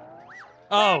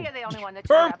 Oh, You're the only one that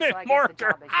showed up, so I guess the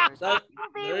job is yours.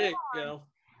 There you go.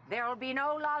 There'll be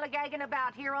no lollygagging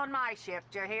about here on my ship,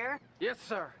 you hear? Yes,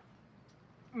 sir.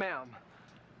 Ma'am,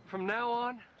 from now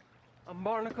on, I'm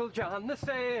Barnacle John the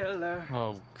Sailor.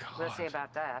 Oh, God. We'll see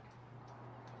about that.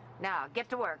 Now, get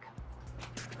to work.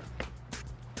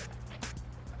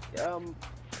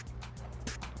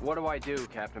 What do I do,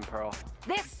 Captain Pearl?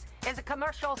 This is a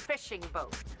commercial fishing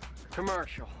boat.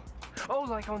 Commercial. Oh,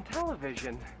 like on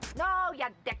television. No, you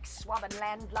dick-swabbing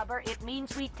landlubber. It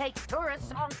means we take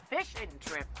tourists on fishing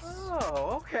trips.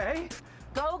 Oh, okay.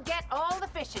 Go get all the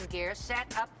fishing gear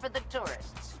set up for the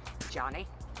tourists. Johnny?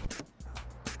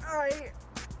 I...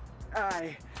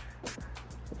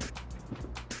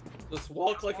 Just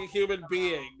walk like a human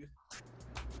being.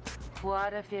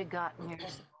 What have you gotten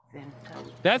yourself into?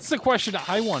 That's the question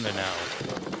I want to know.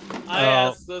 I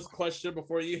asked this question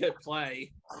before you hit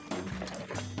play.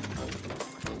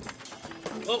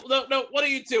 Oh, no, what are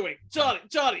you doing? Johnny!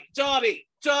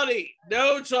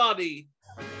 No, Johnny!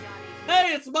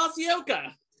 Hey, it's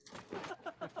Masioka!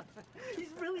 He's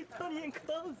really funny in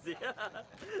clothes, yeah.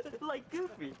 Like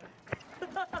Goofy.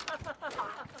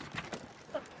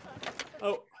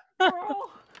 Oh.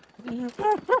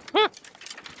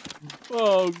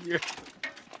 Oh,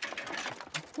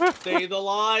 Say the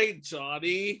line,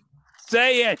 Johnny.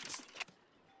 Say it.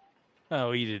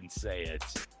 Oh, he didn't say it.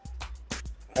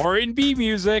 R&B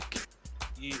music.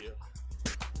 Yeah.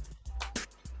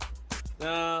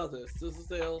 No, this is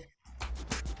still.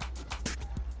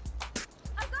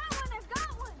 I've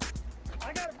got one!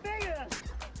 I got a big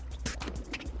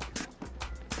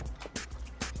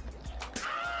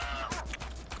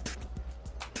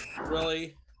one!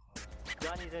 Really?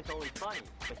 Johnny isn't only funny,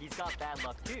 but he's got bad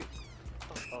luck too.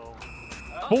 Uh-oh.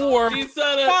 Four. He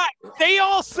said it. Five. They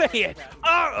all say it.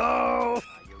 Uh-oh.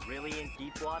 You're really in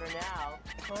deep water now.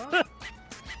 Huh?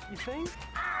 You think?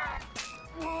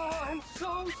 Oh, I'm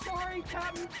so sorry,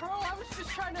 Captain Pearl. I was just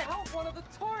trying to help one of the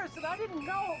tourists, and I didn't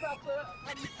know about the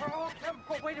Pearl.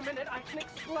 But wait a minute, I can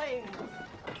explain.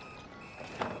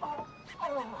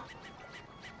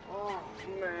 Oh,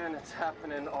 man, it's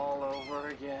happening all over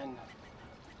again.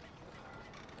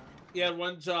 You had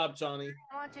one job, Johnny.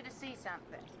 I want you to see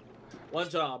something. One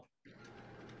job.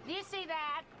 Do you see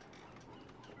that?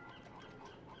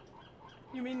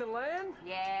 You mean the land?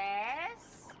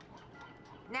 Yes.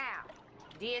 Now,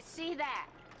 do you see that?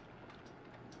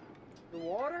 The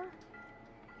water?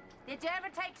 Did you ever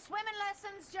take swimming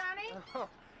lessons, Johnny? Oh,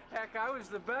 heck, I was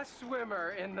the best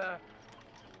swimmer in the...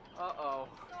 Uh-oh.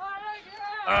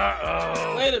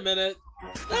 Uh-oh. Wait a minute.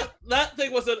 That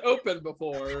thing wasn't open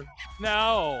before.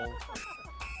 No.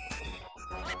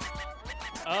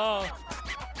 Oh.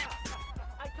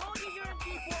 I told you you're in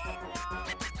deep water now.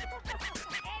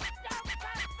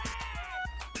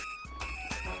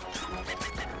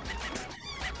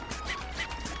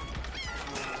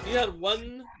 You had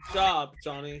one job,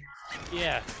 Johnny.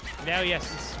 Yeah. Now he has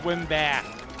to swim back.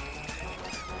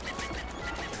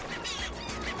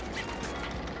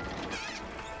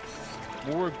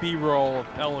 More B-roll of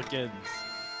pelicans.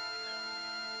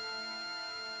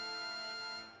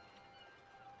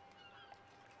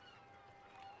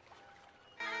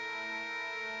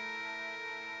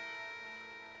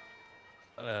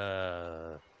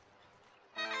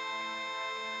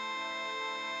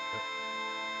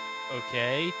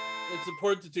 Okay. It's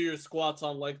important to do your squats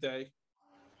on leg day.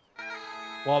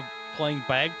 While playing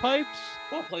bagpipes?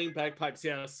 While playing bagpipes,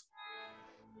 yes.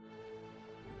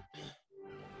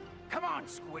 Come on,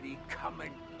 Squiddy, come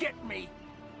and get me,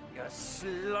 you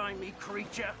slimy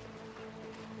creature.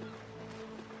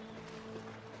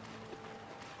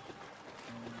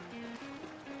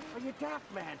 Are you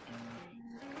daft, man?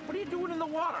 What are you doing in the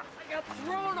water? I got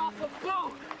thrown off a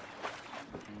boat.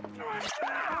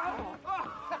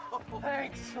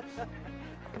 Thanks.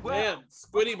 Man,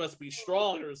 Squiddy must be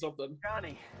strong or something.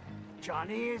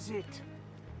 Johnny, is it?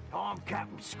 I'm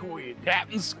Captain Squid.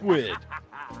 Captain Squid.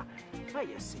 Now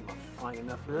you seem a fine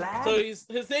enough lad. So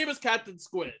his name is Captain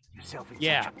Squid. Yourself in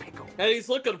Yeah. such a pickle. And he's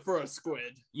looking for a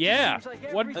squid. Yeah. Seems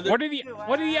like What everything are the you do,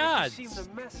 what are the I odds? seem to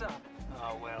mess up.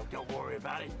 Oh well, don't worry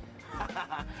about it.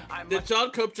 Did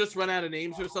John Cope just run out of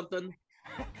names or something?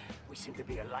 We seem to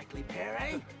be a likely pair,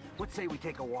 eh? What say we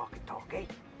take a walk and talk, eh?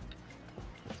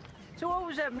 So what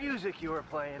was that music you were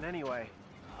playing anyway?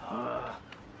 I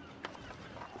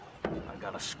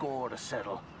got a score to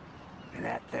settle. And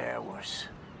that there was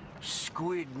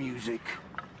squid music.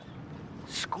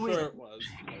 Squid. Sure it was.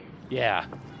 Yeah.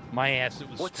 My ass, it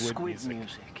was What's squid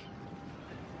music?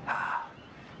 Ah,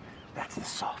 that's the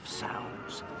soft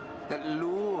sounds that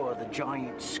lure the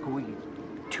giant squid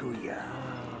to you.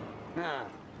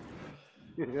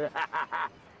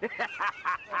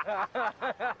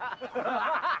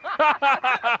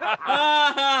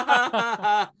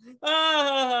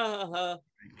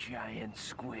 Giant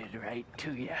squid right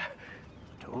to you.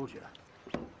 Told you.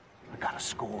 I got a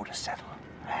score to settle,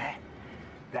 eh?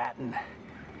 That and...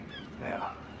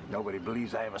 well, nobody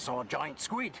believes I ever saw a giant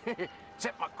squid,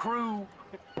 except my crew.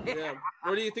 Yeah.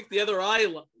 Where do you think the other eye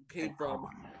came from?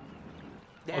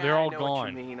 Oh, they're all I know gone. What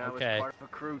you mean. I Okay. was part of a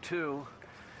crew too.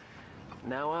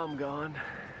 Now I'm gone.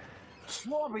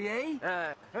 Swabby, eh?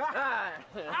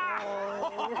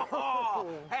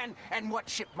 And what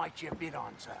ship might you have been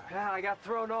on, sir? I got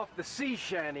thrown off the sea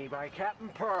shanty by Captain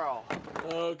Pearl.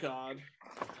 Oh, God.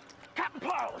 Captain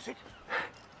Pearl, is it?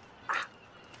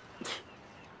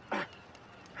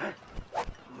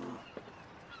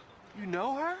 You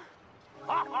know her?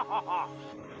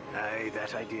 Aye,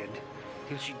 that I did.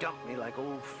 Till she dumped me like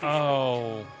old fish.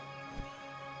 Oh.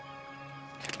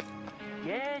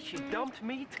 Yeah, she dumped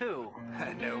me too.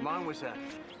 No, mine was a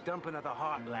dumping of the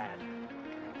heart, lad.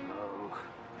 Oh.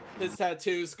 His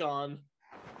tattoo's gone.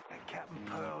 And Captain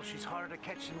Pearl, she's harder to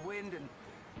catch in wind and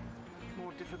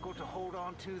more difficult to hold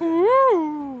on to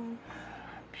than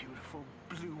beautiful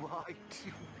blue-eyed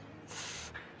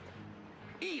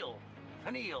eel.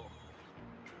 An eel.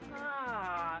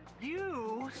 Ah,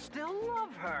 you still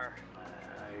love her.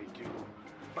 I do.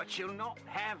 But she'll not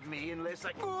have me unless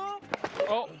I...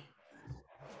 Oh.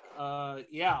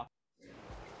 Yeah.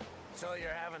 So you're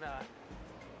having a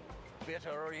bit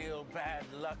of real bad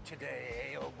luck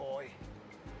today, eh, old boy?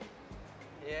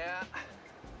 Yeah.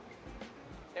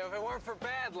 If it weren't for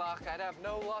bad luck, I'd have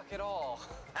no luck at all.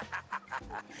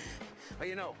 Well,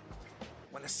 you know,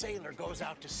 when a sailor goes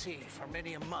out to sea for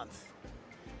many a month,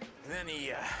 and then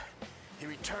he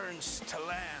returns to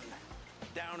land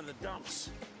down in the dumps,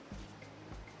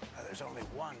 there's only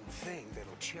one thing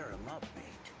that'll cheer him up,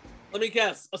 mate. Let me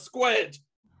guess. A squid.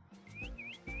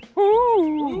 Woo!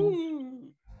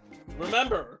 Ooh.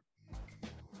 Remember,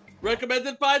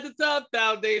 recommended by the Dub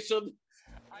Foundation.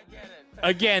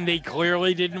 Again, they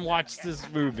clearly didn't watch this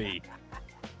movie.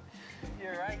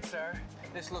 You're right, sir.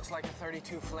 This looks like a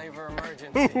 32 flavor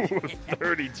emergency.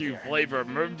 32 flavor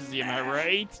emergency, am I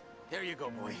right? There you go,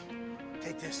 boy.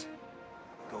 Take this.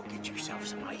 Go get yourself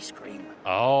some ice cream.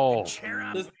 Oh. Cheer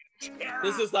up.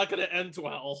 This is not going to end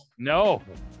well. No.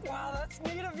 Wow, that's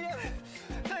neat of you.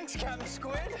 Thanks, Captain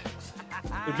Squid.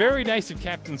 But very nice of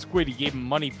Captain Squid. He gave him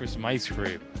money for some ice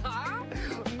cream. Huh?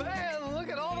 Man, look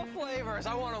at all the flavors.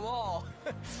 I want them all.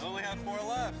 I only have 4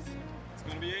 left. It's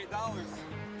gonna be $8.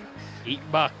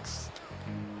 $8.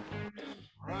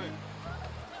 Right.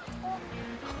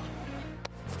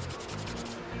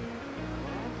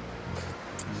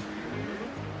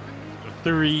 A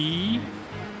 3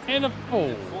 and a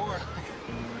 4. 4.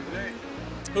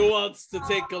 Who wants to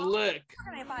take a lick?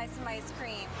 We're gonna buy some ice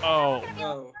cream. Oh.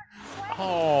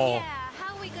 Oh. Yeah,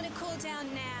 how are we gonna cool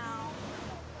down now?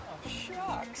 Oh,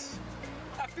 shucks.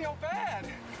 I feel bad.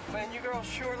 Man, you girls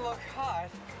sure look hot.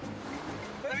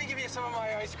 Let me give you some of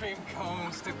my ice cream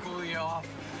cones to cool you off.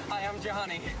 Hi, I'm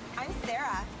Johnny. I'm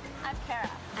Sarah. I'm Kara.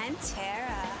 I'm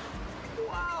Tara.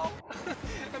 Wow.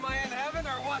 Am I in heaven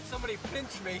or what? Somebody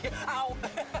pinch me. Ow.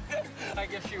 I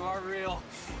guess you are real.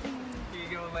 Here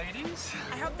you go, ladies.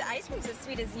 I hope the ice cream's as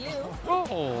sweet as you.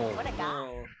 Oh. What a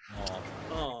guy.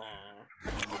 Oh.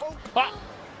 Ah.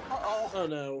 Uh-oh. Oh,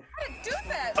 no. What a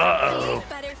doofus. Uh-oh.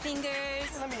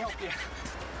 Butterfingers. Let me help you.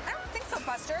 I don't think so,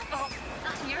 Buster. Oh,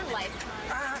 not in your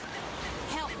lifetime.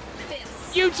 Help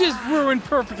this. You just ruined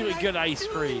perfectly good ice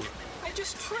cream. I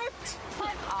just tripped.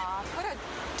 Aw, what a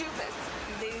doofus.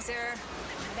 Loser.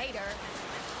 Later.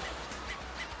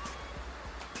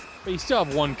 But you still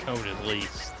have 1 cone at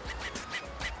least.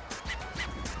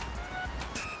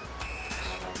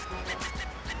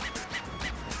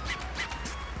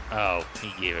 Oh,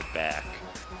 he gave it back.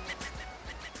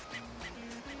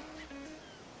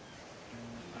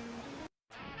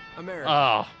 America,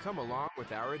 Oh. come along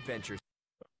with our adventures.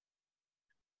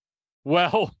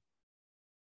 Well,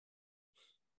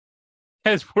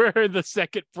 as we're in the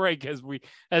second break,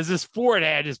 as this Ford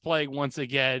ad is playing once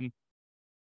again.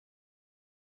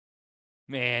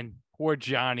 Man, poor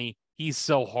Johnny. He's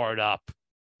so hard up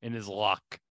in his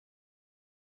luck.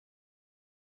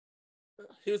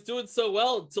 He was doing so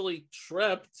well until he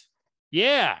tripped.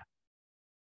 Yeah.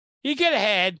 He could have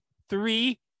had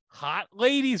 3 hot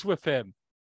ladies with him.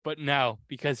 But no,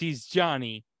 because he's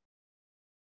Johnny,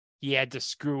 he had to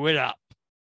screw it up.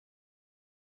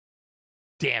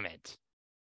 Damn it.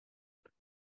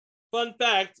 Fun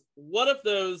fact, one of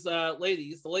those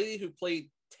ladies, the lady who played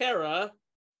Tara,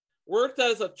 worked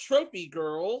as a trophy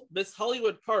girl, Miss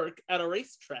Hollywood Park, at a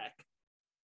racetrack.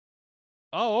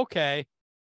 Oh, okay.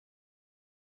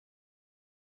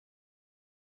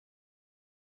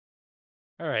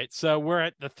 All right, so we're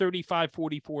at the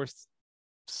 35:44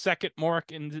 second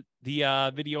mark in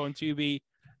the video on Tubi.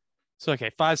 So, okay,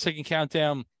 5-second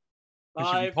countdown. We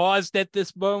should be 5. paused at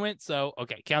this moment. So,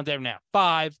 okay, countdown now.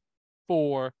 5,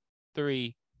 4,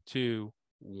 3, 2,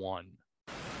 1.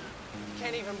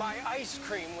 Can't even buy ice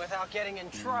cream without getting in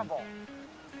trouble.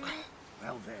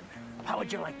 Well then, how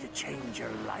would you like to change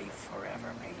your life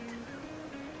forever, mate?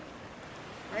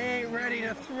 I ain't ready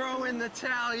to throw in the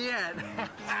towel yet.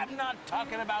 I'm not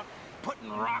talking about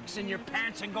putting rocks in your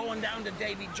pants and going down to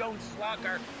Davy Jones'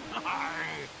 locker.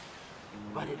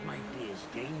 But it might be as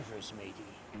dangerous, matey.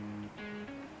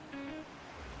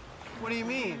 What do you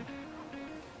mean?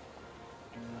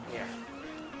 Here,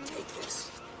 take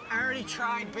this. I already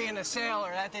tried being a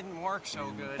sailor. That didn't work so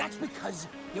good. That's because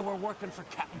you were working for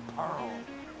Captain Pearl.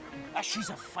 She's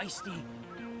a feisty,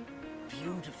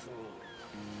 beautiful,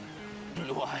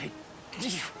 blue-eyed...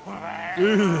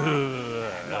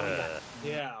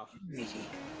 Yeah. Matey,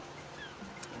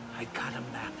 I got a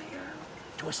map here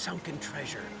to a sunken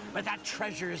treasure, but that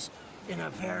treasure's in a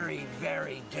very,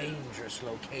 very dangerous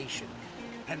location.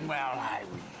 And well,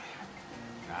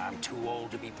 I'm too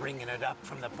old to be bringing it up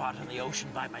from the bottom of the ocean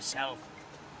by myself.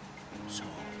 So,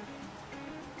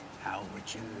 how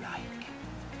would you like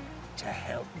to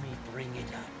help me bring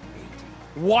it up, matey?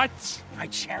 What?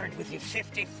 I'd share it with you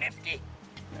 50-50.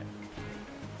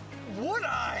 Would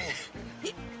I?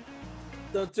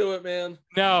 Don't do it, man.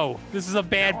 No, this is a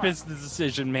bad business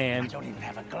decision, man. I don't even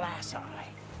have a glass eye.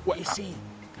 What? You see,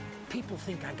 people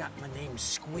think I got my name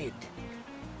Squid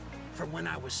from when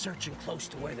I was searching close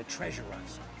to where the treasure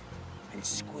was. And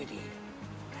Squiddy,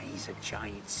 he's a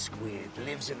giant squid,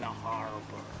 lives in the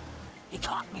harbor. He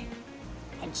caught me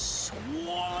and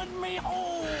swallowed me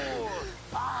whole.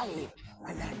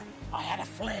 And then I had a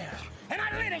flare, and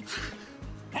I lit it.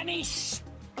 and he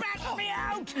spat me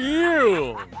out!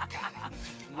 Ew!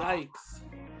 Yikes.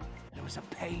 It was a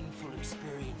painful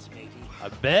experience, matey. I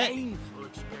bet. Painful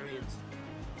experience.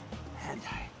 And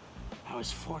I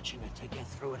was fortunate to get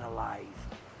through it alive.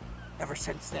 Ever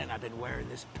since then, I've been wearing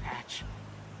this patch.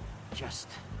 Just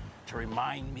to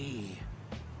remind me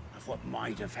of what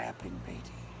might have happened, matey.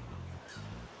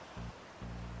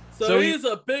 So he's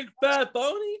a big fat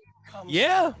bony?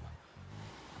 Yeah.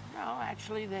 No,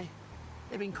 actually,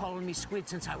 they've been calling me Squid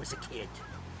since I was a kid.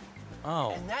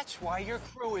 Oh. And that's why your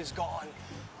crew is gone.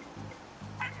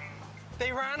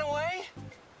 They ran away?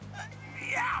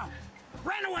 Yeah!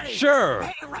 Ran away! Sure.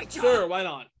 Hey, right, John. Sure, why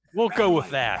not? We'll go with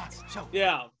that. So,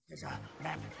 yeah. There's a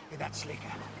map in that slicker.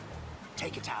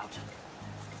 Take it out.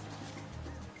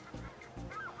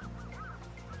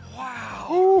 Wow.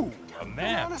 Ooh, a An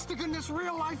map. honest to goodness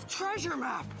real life treasure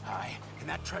map. Aye, and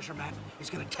that treasure map is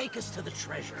gonna take us to the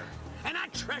treasure. And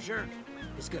that treasure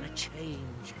is gonna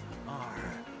change our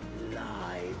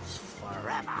lives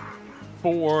forever.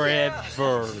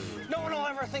 Forever. No one will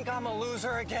ever think I'm a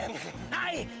loser again.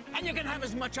 Aye, and you can have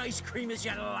as much ice cream as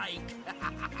you like.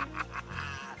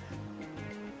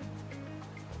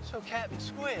 So, Captain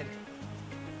Squid,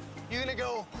 you gonna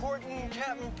go courting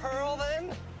Captain Pearl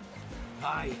then?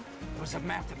 Aye, it was a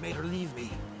map that made her leave me.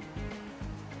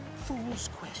 Fool's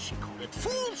Quest, she called it.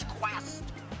 Fool's Quest!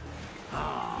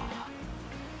 Ah,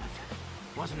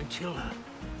 it wasn't until a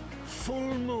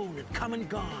full moon had come and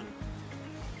gone.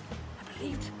 I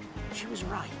believed she was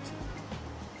right.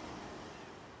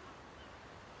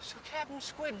 So, Captain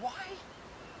Squid,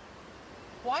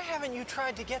 why haven't you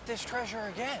tried to get this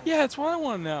treasure again? Yeah, that's what I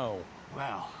want to know.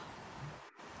 Well,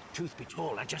 truth be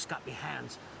told, I just got my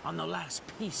hands on the last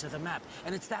piece of the map,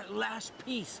 and it's that last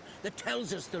piece that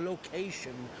tells us the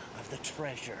location of the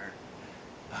treasure.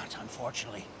 But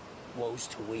unfortunately, woes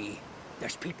to we.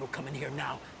 There's people coming here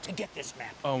now to get this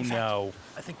map. Oh, In fact, no.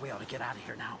 I think we ought to get out of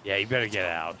here now. Yeah, you better get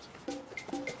out.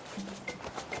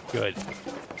 Good.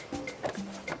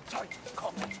 Sorry,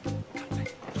 call me.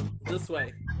 This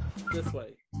way. This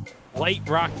way. Light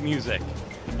rock music.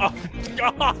 Oh,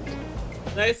 God!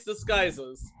 Nice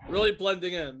disguises. Really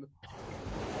blending in.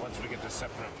 Once we get the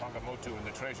scepter of Pongamotu and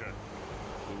the treasure,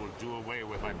 we will do away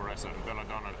with Iberessa and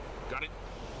Belladonna. Got it?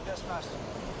 Yes, Master.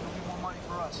 There'll be more money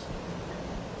for us.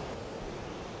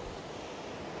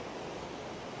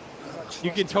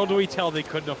 You can totally tell they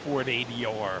couldn't afford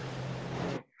ADR.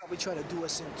 Probably try to do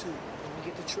us in too. When we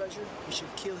get the treasure, we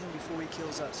should kill him before he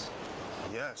kills us.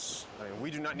 Yes. I mean,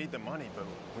 we do not need the money, but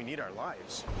we need our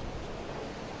lives.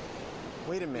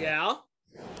 Wait a minute. Yeah?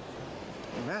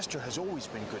 The Master has always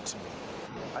been good to me.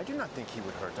 I do not think he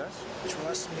would hurt us.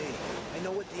 Trust me. I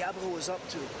know what Diablo is up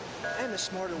to. I'm the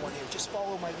smarter one here. Just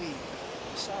follow my lead.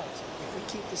 Besides, if we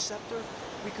keep the scepter,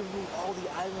 we can rule all the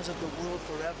islands of the world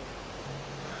forever.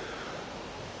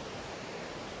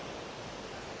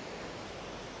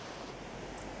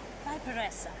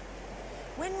 Viperessa,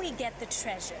 when we get the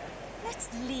treasure, let's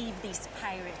leave these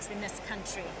pirates in this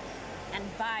country and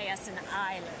buy us an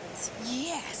island.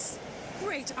 Yes!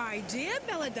 Great idea,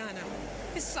 Belladonna.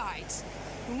 Besides,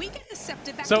 when we get the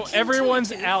scepter back So to King everyone's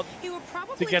Tutu, out he will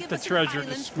probably to get give the us an treasure to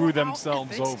island screw for our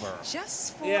themselves efforts, over.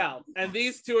 Just for... Yeah, and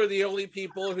these two are the only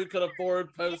people who could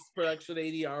afford post-production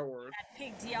ADR work. That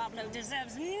pig Diablo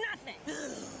deserves nothing.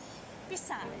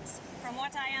 Besides, from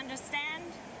what I understand,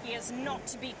 he is not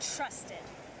to be trusted.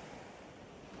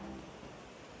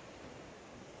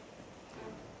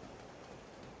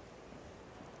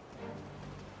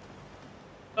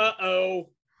 Uh-oh.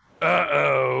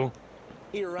 Uh-oh.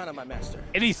 Irana, my master.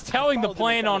 And he's telling the Followed them and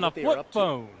plan found on out a what they were flip up to.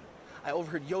 phone. I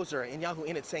overheard Yozora and Yahoo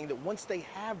Init saying that once they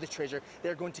have the treasure,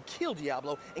 they're going to kill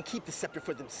Diablo and keep the scepter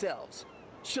for themselves.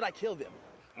 Should I kill them?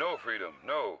 No, Freedom,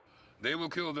 no. They will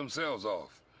kill themselves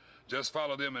off. Just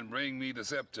follow them and bring me the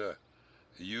scepter.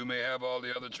 You may have all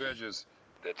the other treasures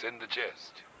that's in the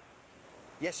chest.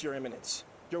 Yes, Your Eminence.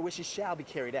 Your wishes shall be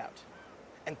carried out.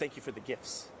 And thank you for the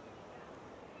gifts.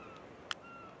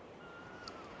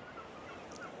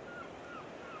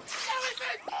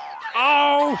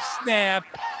 Oh, snap.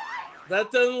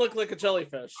 That doesn't look like a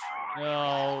jellyfish.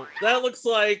 No. That looks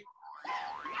like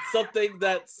something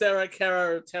that Sarah,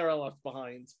 Kara, or Tara left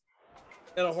behind.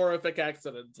 In a horrific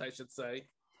accident, I should say.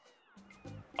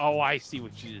 Oh, I see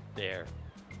what you did there.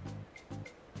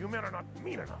 You men are not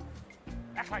mean enough.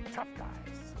 Act like tough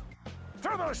guys.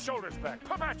 Throw those shoulders back.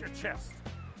 Come out your chest.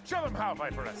 Show them how,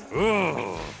 Viperessa.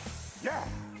 Ugh. Yeah,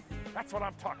 that's what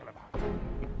I'm talking about.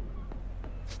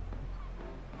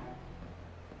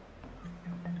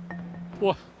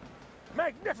 What?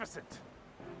 Magnificent.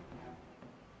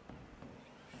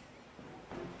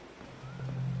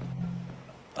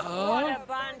 What a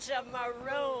bunch. bunch of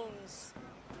maroons.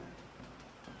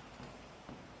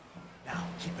 Now,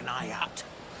 keep an eye out.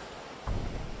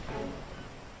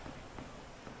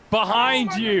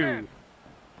 Behind you!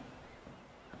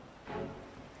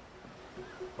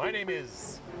 My name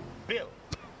is Bill,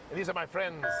 and these are my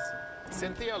friends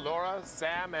Cynthia, Laura,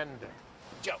 Sam, and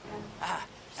Joe.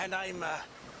 And I'm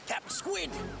Captain Squid.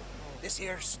 This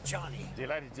here's Johnny.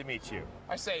 Delighted to meet you.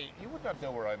 I say, you would not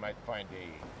know where I might find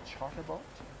a charter boat?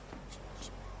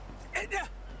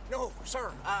 No,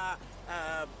 sir.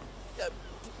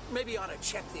 Maybe you ought to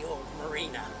check the old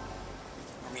marina.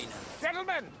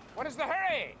 Gentlemen, what is the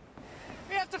hurry?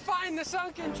 We have to find the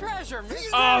sunken treasure, mister.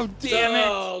 Oh, damn it!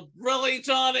 Oh, really,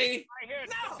 Johnny? I hear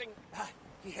something.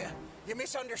 Yeah, you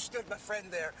misunderstood my friend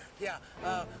there. Yeah,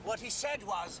 what he said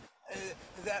was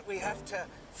that we have to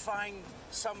find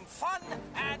some fun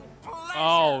and pleasure.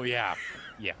 Oh, yeah.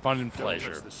 Yeah, fun and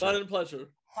pleasure. Fun and pleasure.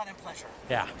 Fun and pleasure.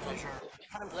 Yeah.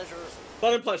 Fun and pleasure.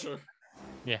 Fun and pleasure.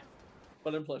 Yeah.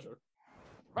 Fun and pleasure.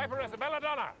 Viperess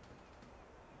Belladonna!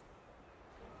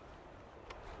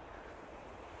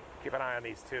 Keep an eye on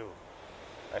these two.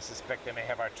 I suspect they may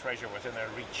have our treasure within their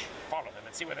reach. Follow them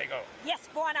and see where they go. Yes,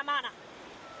 buena mana.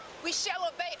 We shall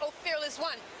obey, O fearless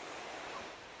one.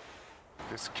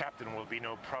 This captain will be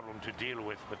no problem to deal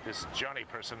with, but this Johnny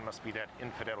person must be that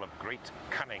infidel of great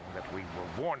cunning that we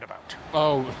were warned about.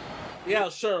 Oh. Yeah,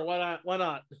 sure. Why not? Why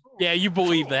not? Yeah, you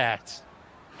believe that.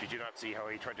 Did you not see how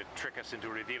he tried to trick us into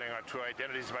revealing our true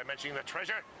identities by mentioning the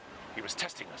treasure? He was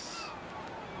testing us.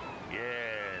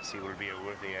 Yes, he will be a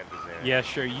worthy adversary. Yeah,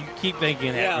 sure. You keep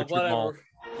thinking that, Yeah, Richard whatever. Mole.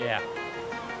 Yeah.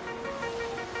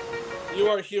 You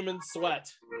are human sweat.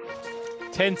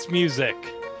 Tense music.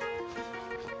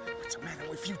 What's the matter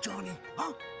with you, Johnny?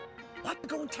 Huh? What?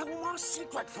 Go and tell him our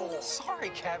secret for? Sorry,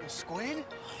 Captain Squid.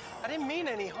 I didn't mean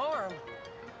any harm.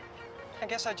 I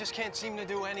guess I just can't seem to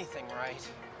do anything right.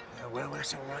 Well,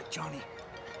 that's all right, Johnny.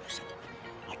 Listen,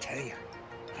 I tell you,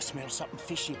 I smell something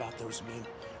fishy about those men.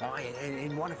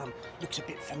 And one of them looks a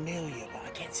bit familiar, but I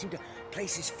can't seem to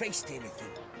place his face to anything.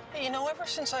 Hey, you know, ever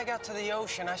since I got to the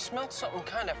ocean, I smelled something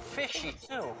kind of fishy,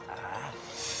 too.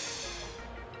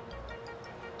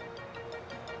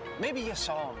 Maybe you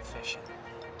saw him fishing.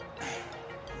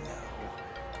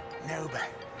 No, but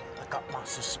I got my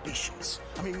suspicions.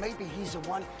 I mean, maybe he's the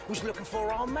one who's looking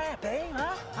for our map, eh?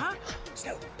 Huh?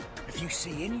 So, if you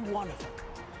see any one of them,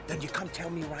 then you come tell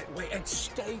me right away and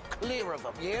stay clear of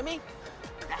them, you hear me?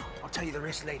 Now, I'll tell you the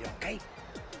rest later, okay?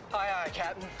 Aye, aye,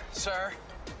 Captain. Sir.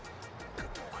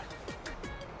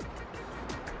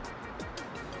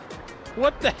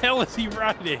 What the hell is he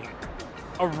riding?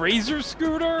 A razor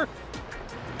scooter?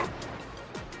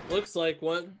 Looks like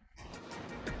one.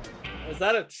 Is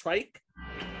that a trike?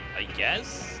 I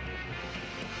guess.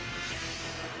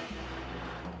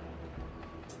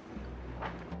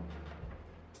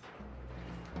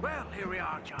 Well, here we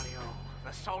are, Johnny-O.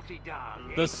 The salty dog.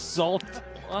 eh? The salt.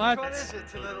 What? What is it?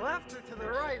 To the left or to the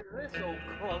right of this old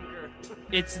clunker?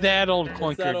 It's that old It's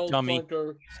clunker, that old dummy.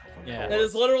 clunker. Yeah. It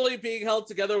is literally being held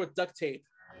together with duct tape.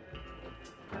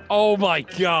 Oh my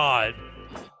god.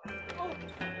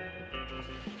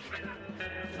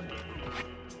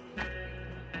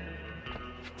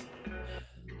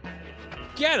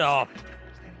 Get up.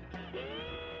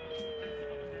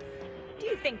 Do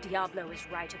you think Diablo is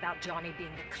right about Johnny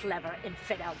being the clever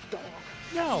infidel dog?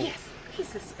 No. Yes, he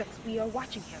suspects we are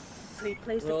watching him, so he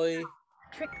plays Really? the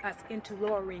trick us into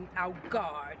lowering our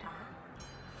guard.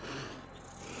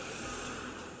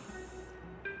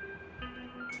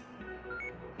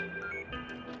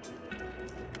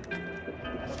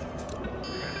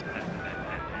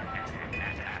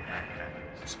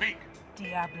 Speak.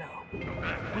 Diablo.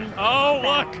 Oh,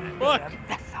 look.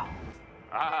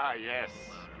 Ah, yes.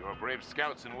 You're brave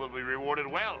scouts and will be rewarded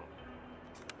well.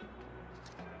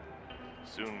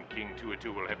 Soon King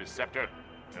Tuatu will have his scepter,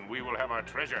 and we will have our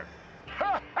treasure.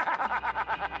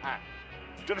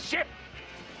 To the ship!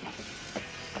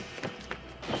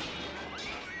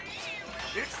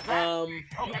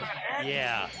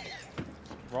 Yeah.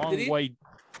 Wrong Did he- way.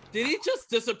 Did he just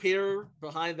disappear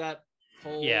behind that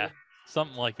hole? Yeah.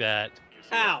 Something like that.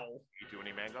 How? You do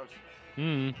any mangoes?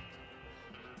 Hmm.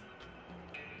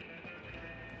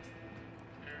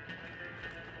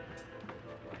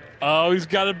 Oh, he's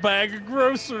got a bag of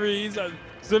groceries.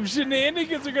 Some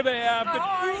shenanigans are gonna happen.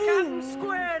 Ahoy, Captain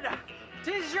Squid!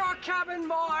 'Tis your cabin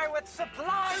boy with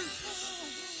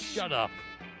supplies! Shut up.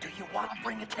 Do you want to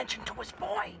bring attention to his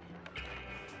boy?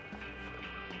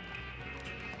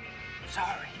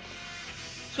 Sorry.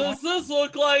 Does this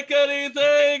look like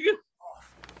anything?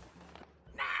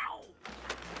 Now.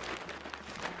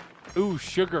 Ooh,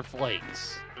 sugar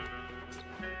flakes.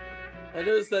 I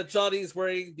noticed that Johnny's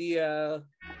wearing the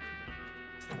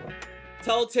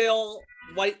telltale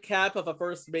white cap of a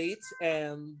first mate,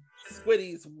 and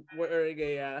Squiddy's wearing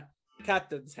a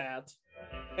captain's hat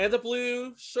and a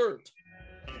blue shirt.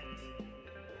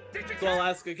 So I'll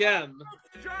ask again.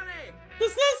 Johnny!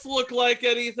 Does this look like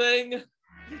anything?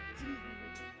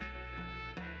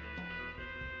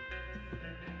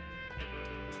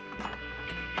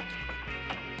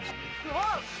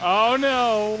 Oh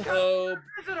no! Oh.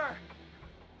 Visitor!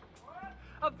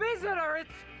 A visitor!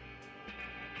 It's.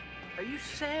 Are you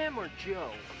Sam or Joe?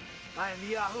 I am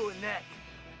Yahoo Annette.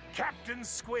 Captain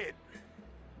Squid.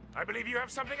 I believe you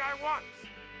have something I want.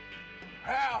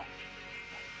 How?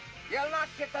 You'll not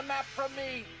get the map from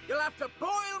me. You'll have to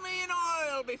boil me in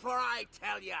oil before I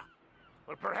tell you.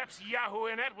 Well, perhaps Yahoo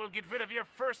Annette will get rid of your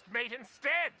first mate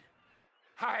instead.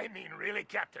 I mean, really,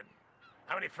 Captain.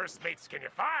 How many first mates can you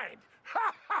find?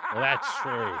 Well, that's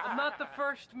true. I'm not the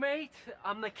first mate.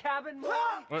 I'm the cabin boy.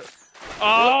 What?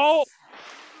 Oh!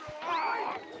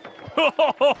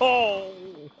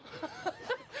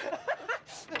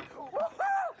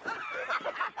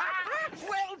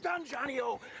 Well done,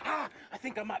 Johnny-O. I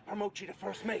think I might promote you to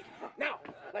first mate. Now,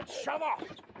 let's shove off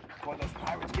before those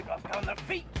pirates get up on their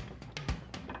feet.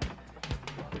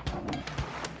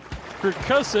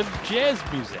 Percussive jazz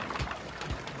music.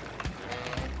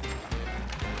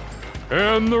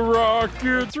 And the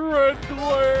rocket's red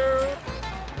glare.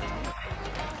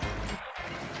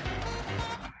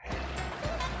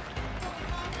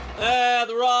 And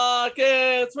the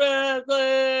rocket's red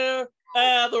glare.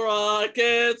 And the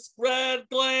rocket's red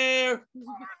glare.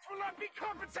 Pirates will not be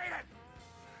compensated.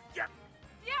 Yep.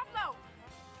 Diablo!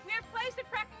 We have placed the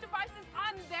tracking devices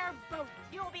on their boat.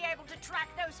 You'll be able to track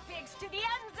those pigs to the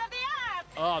ends of the earth.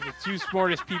 Oh, the two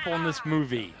smartest people in this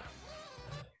movie.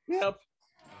 Yep.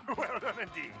 Well done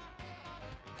indeed.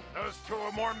 Those two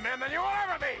are more men than you will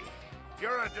ever be.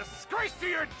 You're a disgrace to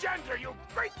your gender, you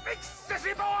great big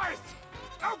sissy boys.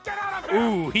 Now get out of here.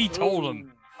 Ooh, he told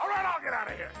him. All right, I'll get out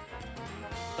of here.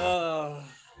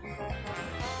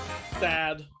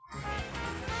 Sad.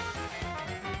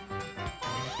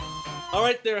 All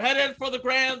right, they're headed for the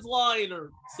Grand Line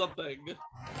or something.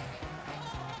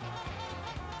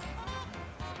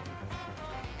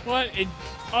 What?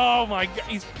 Oh my God,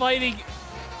 he's fighting.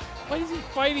 What is he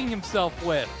fighting himself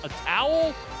with? A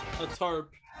towel? A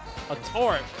tarp. A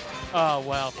tarp. Oh,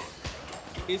 well.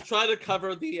 He's trying to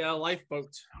cover the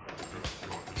lifeboat.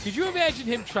 Could you imagine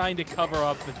him trying to cover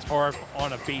up the tarp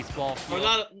on a baseball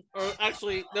field? Or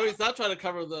actually, no, he's not trying to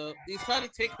cover he's trying to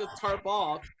take the tarp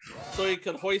off so he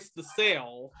could hoist the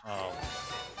sail. Oh.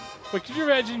 But could you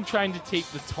imagine him trying to take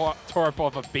the tarp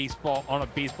off a baseball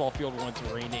field when it's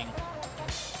raining?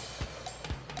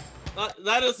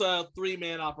 That is a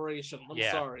 3-man operation. I'm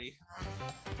Yeah. sorry.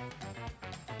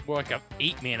 More like an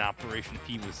 8-man operation if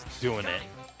he was doing it.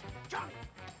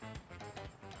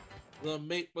 The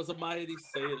mate was a mighty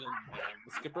sailing man,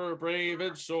 the skipper brave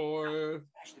and sure.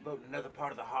 Dash the boat in another part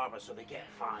of the harbor so they can't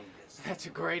find us. That's a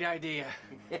great idea.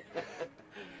 Aye,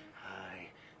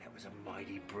 that was a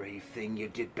mighty brave thing you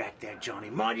did back there, Johnny.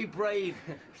 Mighty brave.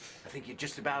 I think you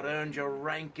just about earned your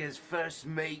rank as first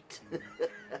mate.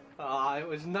 It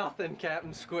was nothing,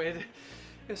 Captain Squid.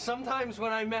 Sometimes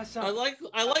when I mess up,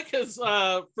 I like his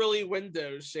frilly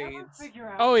window shades.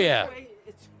 Oh yeah.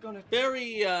 It's gonna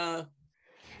very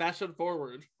fashion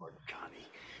forward. Connie,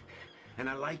 and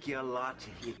I like you a lot.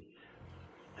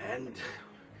 And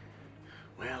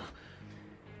well,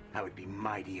 I would be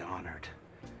mighty honored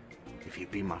if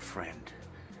you'd be my friend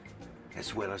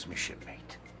as well as my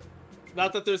shipmate.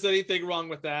 Not that there's anything wrong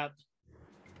with that.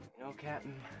 You know,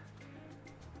 Captain,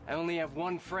 I only have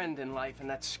one friend in life, and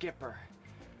that's Skipper.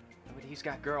 But he's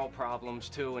got girl problems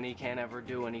too, and he can't ever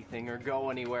do anything or go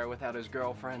anywhere without his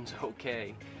girlfriend's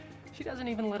okay. She doesn't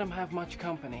even let him have much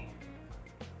company.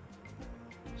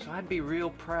 So I'd be real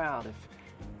proud if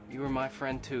you were my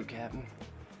friend too, Captain.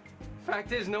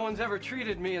 Fact is, no one's ever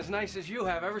treated me as nice as you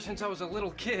have ever since I was a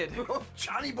little kid. Oh,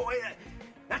 Johnny boy,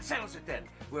 that settles it then.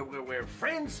 We're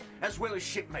friends as well as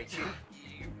shipmates.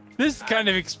 This kind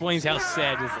of explains how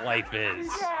sad his life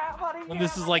is. Yeah, buddy, when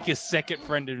this is like his second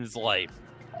friend in his life.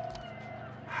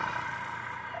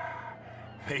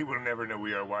 They will never know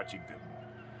we are watching them.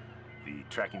 The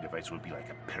tracking device will be like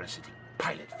a parasitic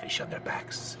pilot fish on their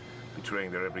backs,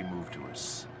 betraying their every move to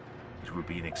us. It will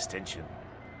be an extension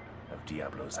of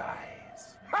Diablo's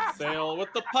eyes. Sail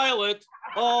with the pilot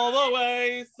all the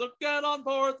way, so get on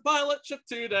board the pilot ship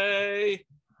today.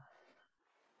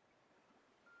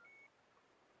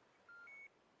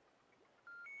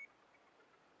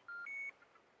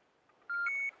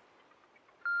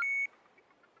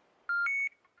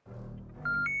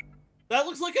 That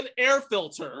looks like an air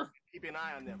filter. Keep an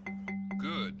eye on them.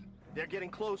 Good. They're getting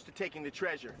close to taking the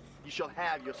treasure. You shall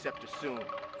have your scepter soon.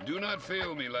 Do not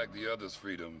fail me like the others,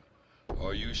 Freedom,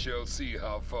 or you shall see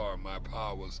how far my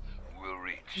powers will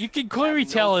reach. You can clearly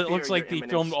tell it looks fear, like Your they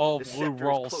filmed Eminence. all The Blue scepter is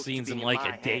Rawl close to scenes in being like in a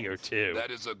my day or hands. two.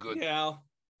 That is a good. Yeah.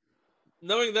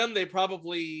 Knowing them, they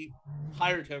probably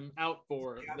hired him out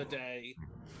for the day.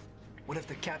 What if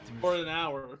the captain or an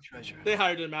hour? treasure? They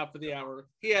hired him out for the hour.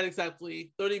 He had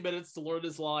exactly 30 minutes to learn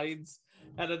his lines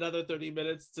and another 30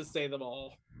 minutes to say them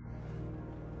all.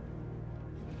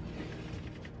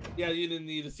 Yeah, you didn't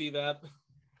need to see that.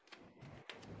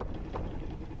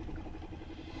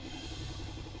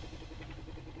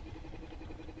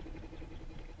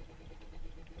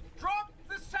 Drop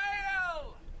the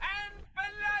sail and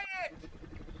belay it!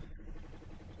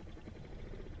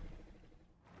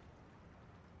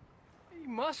 He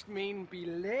must mean be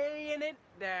laying it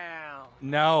down.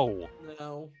 No.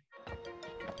 No.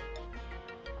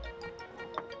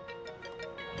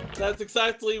 That's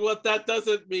exactly what that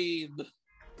doesn't mean.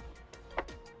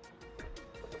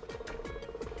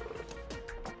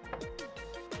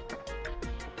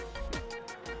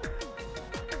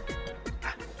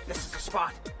 This is the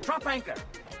spot. Drop anchor.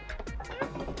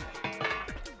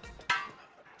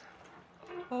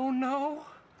 Oh no.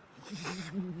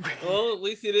 Well, at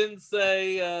least he didn't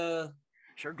say,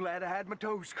 Sure glad I had my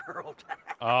toes curled.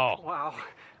 Oh. Wow.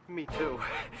 Me too.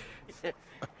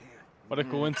 What a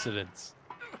coincidence.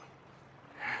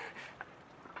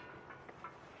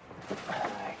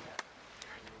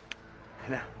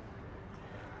 Now,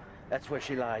 that's where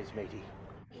she lies, matey.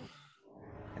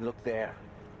 And look there.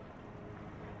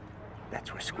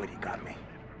 That's where Squiddy got me.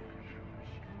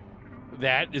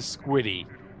 That is Squiddy.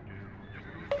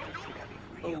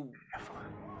 oh,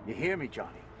 You hear me,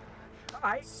 Johnny?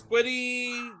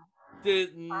 Squiddy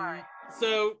didn't.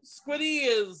 So, Squiddy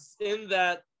is in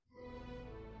that.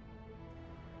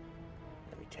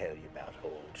 Let me tell you about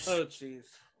old. Oh, jeez.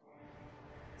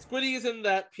 Squiddy is in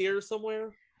that pier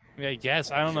somewhere. Yeah, I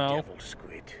guess. I don't know. Devil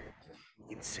squid.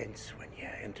 You can sense when you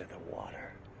enter the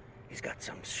water. He's got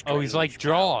some Oh, he's like strange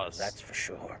Jaws. powers, that's for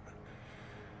sure.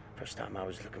 First time I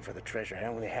was looking for the treasure, I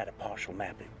only had a partial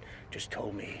map. It just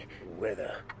told me where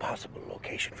the possible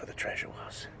location for the treasure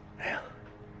was. Well,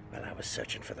 while I was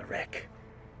searching for the wreck,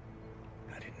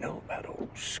 I didn't know about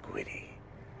old Squiddy.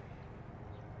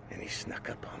 And he snuck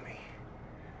up on me.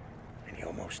 And he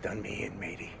almost done me in,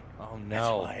 matey. Oh, That's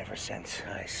no. why ever since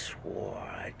I swore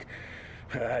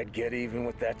I'd get even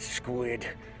with that squid.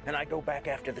 And I'd go back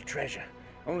after the treasure.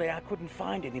 Only I couldn't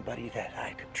find anybody that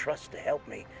I could trust to help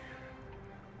me.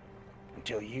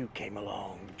 Until you came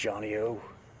along, Johnny-O.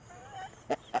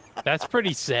 That's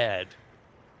pretty sad.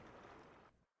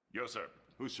 Yo, sir.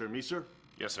 Who, sir? Me, sir?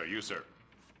 Yes, sir. You, sir.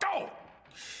 Go!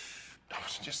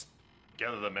 Just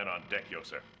gather the men on deck, yo,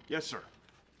 sir. Yes, sir.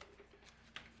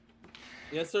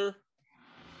 Yes, sir.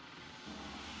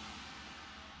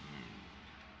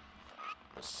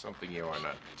 There's something you are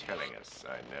not telling us,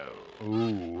 I know.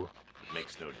 Ooh. It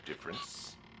makes no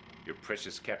difference. Your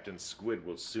precious Captain Squid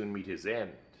will soon meet his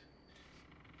end.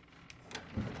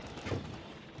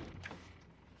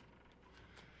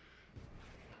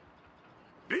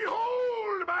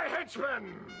 Behold, my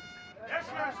henchmen! Yes,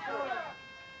 Master!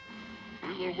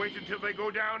 We will wait until they go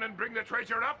down and bring the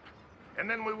treasure up, and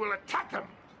then we will attack them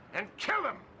and kill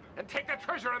them and take the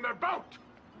treasure on their boat.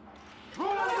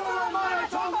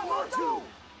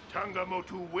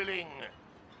 Tungamotu willing.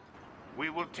 We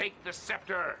will take the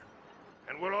scepter,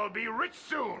 and we'll all be rich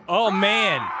soon. Oh,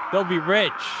 man. They'll be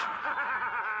rich.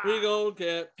 We gonna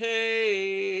get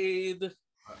paid.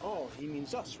 Oh, he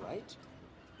means us, right?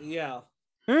 Yeah.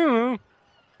 Hmm.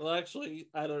 Well, actually,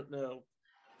 I don't know.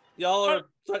 Y'all are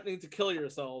threatening to kill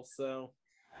yourselves, so.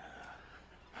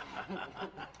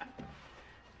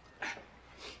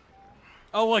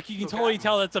 Oh, look, you can totally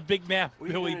tell that's a big map. What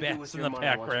are you Billy gonna do Bats with in your the money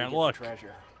once we background. get the Look.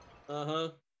 treasure? Uh-huh.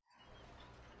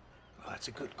 Well, that's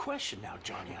a good question now,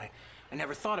 Johnny. I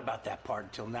never thought about that part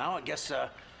until now. I guess, I'd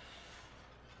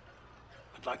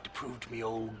like to prove to me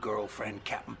old girlfriend,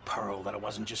 Captain Pearl, that I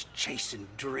wasn't just chasing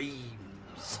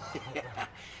dreams.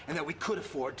 And that we could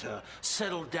afford to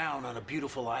settle down on a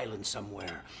beautiful island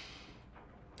somewhere.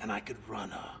 And I could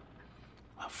run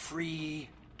a free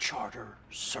charter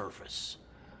service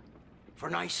for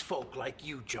nice folk like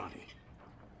you, Johnny.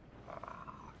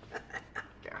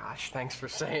 Gosh, thanks for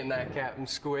saying that, Captain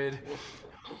Squid.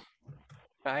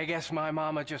 I guess my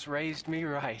mama just raised me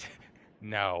right.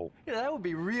 No. Yeah, that would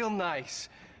be real nice.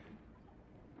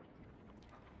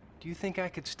 Do you think I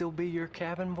could still be your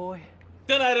cabin boy?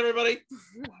 Good night, everybody.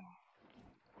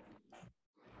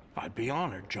 I'd be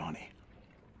honored, Johnny.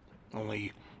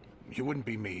 Only You wouldn't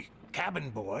be me cabin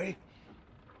boy.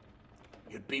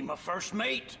 You'd be my first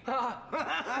mate.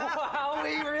 Wow,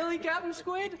 really, Captain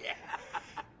Squid? Yeah.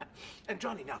 And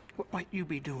Johnny, now, what might you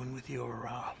be doing with your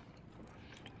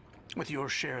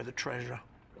share of the treasure?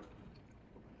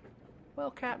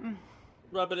 Well, Captain.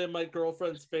 Rub it in my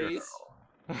girlfriend's face.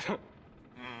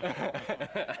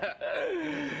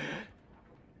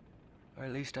 Or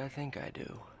at least I think I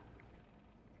do.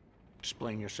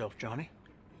 Explain yourself, Johnny.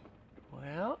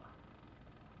 Well,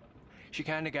 she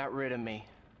kind of got rid of me.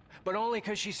 But only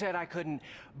because she said I couldn't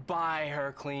buy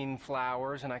her clean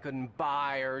flowers, and I couldn't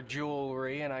buy her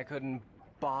jewelry, and I couldn't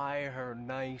buy her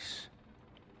nice,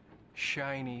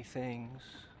 shiny things.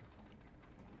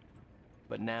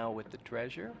 But now with the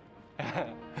treasure,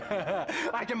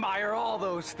 I can buy her all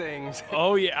those things.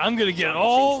 Oh yeah, I'm gonna get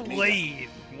all laid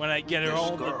when I get her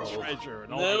all the treasure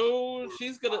and all. No,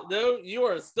 she's gonna. No, you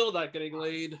are still not getting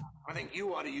laid. I think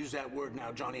you ought to use that word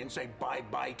now, Johnny, and say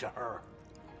bye-bye to her.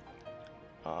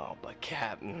 Oh, but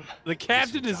Captain. The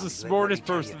captain is the smartest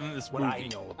person in this movie. I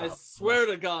know about I swear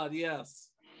to God, yes.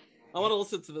 I want to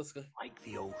listen to this guy. Like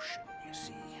the ocean, you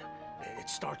see. It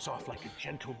starts off like a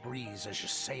gentle breeze as you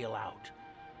sail out.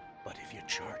 But if you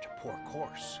chart a poor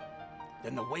course,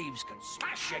 then the waves can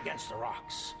smash you against the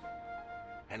rocks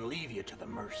and leave you to the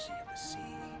mercy of the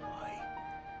sea. Why?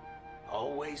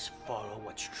 Always follow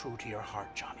what's true to your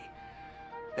heart, Johnny.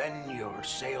 Then your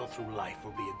sail through life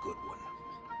will be a good one.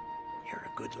 You're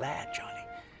a good lad, Johnny.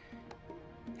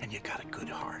 And you got a good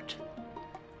heart.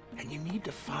 And you need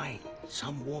to find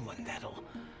some woman that'll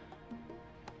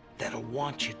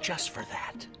want you just for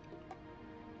that.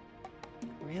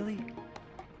 Really?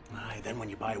 Aye, then when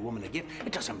you buy a woman a gift,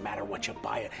 it doesn't matter what you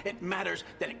buy it. It matters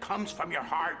that it comes from your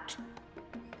heart.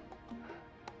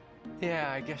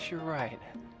 Yeah, I guess you're right.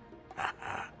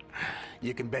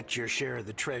 You can bet your share of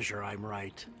the treasure I'm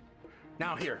right.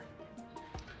 Now here,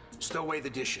 stow away the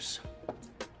dishes.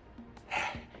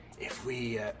 If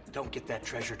we don't get that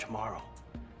treasure tomorrow,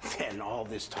 then all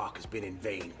this talk has been in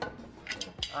vain.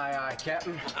 Aye, aye,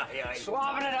 Captain. Aye, aye.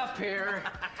 Swabbing it up here.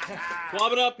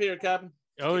 Swab it up here, Captain.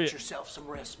 Oh, Get yeah. yourself some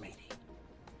rest, matey.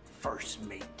 First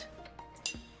mate.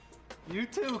 You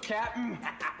too, Captain.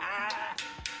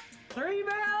 3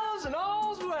 bells and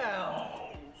all's well.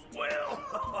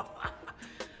 Well,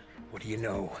 what do you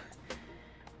know?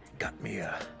 Got me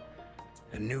a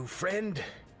new friend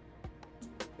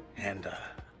and a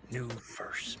new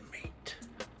first mate.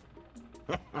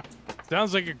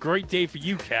 Sounds like a great day for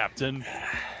you, Captain.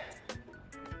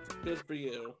 Good for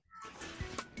you.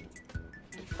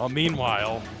 Well,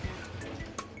 meanwhile,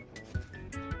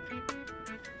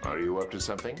 Are you up to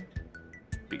something?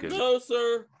 Because No,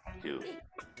 sir. you.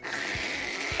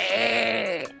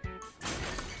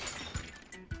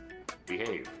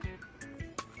 Behave.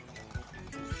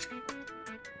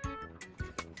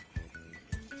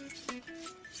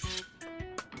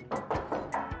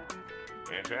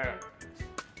 Enter.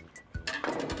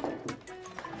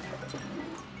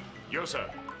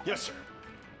 Yosa. Yes, sir.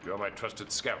 You're my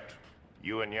trusted scout.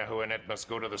 You and Yahuanet must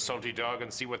go to the Salty Dog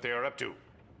and see what they are up to.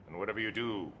 And whatever you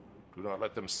do, do not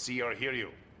let them see or hear you,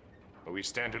 or we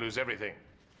stand to lose everything.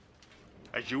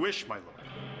 As you wish, my lord.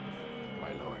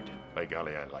 My lord. By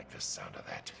golly, I like the sound of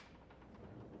that.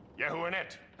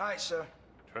 Yahuanet, Aye, sir.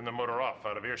 turn the motor off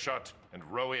out of earshot and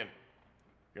row in.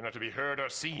 You're not to be heard or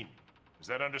seen. Is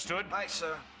that understood? Aye,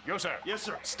 sir. Yosa. Yes,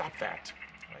 sir. Stop that.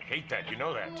 I hate that, you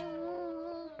know that.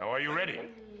 Now, are you ready?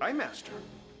 Aye, master.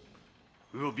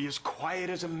 We will be as quiet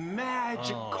as a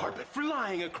magic carpet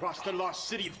flying across the lost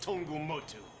city of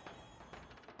Tongumotu.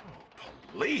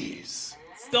 Please.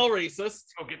 Still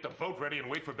racist. Go get the boat ready and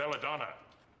wait for Belladonna.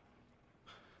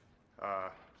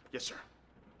 Yes, sir.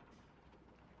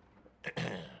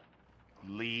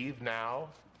 Leave now.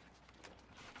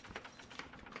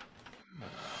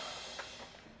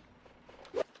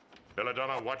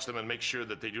 Belladonna, watch them and make sure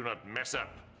that they do not mess up.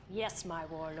 Yes, my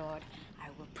warlord. I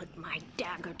will put my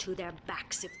dagger to their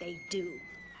backs if they do.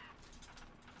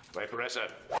 Viperessa,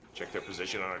 check their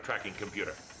position on our tracking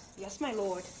computer. Yes, my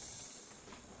lord.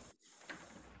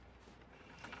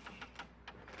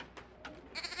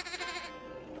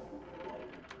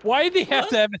 why do they have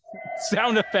to have a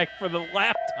sound effect for the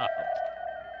laptop?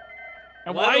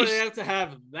 And Why do is- they have to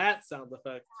have that sound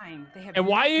effect? And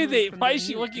why are they? Why is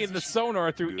she looking at the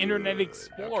sonar through Internet Now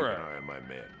Explorer? keep an eye on my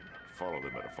men. Follow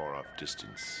them at a far-off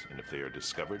distance, and if they are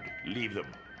discovered, leave them.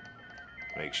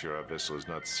 Make sure our vessel is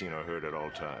not seen or heard at all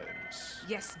times.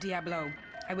 Yes, Diablo.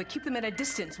 I would keep them at a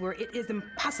distance where it is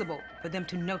impossible for them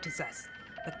to notice us,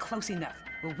 but close enough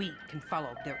where we can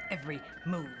follow their every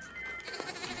move.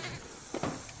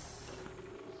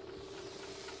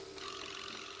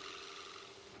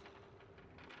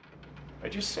 I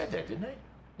just said that, didn't I?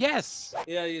 Yes.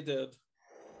 Yeah, you did.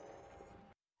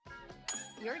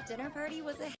 Your dinner party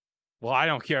was a... Well, I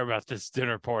don't care about this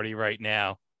dinner party right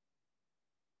now.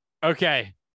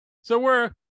 Okay. So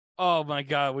we're... Oh, my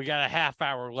God. We got a half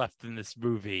hour left in this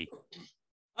movie.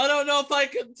 I don't know if I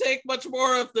can take much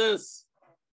more of this.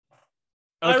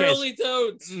 Okay, I really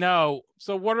don't. No.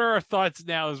 So what are our thoughts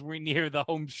now as we near the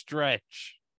home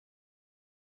stretch?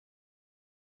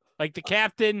 Like the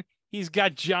captain, he's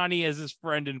got Johnny as his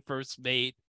friend and first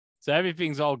mate. So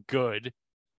everything's all good.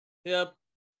 Yep.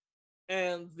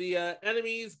 And the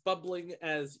enemies bubbling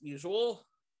as usual.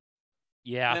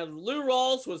 Yeah. And Lou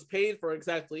Rawls was paid for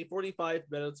exactly 45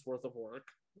 minutes worth of work.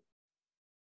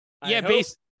 Yeah,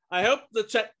 I hope the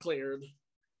check cleared.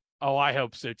 Oh, I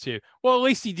hope so too. Well, at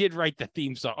least he did write the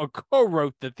theme song, or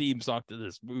co-wrote the theme song to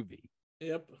this movie.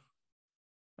 Yep.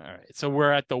 All right. So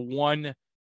we're at the 1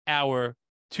 hour,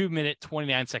 2 minute,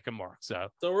 29-second mark. So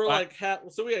we're like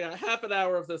we got half an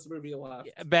hour of this movie left.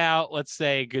 About, let's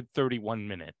say, a good 31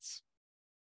 minutes.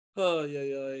 Oh,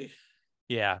 yeah.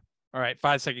 Yeah. All right.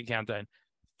 5-second countdown.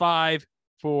 5,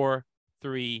 4,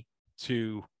 3,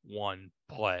 2, 1,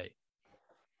 play.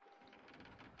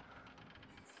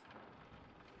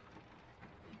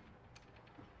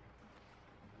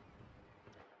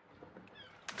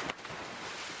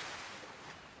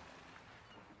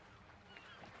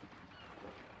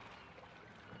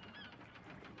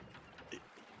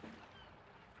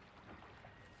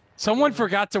 Someone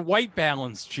forgot to white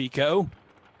balance, Chico.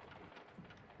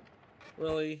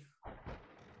 Really?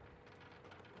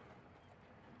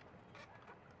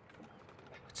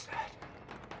 What's that?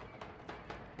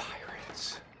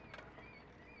 Pirates.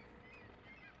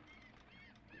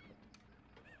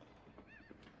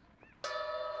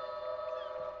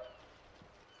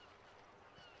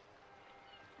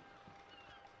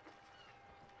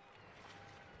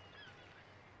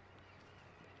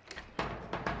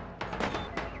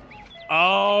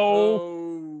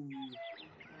 Oh.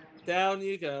 Down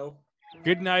you go.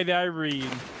 Good night, Irene.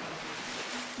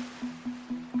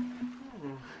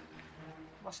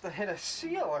 Must have hit a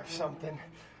seal or something.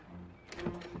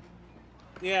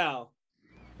 Yeah.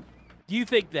 Do you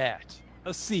think that?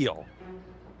 A seal?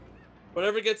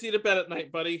 Whatever gets you to bed at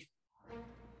night, buddy.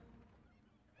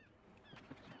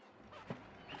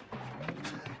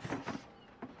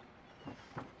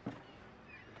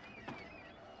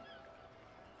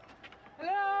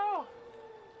 Hello?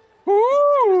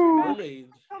 Ooh. Mermaid.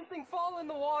 Something fall in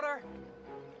the water.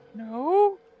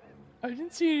 No, I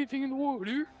didn't see anything in the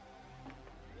water.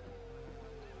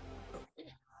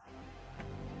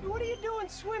 What are you doing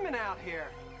swimming out here?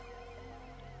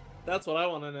 That's what I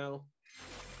want to know.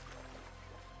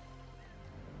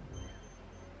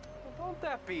 Well, don't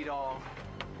that beat all?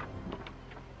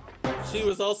 She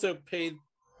was also paid.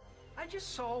 I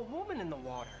just saw a woman in the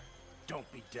water. Don't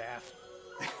be daft.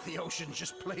 The ocean's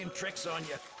just playing tricks on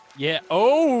you. Yeah.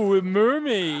 Oh, a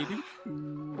mermaid.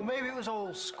 Well, maybe it was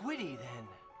old Squiddy then.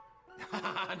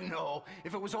 No,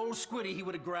 if it was old Squiddy, he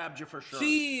would have grabbed you for sure.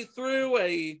 She threw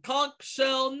a conch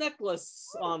shell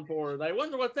necklace on board. I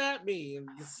wonder what that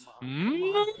means.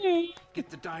 Get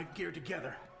the dive gear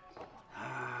together.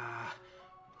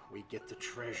 We get the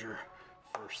treasure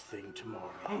first thing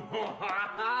tomorrow.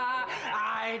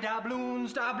 Aye,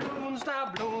 doubloons, doubloons,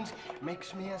 doubloons.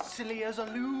 Makes me as silly as a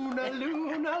loon, a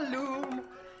loon, a loon.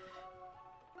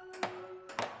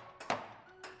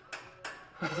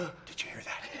 Did you hear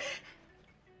that?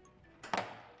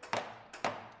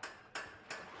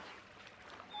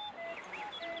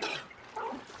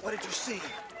 What did you see?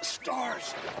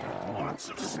 Stars. Lots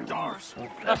of stars.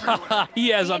 He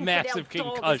has a massive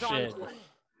concussion.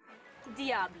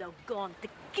 Diablo going to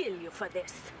kill you for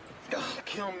this.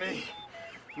 Kill me.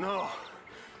 No.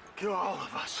 Kill all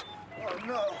of us. Oh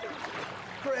no.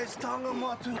 Praise Tonga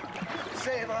Motu.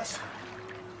 Save us.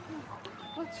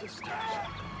 What's the stars?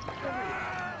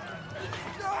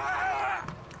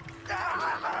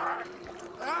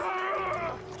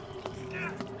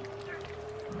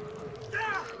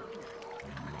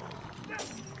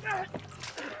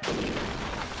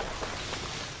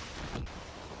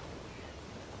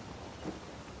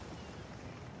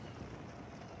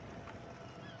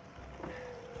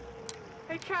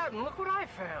 Hey, Captain, look what I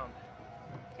found.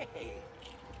 Hey.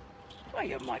 Well,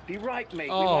 you might be right, mate.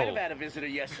 Oh. We might have had a visitor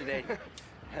yesterday.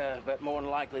 But more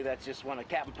than likely, that's just one of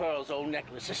Captain Pearl's old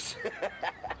necklaces.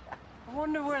 I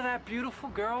wonder where that beautiful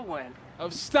girl went. Oh,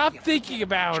 stop thinking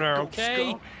about her,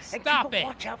 okay? And Stop keep a it.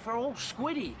 watch out for old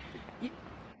Squiddy.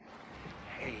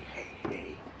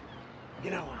 Hey. You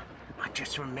know, I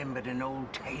just remembered an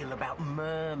old tale about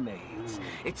mermaids.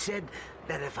 It said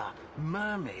that if a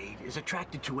mermaid is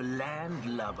attracted to a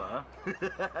landlubber,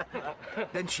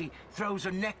 then she throws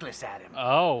a necklace at him.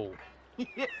 Oh.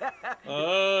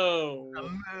 Oh. A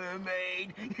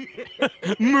mermaid.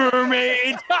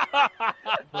 Mermaid.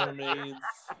 Mermaids.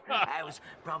 I was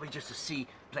probably just a sea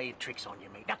playing tricks on you,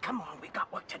 mate. Now come on, we got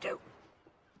work to do.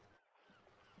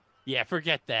 Yeah,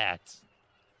 forget that.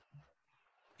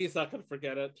 He's not gonna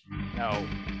forget it. No.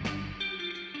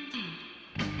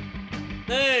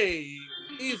 Hey,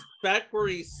 he's back where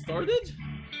he started?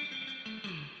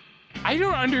 I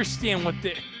don't understand what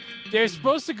they're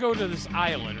supposed to go to this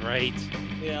island, right?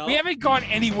 Yeah. We haven't gone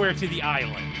anywhere to the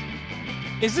island.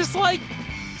 Is this like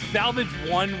Salvage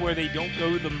 1 where they don't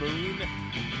go to the moon?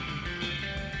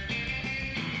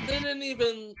 They didn't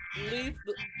even leave.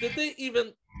 Did they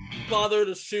even bother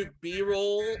to shoot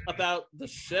B-roll about the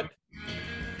ship?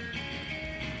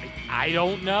 I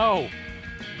don't know.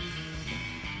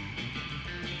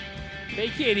 They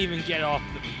can't even get off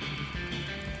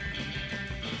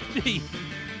the...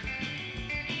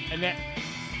 And that...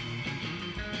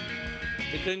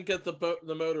 They couldn't get the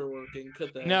motor working,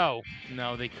 could they? No,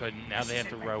 they couldn't. Now they have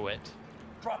to row it.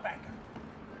 Drop anchor.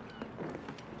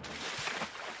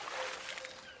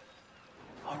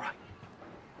 All right.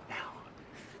 Now,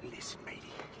 listen,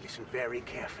 matey. Listen very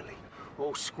carefully.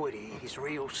 Old Squiddy, he's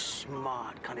real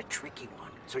smart, kind of tricky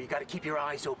one. So you got to keep your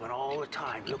eyes open all the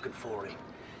time, looking for him.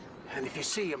 And if you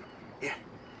see him, yeah,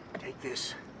 take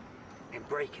this and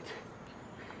break it.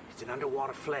 It's an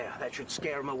underwater flare. That should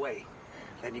scare him away.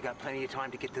 Then you got plenty of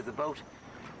time to get to the boat,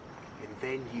 and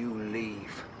then you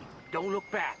leave. Don't look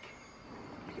back.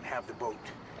 You can have the boat.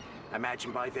 I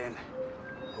imagine by then,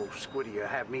 old Squiddy will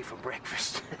have me for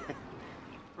breakfast.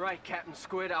 Right, Captain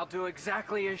Squid. I'll do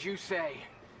exactly as you say.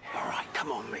 All right,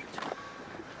 come on, mate.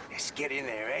 Let's get in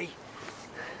there, eh?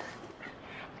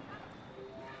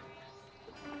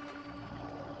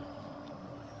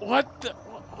 What the...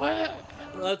 What?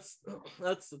 That's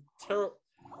a terrible...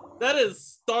 That is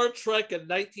Star Trek in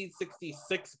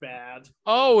 1966 bad.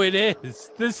 Oh, it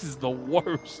is. This is the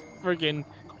worst friggin'...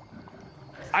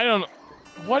 I don't know.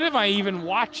 What am I even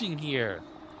watching here?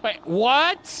 Wait,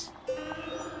 what?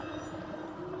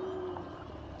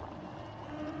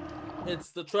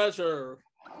 It's the treasure.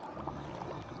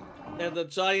 And the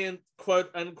giant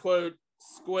quote-unquote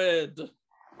squid.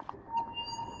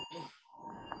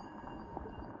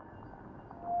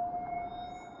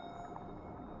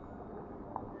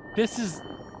 This is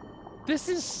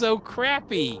so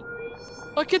crappy.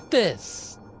 Look at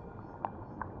this.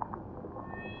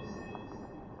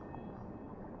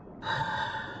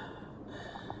 I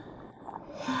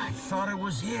thought it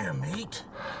was here, mate.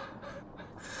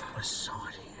 Thought I saw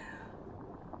it here.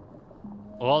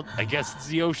 Well, I guess it's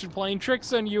the ocean playing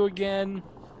tricks on you again.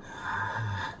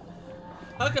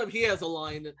 How come he has a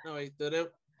line? No, wait, did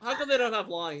it? How come they don't have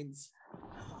lines?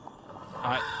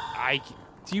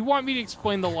 Do you want me to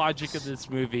explain the logic of this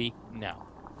movie? No.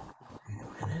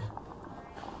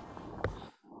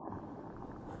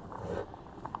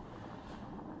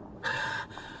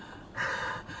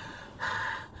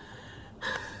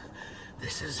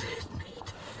 This is it,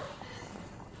 mate.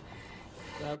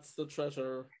 That's the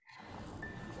treasure.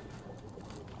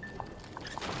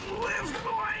 Live,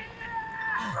 boy.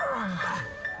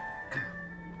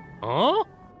 Huh?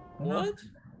 What?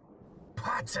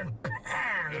 Pots and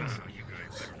pans.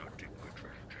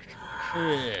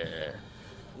 Yeah.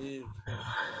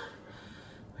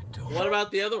 What about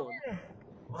the other one?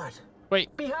 What?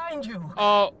 Wait. Behind you.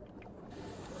 Oh.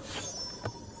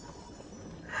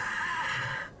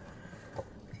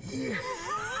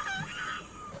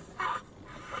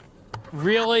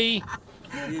 Really?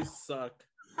 You suck.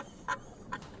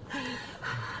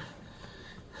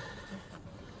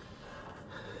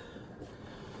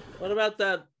 What about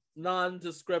that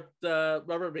nondescript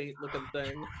rubber meat looking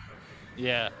thing?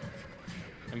 Yeah.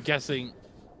 I'm guessing.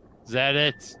 Is that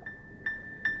it?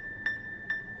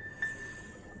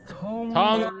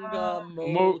 Tonga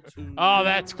Motu. Oh,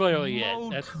 that's clearly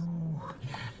it. That's...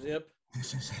 Yep.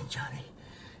 This is it, Johnny.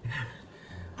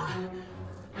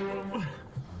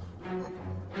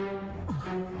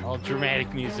 All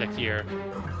dramatic music here.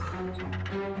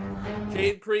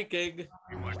 Cave creaking.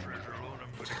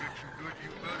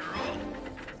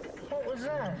 What was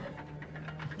that?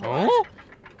 Oh?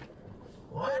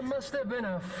 What? It must have been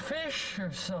a fish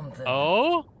or something.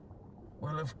 Oh?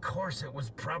 Well, of course it was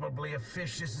probably a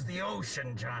fish. This is the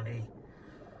ocean, Johnny.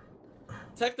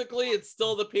 Technically, it's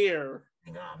still the pier.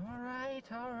 All right,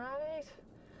 all right.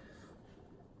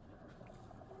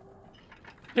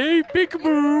 Hey,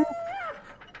 Peekaboo!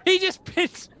 He just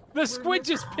pinched... The squid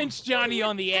just pinched Johnny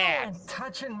on the ass.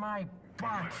 Touching my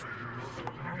butt.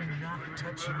 You're not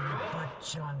touching your butt,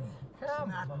 Johnny. It's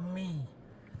not me.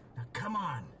 Now come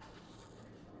on.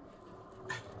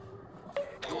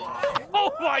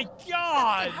 Oh my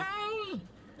God! Hey!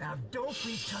 Now don't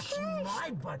be touching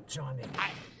my butt, Johnny.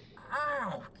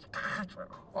 Ow!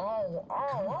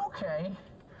 Oh, okay.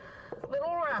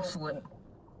 Little wrestling.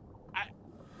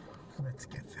 Let's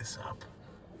get this up.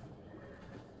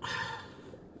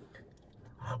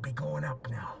 I'll be going up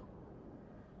now.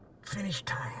 Finish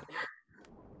time.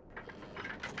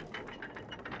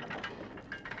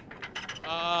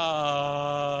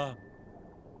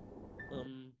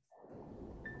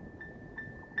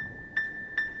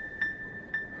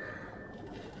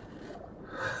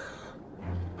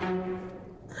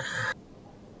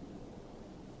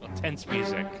 Tense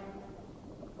music.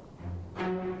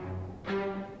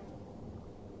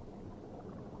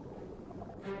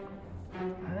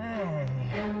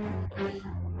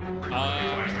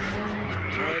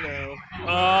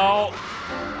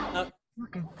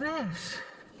 Look at this.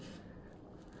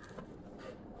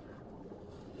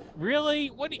 Really?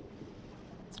 What do you...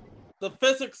 The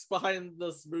physics behind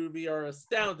this movie are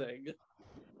astounding.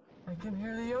 I can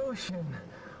hear the ocean.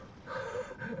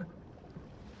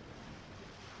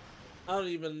 I don't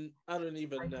even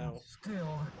know.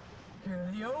 Still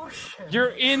hear the ocean. You're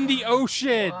in the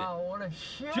ocean! Wow, what a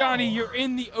show. Johnny, you're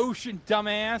in the ocean,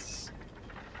 dumbass!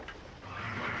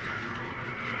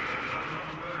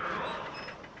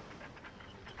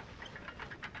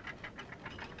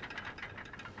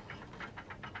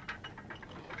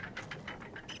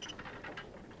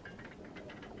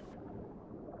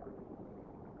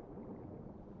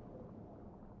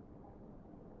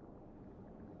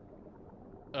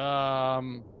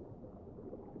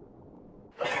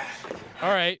 All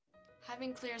right.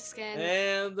 Having clear skin.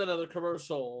 And another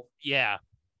commercial. Yeah.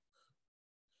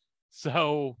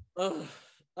 So. Don't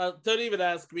even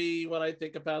ask me what I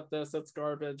think about this. It's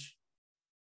garbage.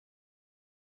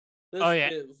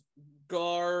 This is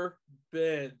garbage.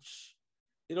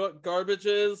 You know what garbage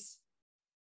is?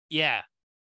 Yeah.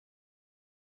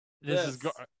 This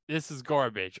is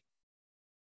garbage.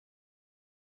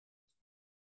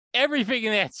 Everything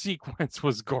in that sequence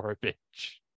was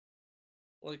garbage.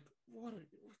 Like what?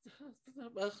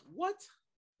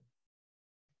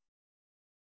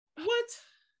 What?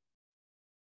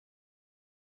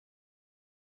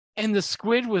 And the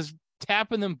squid was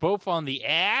tapping them both on the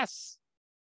ass?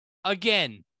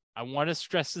 Again, I want to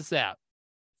stress this out.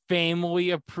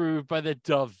 Family approved by the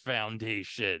Dove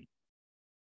Foundation.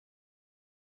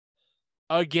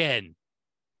 Again,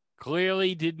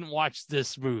 clearly didn't watch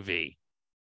this movie.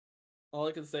 All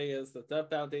I can say is that Dove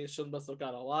Foundation must have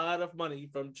got a lot of money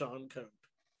from John Cope.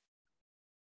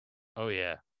 Oh,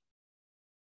 yeah.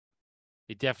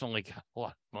 He definitely got a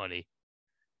lot of money.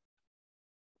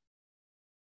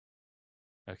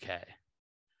 Okay.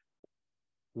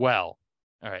 Well,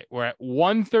 all right. We're at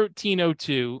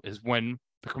 1:13:02 is when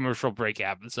the commercial break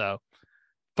happens. So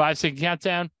 5-second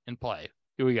countdown and play.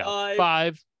 Here we go.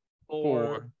 5,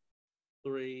 4,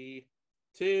 3,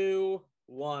 2,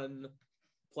 1,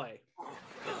 play.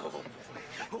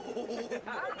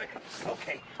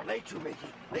 Okay, lay to, Mickey.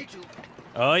 Lay to.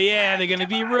 Oh, yeah, they're going to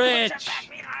be rich.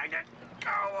 Go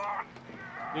on.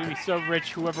 They're going to be so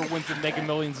rich, whoever wins the Mega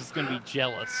Millions is going to be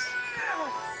jealous.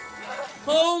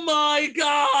 Oh, my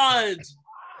God.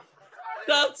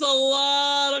 That's a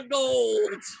lot of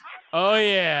gold. Oh,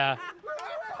 yeah.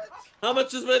 How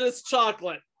much is this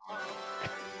chocolate?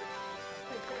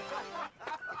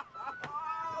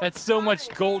 That's so much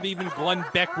gold, even Glenn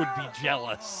Beck would be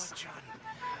jealous. Johnny,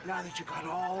 now that you got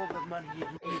all the money you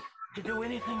need to do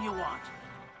anything you want,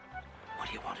 what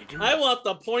do you want to do? I want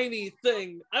the pointy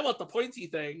thing. I want the pointy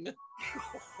thing.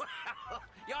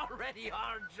 You already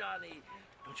are, Johnny.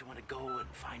 Don't you want to go and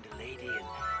find a lady and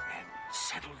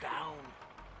settle down?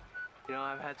 You know,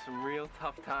 I've had some real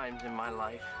tough times in my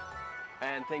life,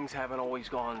 and things haven't always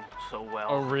gone so well.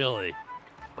 Oh, really?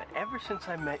 But ever since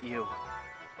I met you,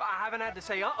 I haven't had to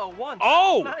say uh-oh once.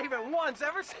 Oh! Not even once.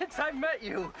 Ever since I met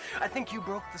you, I think you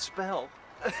broke the spell.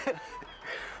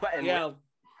 Yeah.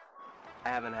 I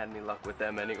haven't had any luck with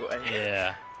them anyway.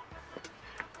 Yeah.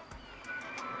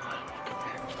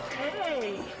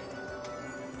 Hey!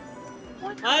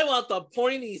 I want the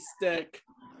pointy stick.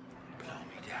 Blow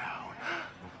me down.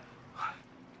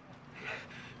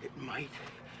 It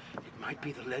might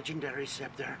be the legendary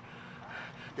scepter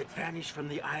that vanished from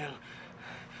the Isle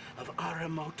of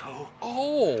Aramoto.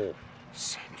 Oh!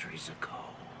 Centuries ago.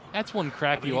 That's one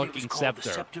crappy looking scepter. The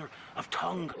scepter of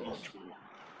Tonga.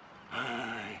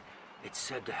 It's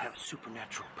said to have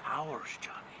supernatural powers,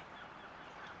 Johnny.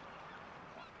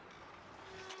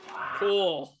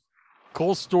 Cool.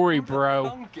 Cool story, bro.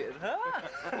 Pumpkin, huh?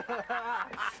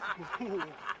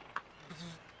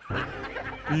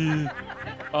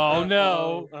 Oh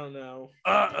no. Oh no.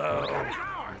 Uh-oh.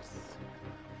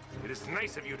 It is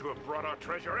nice of you to have brought our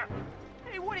treasure up.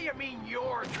 Hey, what do you mean,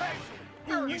 your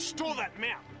treasure? You stole that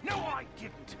map. No, I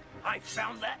didn't. I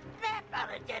found that map out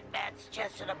of dead man's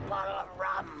chest in a bottle of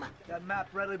rum. That map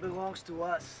really belongs to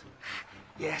us.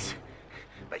 Yes,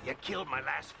 but you killed my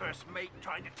last first mate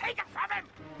trying to take it from him.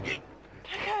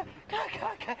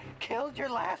 Killed your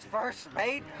last first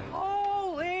mate?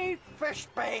 Holy fish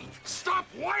bait! Stop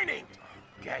whining!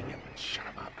 Gag him and shut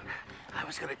him up. I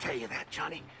was gonna tell you that,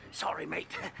 Johnny. Sorry,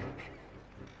 mate.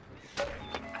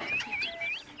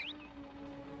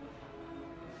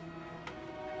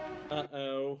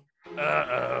 Uh-oh.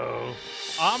 Uh-oh.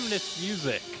 Ominous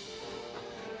music.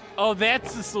 Oh,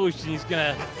 that's the solution. He's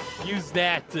gonna use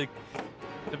that to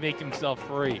make himself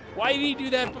free. Why did he do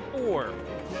that before?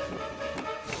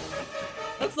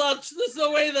 There's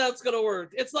no way that's gonna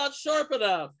work. It's not sharp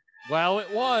enough. Well, it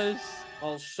was.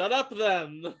 I'll shut up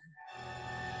then.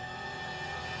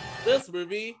 This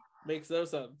movie makes no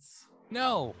sense.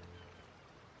 No.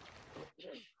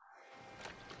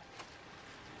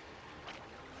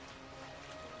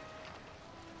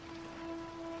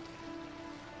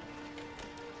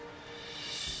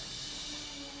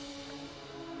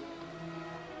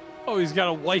 Oh, he's got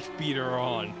a wife beater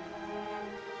on.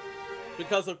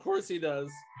 Because of course he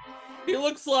does. He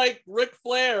looks like Ric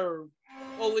Flair,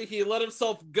 only he let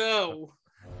himself go.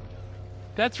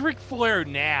 That's Ric Flair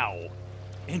now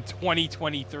in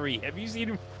 2023. Have you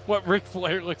seen what Ric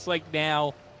Flair looks like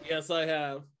now? Yes, I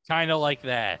have. Kind of like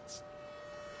that.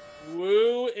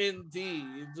 Woo,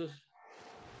 indeed.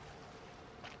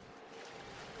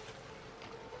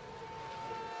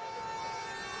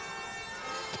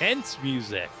 Tense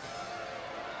music.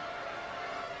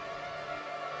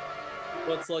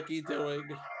 What's Lucky doing?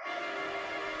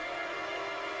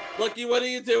 Lucky, what are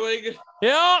you doing?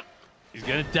 Yep. He's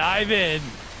gonna dive in.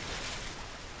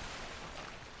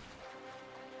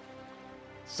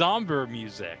 Somber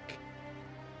music.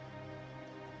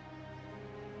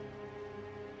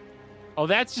 Oh,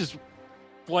 that's just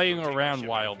playing around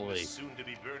wildly. Soon to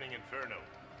be burning inferno.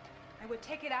 I would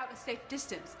take it out a safe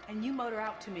distance, and you motor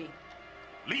out to me.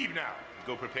 Leave now and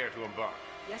go prepare to embark.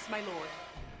 Yes, my lord.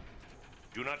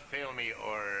 Do not fail me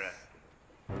or...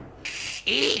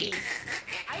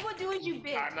 I will do as you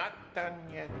bid. I'm not done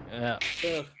yet. Yeah.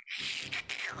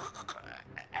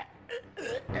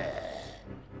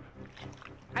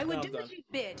 I will do as you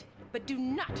bid, but do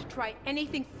not try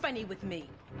anything funny with me,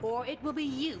 or it will be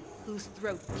you whose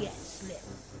throat gets slit.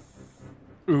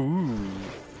 Ooh.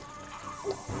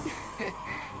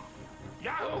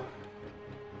 Yahoo!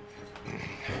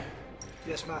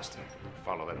 Yes, master.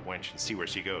 Follow that wench and see where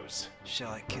she goes.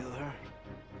 Shall I kill her?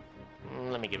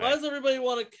 Let me get Why back. does everybody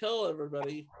want to kill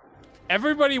everybody?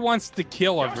 Everybody wants to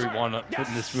kill everyone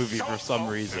in this movie for some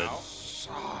reason.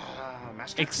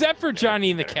 Master? Except for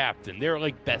Johnny and the Captain. They're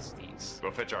like besties.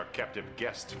 Go fetch our captive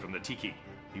guest from the tiki.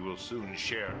 He will soon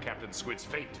share Captain Squid's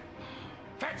fate.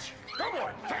 Fetch! Come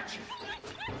on, fetch!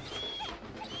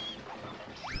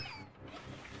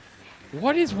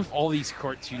 What is with all these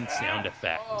cartoon sound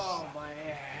effects? Oh, my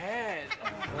head.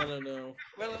 I don't know.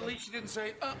 Well, at least you didn't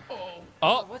say, uh-oh.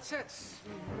 Oh. What's that?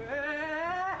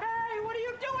 Hey, what are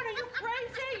you doing? Are you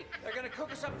crazy? They're gonna cook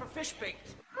us up for fish bait.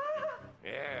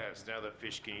 Yes, now the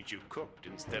fish can eat you cooked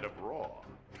instead of raw.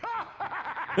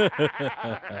 Prepare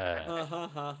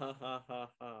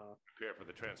for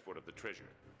the transport of the treasure.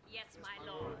 Yes, my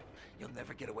lord. You'll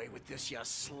never get away with this, you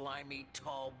slimy,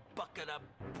 tall bucket of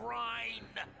brine.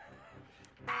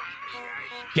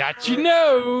 Got your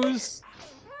nose.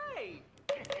 Hey!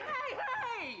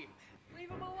 Hey! Leave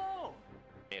him alone.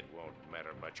 It won't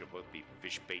matter much. You'll both be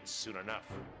fish bait soon enough.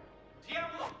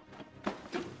 Diablo!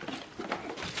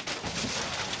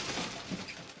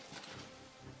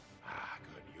 Ah,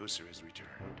 good. Yoser has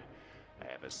returned.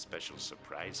 I have a special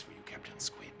surprise for you, Captain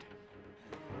Squid.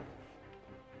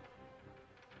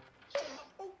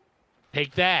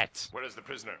 Take that. Where is the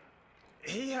prisoner?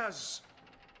 He has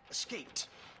escaped.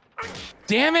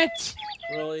 Damn it!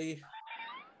 Really?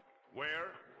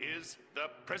 Where is the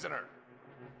prisoner?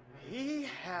 He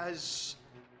has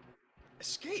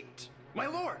escaped, my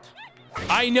lord.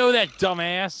 I know that,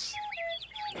 dumbass.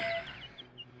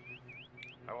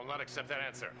 I will not accept that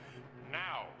answer.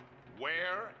 Now,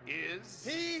 where is...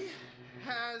 He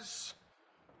has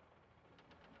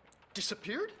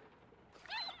disappeared?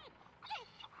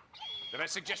 Then I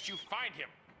suggest you find him,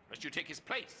 lest you take his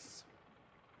place.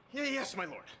 Yes, my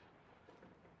lord.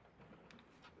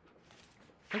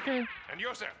 Okay. And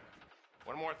Yosef,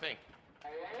 one more thing.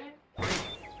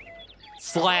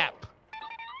 Slap.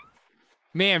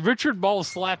 Man, Richard Ball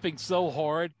slapping so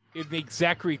hard, it makes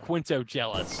Zachary Quinto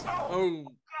jealous. Oh.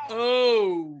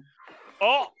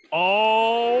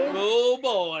 Oh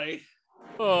boy.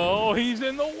 Oh, he's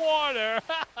in the water.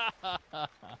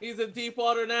 He's in deep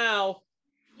water now.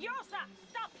 Yosa,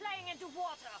 stop playing into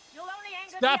water. You'll only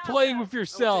anger Stop the playing other. with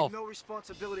yourself. No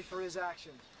responsibility for his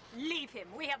actions. Leave him.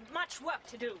 We have much work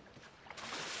to do.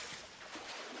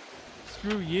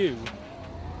 Screw you.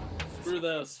 Screw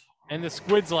this. And the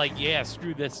squid's like, yeah,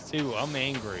 screw this too. I'm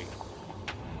angry.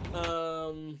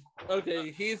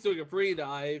 Okay, he's doing a free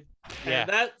dive. Yeah. And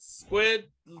that squid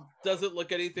doesn't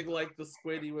look anything like the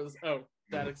squid he was. Oh,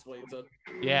 that explains it.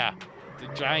 Yeah, the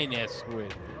giant ass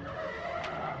squid.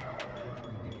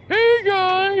 Hey,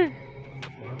 guy.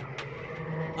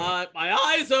 My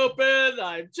eyes open.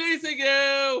 I'm chasing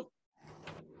you.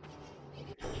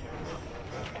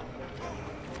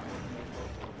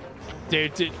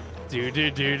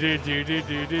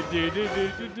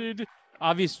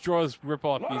 Obvious draws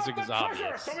rip-off music is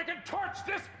obvious. So we can torch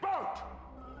this boat.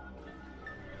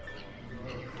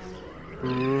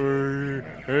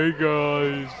 Hey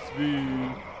guys, it's me,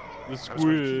 the I was going to keep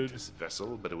squid. this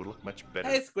vessel, but it would look much better.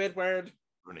 Hey, Squidward.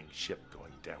 Burning ship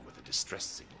going down with a distress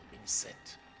signal being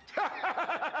sent.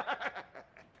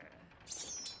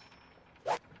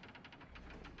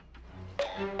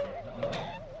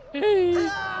 Hey.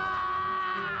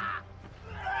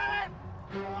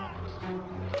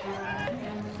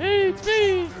 Hey, it's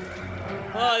me.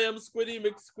 Hi, I'm Squiddy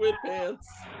McSquidpants.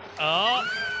 Oh.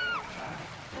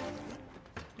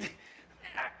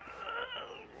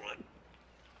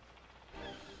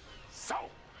 So,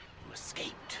 you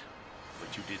escaped,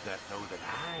 but you did not know that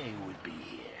I would be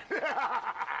here.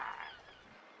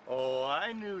 Oh,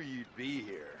 I knew you'd be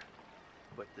here.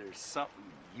 But there's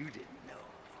something you didn't know.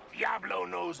 Diablo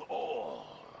knows all.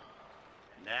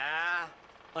 Nah.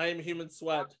 I am Human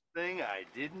Sweat. Thing I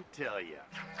didn't tell you.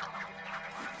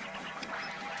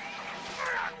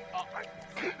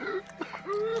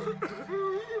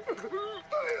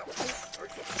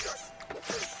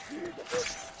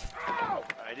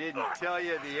 I didn't tell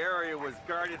you the area was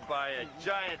guarded by a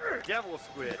giant devil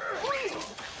squid.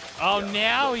 Oh,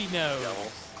 now he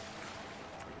knows.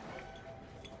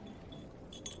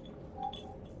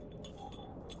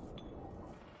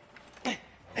 Wait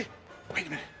a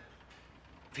minute.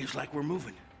 Feels like we're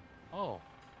moving. Oh.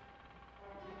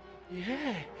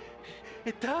 Yeah,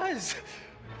 it does.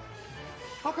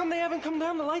 How come they haven't come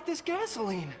down to light this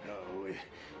gasoline? No,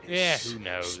 Yeah, who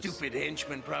knows? Stupid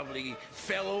henchmen probably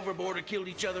fell overboard or killed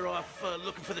each other off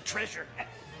looking for the treasure.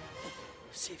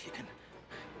 See if you can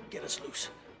get us loose.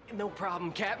 No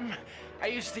problem, Captain. I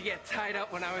used to get tied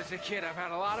up when I was a kid. I've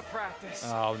had a lot of practice.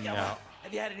 Oh, no.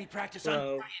 Have you had any practice on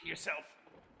tying yourself?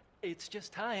 It's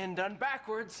just tying done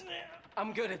backwards.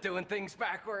 I'm good at doing things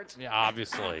backwards. Yeah,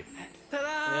 obviously.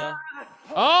 Ta-da!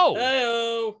 Oh!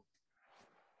 Heyo!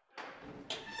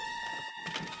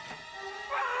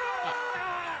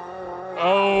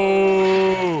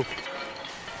 Oh!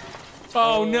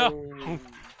 Oh, no!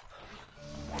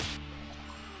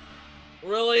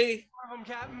 Really? One of them,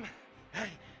 Captain.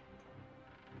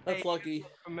 That's lucky.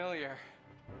 Familiar.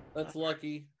 That's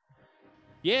lucky.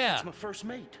 Yeah. That's my first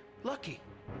mate. Lucky.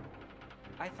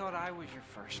 I thought I was your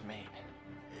first mate.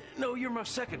 No, you're my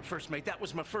second first mate. That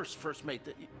was my first mate.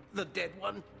 The dead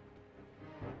one.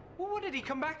 Well, what, did he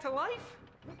come back to life?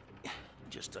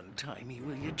 Just untie me,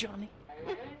 will you, Johnny?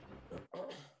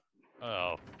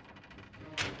 Oh.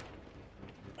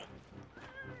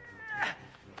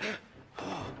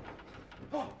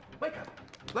 Oh, wake up.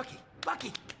 Lucky.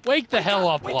 Lucky. Wake the hell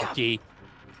up, Wake Lucky.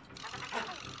 I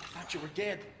thought you were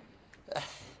dead.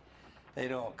 They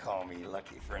don't call me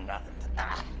Lucky for nothing.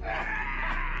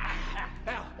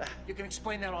 Al, you can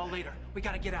explain that all later. We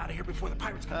gotta get out of here before the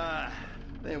pirates come.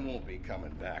 They won't be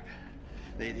coming back.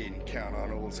 They didn't count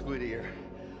on old Squid here.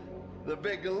 The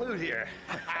big galoot here.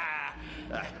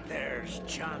 There's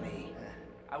Johnny.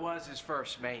 I was his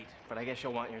first mate, but I guess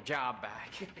you'll want your job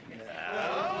back.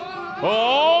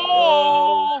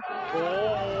 Oh!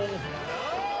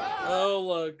 Oh,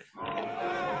 look.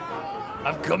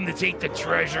 I've come to take the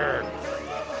treasure.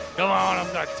 Come on,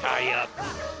 I'm not tie up.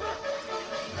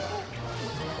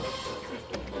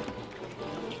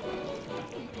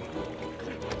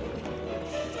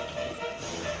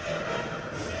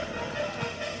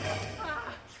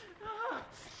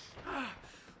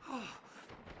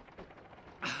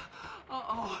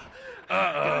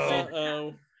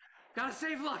 Uh-oh. Gotta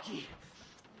save Lucky.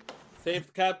 Save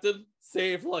the captain,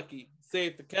 save Lucky.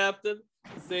 Save the captain,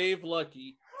 save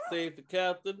Lucky. Save the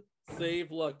captain,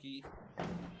 save Lucky.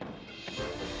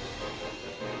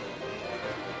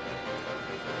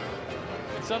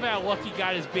 Somehow Lucky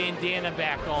got his bandana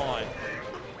back on.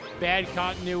 Bad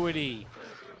continuity.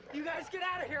 You guys get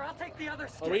out of here. I'll take the other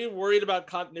stick. Are we worried about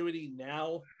continuity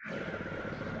now?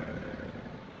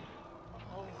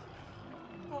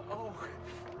 Uh-oh.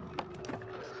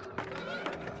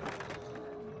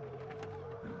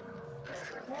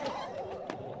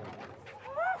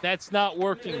 That's not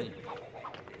working.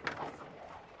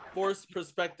 Forced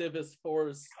perspective is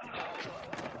forced.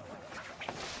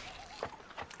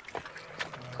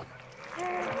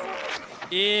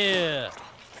 Yeah.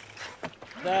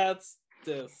 That's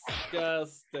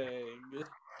disgusting.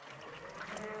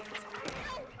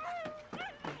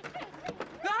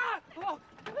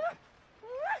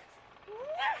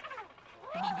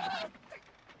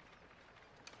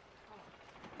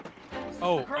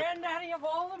 Oh. Granddaddy of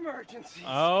all emergencies.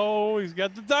 Oh, he's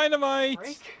got the dynamite.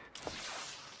 Break.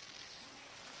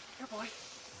 Here, boy.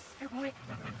 Here, boy.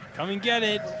 Come and get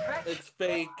it. It's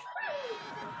fake.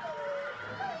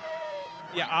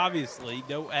 Yeah, obviously.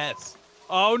 No S.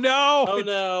 Oh, no. Oh,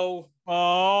 no.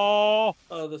 Oh.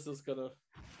 Oh, this is gonna...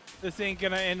 This ain't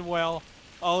gonna end well.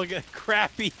 Oh, look at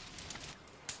crappy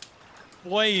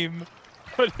flame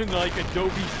put in like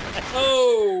Adobe.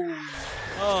 Oh.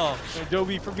 Oh,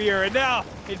 Adobe Premiere. And now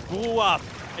it blew up.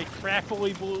 It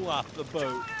crappily blew up the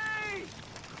boat.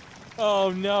 Oh,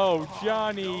 no.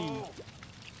 Johnny.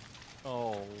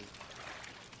 Oh.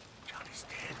 Johnny's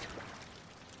dead.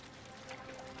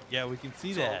 Yeah, we can see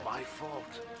It's that. all my fault.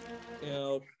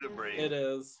 Yeah, The brave it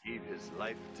is. gave his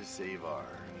life to save ours.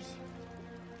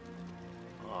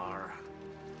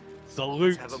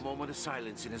 Salute. Let's have a moment of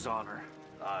silence in his honor.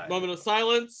 Moment of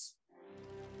silence.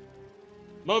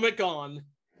 Moment gone.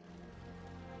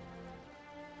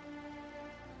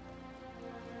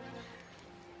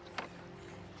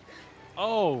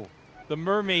 Oh, the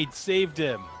mermaid saved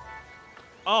him.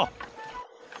 Oh.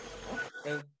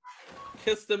 And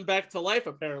kissed him back to life,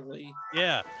 apparently.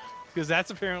 Yeah, because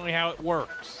that's apparently how it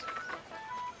works.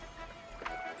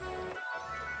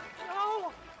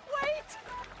 No! Wait!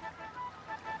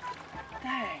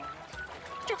 Dang.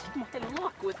 Just my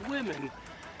luck with women.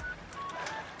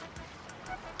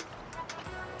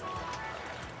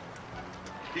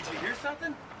 Did you hear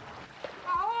something?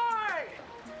 Ahoy!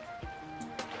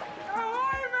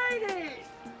 Ahoy, mateys!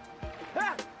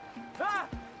 Ah! Ah!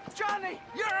 Johnny,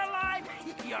 you're alive!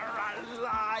 You're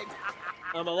alive!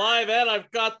 I'm alive and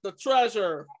I've got the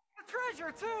treasure. The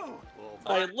treasure, too!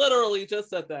 I literally just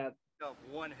said that.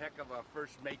 One heck of a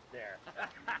first mate there.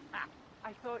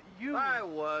 I thought you... I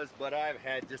was, but I've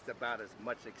had just about as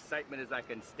much excitement as I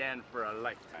can stand for a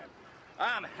lifetime.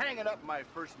 I'm hanging up my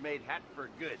first mate hat for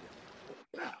good.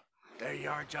 There you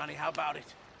are, Johnny. How about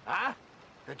it? Huh?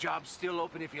 The job's still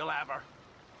open if you'll have her.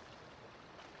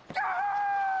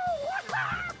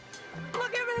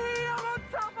 Look at me! I'm on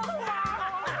top of the world!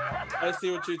 I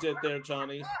see what you did there,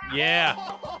 Johnny. Yeah.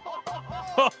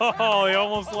 Oh, he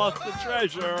almost lost the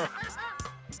treasure.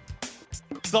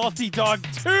 Salty Dog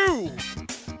 2.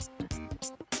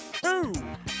 2.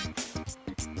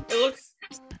 It looks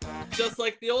just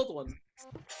like the old one.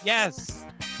 Yes.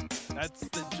 That's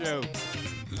the joke.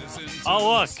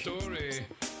 Oh,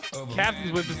 look.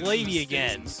 Captain's with his lady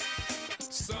again.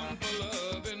 Some for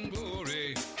love and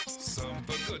glory, some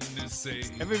for goodness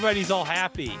sake. Everybody's all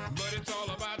happy. But it's all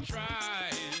about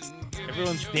trying.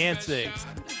 Everyone's dancing.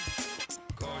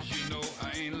 Cause you know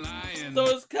I ain't lying. So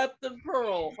is Captain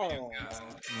Pearl. Oh.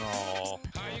 Oh.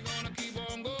 How you gonna keep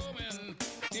on going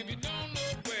if you don't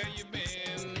know where you've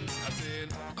been? I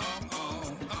said,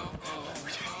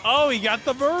 Oh, he got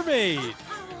the mermaid.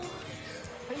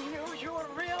 I knew you were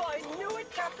real. I knew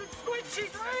it, Captain Squid.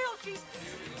 She's real.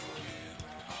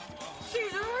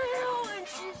 She's real, and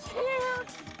she's here.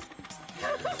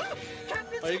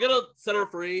 Captain Are you gonna set her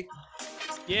free?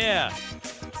 Yeah.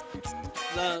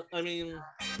 No, I mean...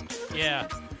 Yeah.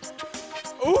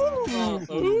 Ooh! Ooh!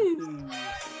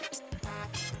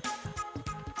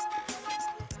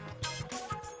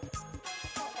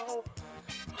 Oh.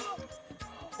 Wow.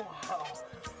 Wow.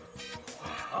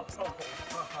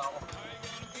 Wow.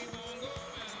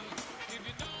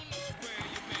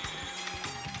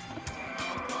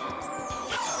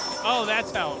 Oh,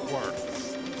 that's how it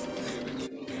works.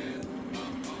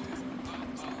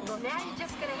 Well, now you're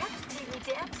just gonna have to see me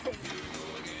dancing.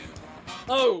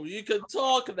 Oh, you can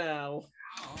talk now.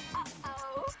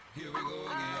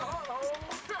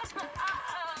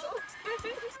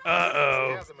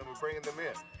 Uh-oh. And we're bringing them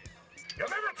in. You'll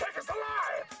never take us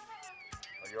alive!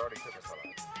 Oh, you already took us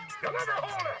alive. You'll never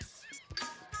hold us!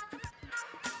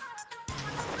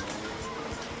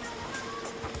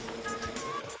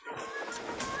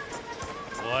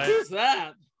 What? Who's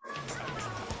that?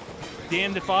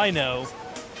 Damned if I know.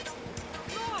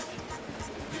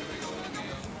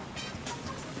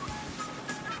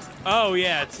 Oh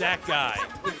yeah, it's that guy.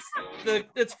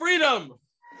 It's freedom.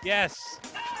 Yes.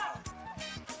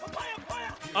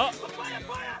 Oh.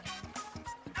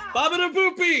 Babada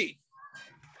Boopy.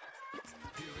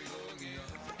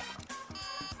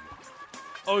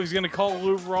 Oh, he's gonna call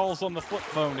Lou Rawls on the flip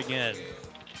phone again.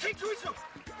 King Tuitu!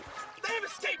 They have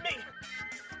escaped me!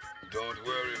 Don't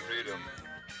worry, Freedom.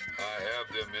 I have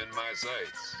them in my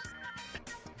sights.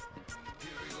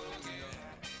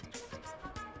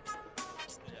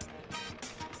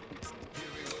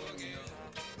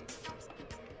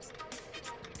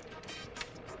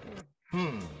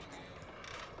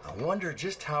 I wonder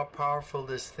just how powerful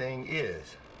this thing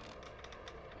is.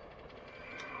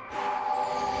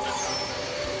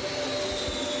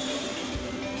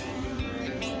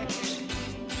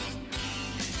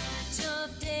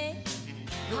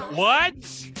 What?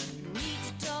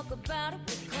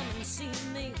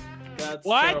 That's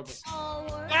what?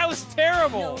 terrible. That was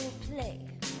terrible.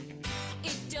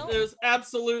 There's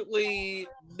absolutely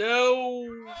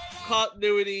no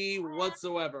continuity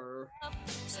whatsoever.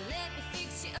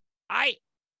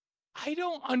 I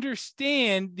don't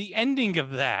understand the ending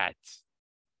of that.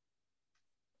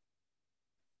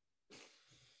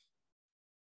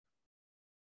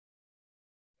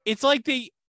 It's like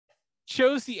they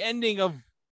chose the ending of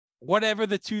whatever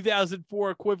the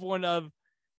 2004 equivalent of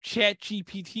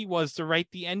ChatGPT was to write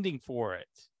the ending for it.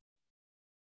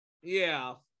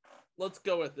 Yeah, let's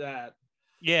go with that.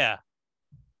 Yeah.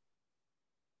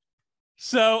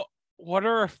 So, what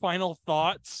are our final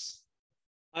thoughts?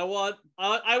 I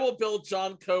will build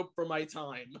John Cope for my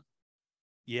time.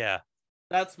 Yeah.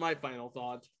 That's my final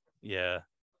thought. Yeah.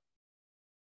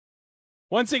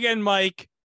 Once again, Mike,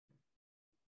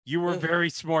 you were very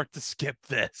smart to skip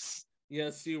this.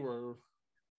 Yes, you were.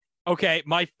 Okay,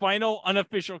 my final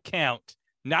unofficial count,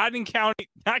 not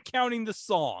counting the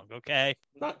song, okay?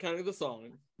 Not counting the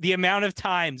song. The amount of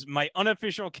times my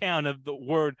unofficial count of the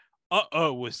word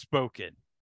uh-oh was spoken.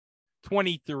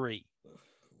 23.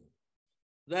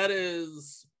 That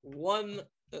is one,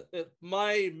 if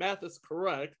my math is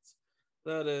correct,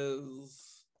 that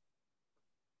is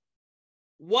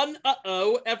one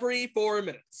uh-oh every 4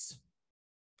 minutes.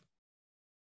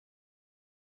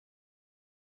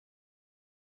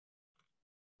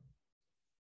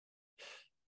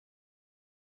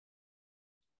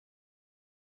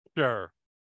 Sure.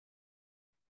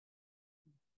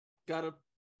 Gotta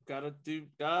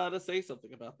say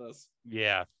something about this.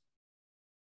 Yeah.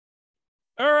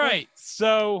 All right.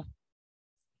 So,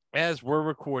 as we're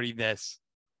recording this,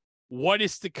 what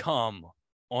is to come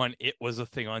on It Was a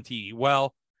Thing on TV?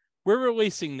 Well, we're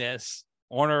releasing this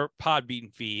on our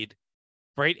Podbean feed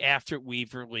right after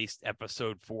we've released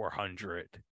episode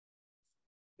 400.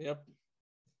 Yep.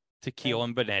 Tequila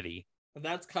and Benetti. And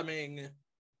that's coming.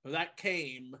 That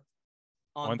came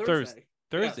On Thursday.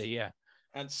 Thursday, Yes.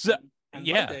 yeah. And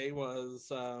yeah. Monday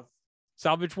was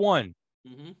Salvage 1.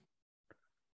 Mm-hmm.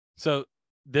 So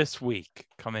this week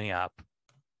coming up,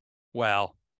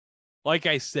 well, like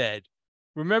I said,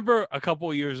 remember a couple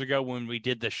of years ago when we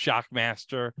did the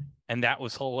Shockmaster, and that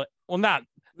was well, not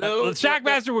the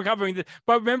Shockmaster we're covering,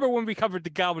 but remember when we covered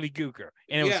the Gobbledygooker,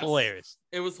 and it was hilarious.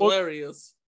 It was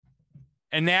hilarious.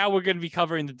 And now we're going to be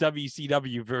covering the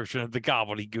WCW version of the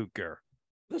Gobbledygooker.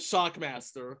 The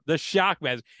Shockmaster. The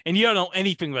Shockmaster. And you don't know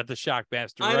anything about the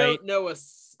Shockmaster, right?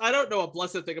 I don't know a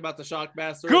blessed thing about the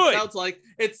Shockmaster. Good.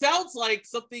 It sounds like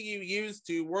something you use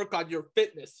to work on your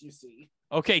fitness, you see.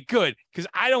 Okay, good. Because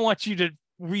I don't want you to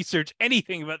research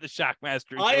anything about the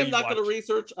Shockmaster. I am not going to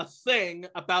research a thing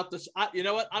about the you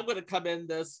know what? I'm going to come in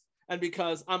this, and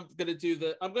because I'm going to do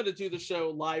the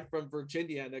show live from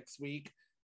Virginia next week.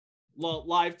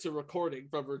 Live to recording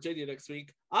from Virginia next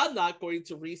week. I'm not going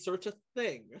to research a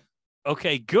thing.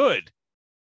 Okay, good.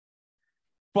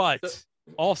 But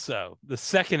also, the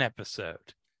second episode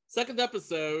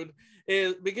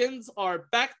begins our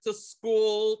back to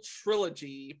school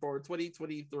trilogy for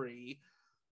 2023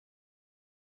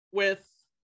 with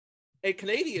a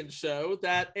Canadian show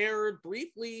that aired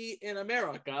briefly in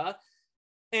America,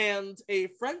 and a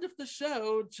friend of the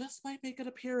show just might make an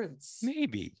appearance.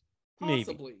 Maybe.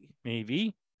 Possibly.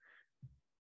 Maybe.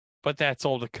 But that's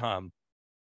all to come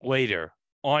later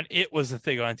on It Was a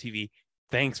Thing on TV.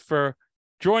 Thanks for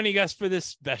joining us for this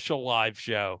special live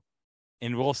show.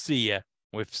 And we'll see you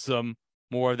with some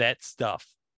more of that stuff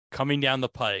coming down the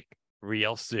pike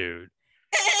real soon.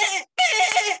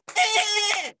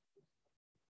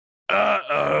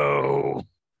 Uh-oh.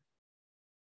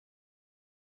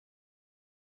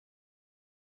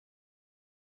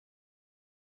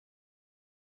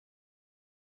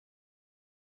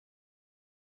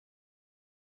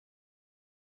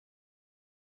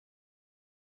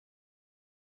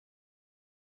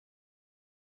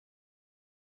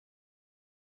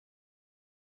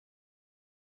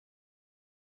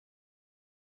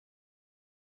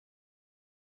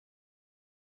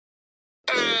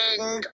 Ring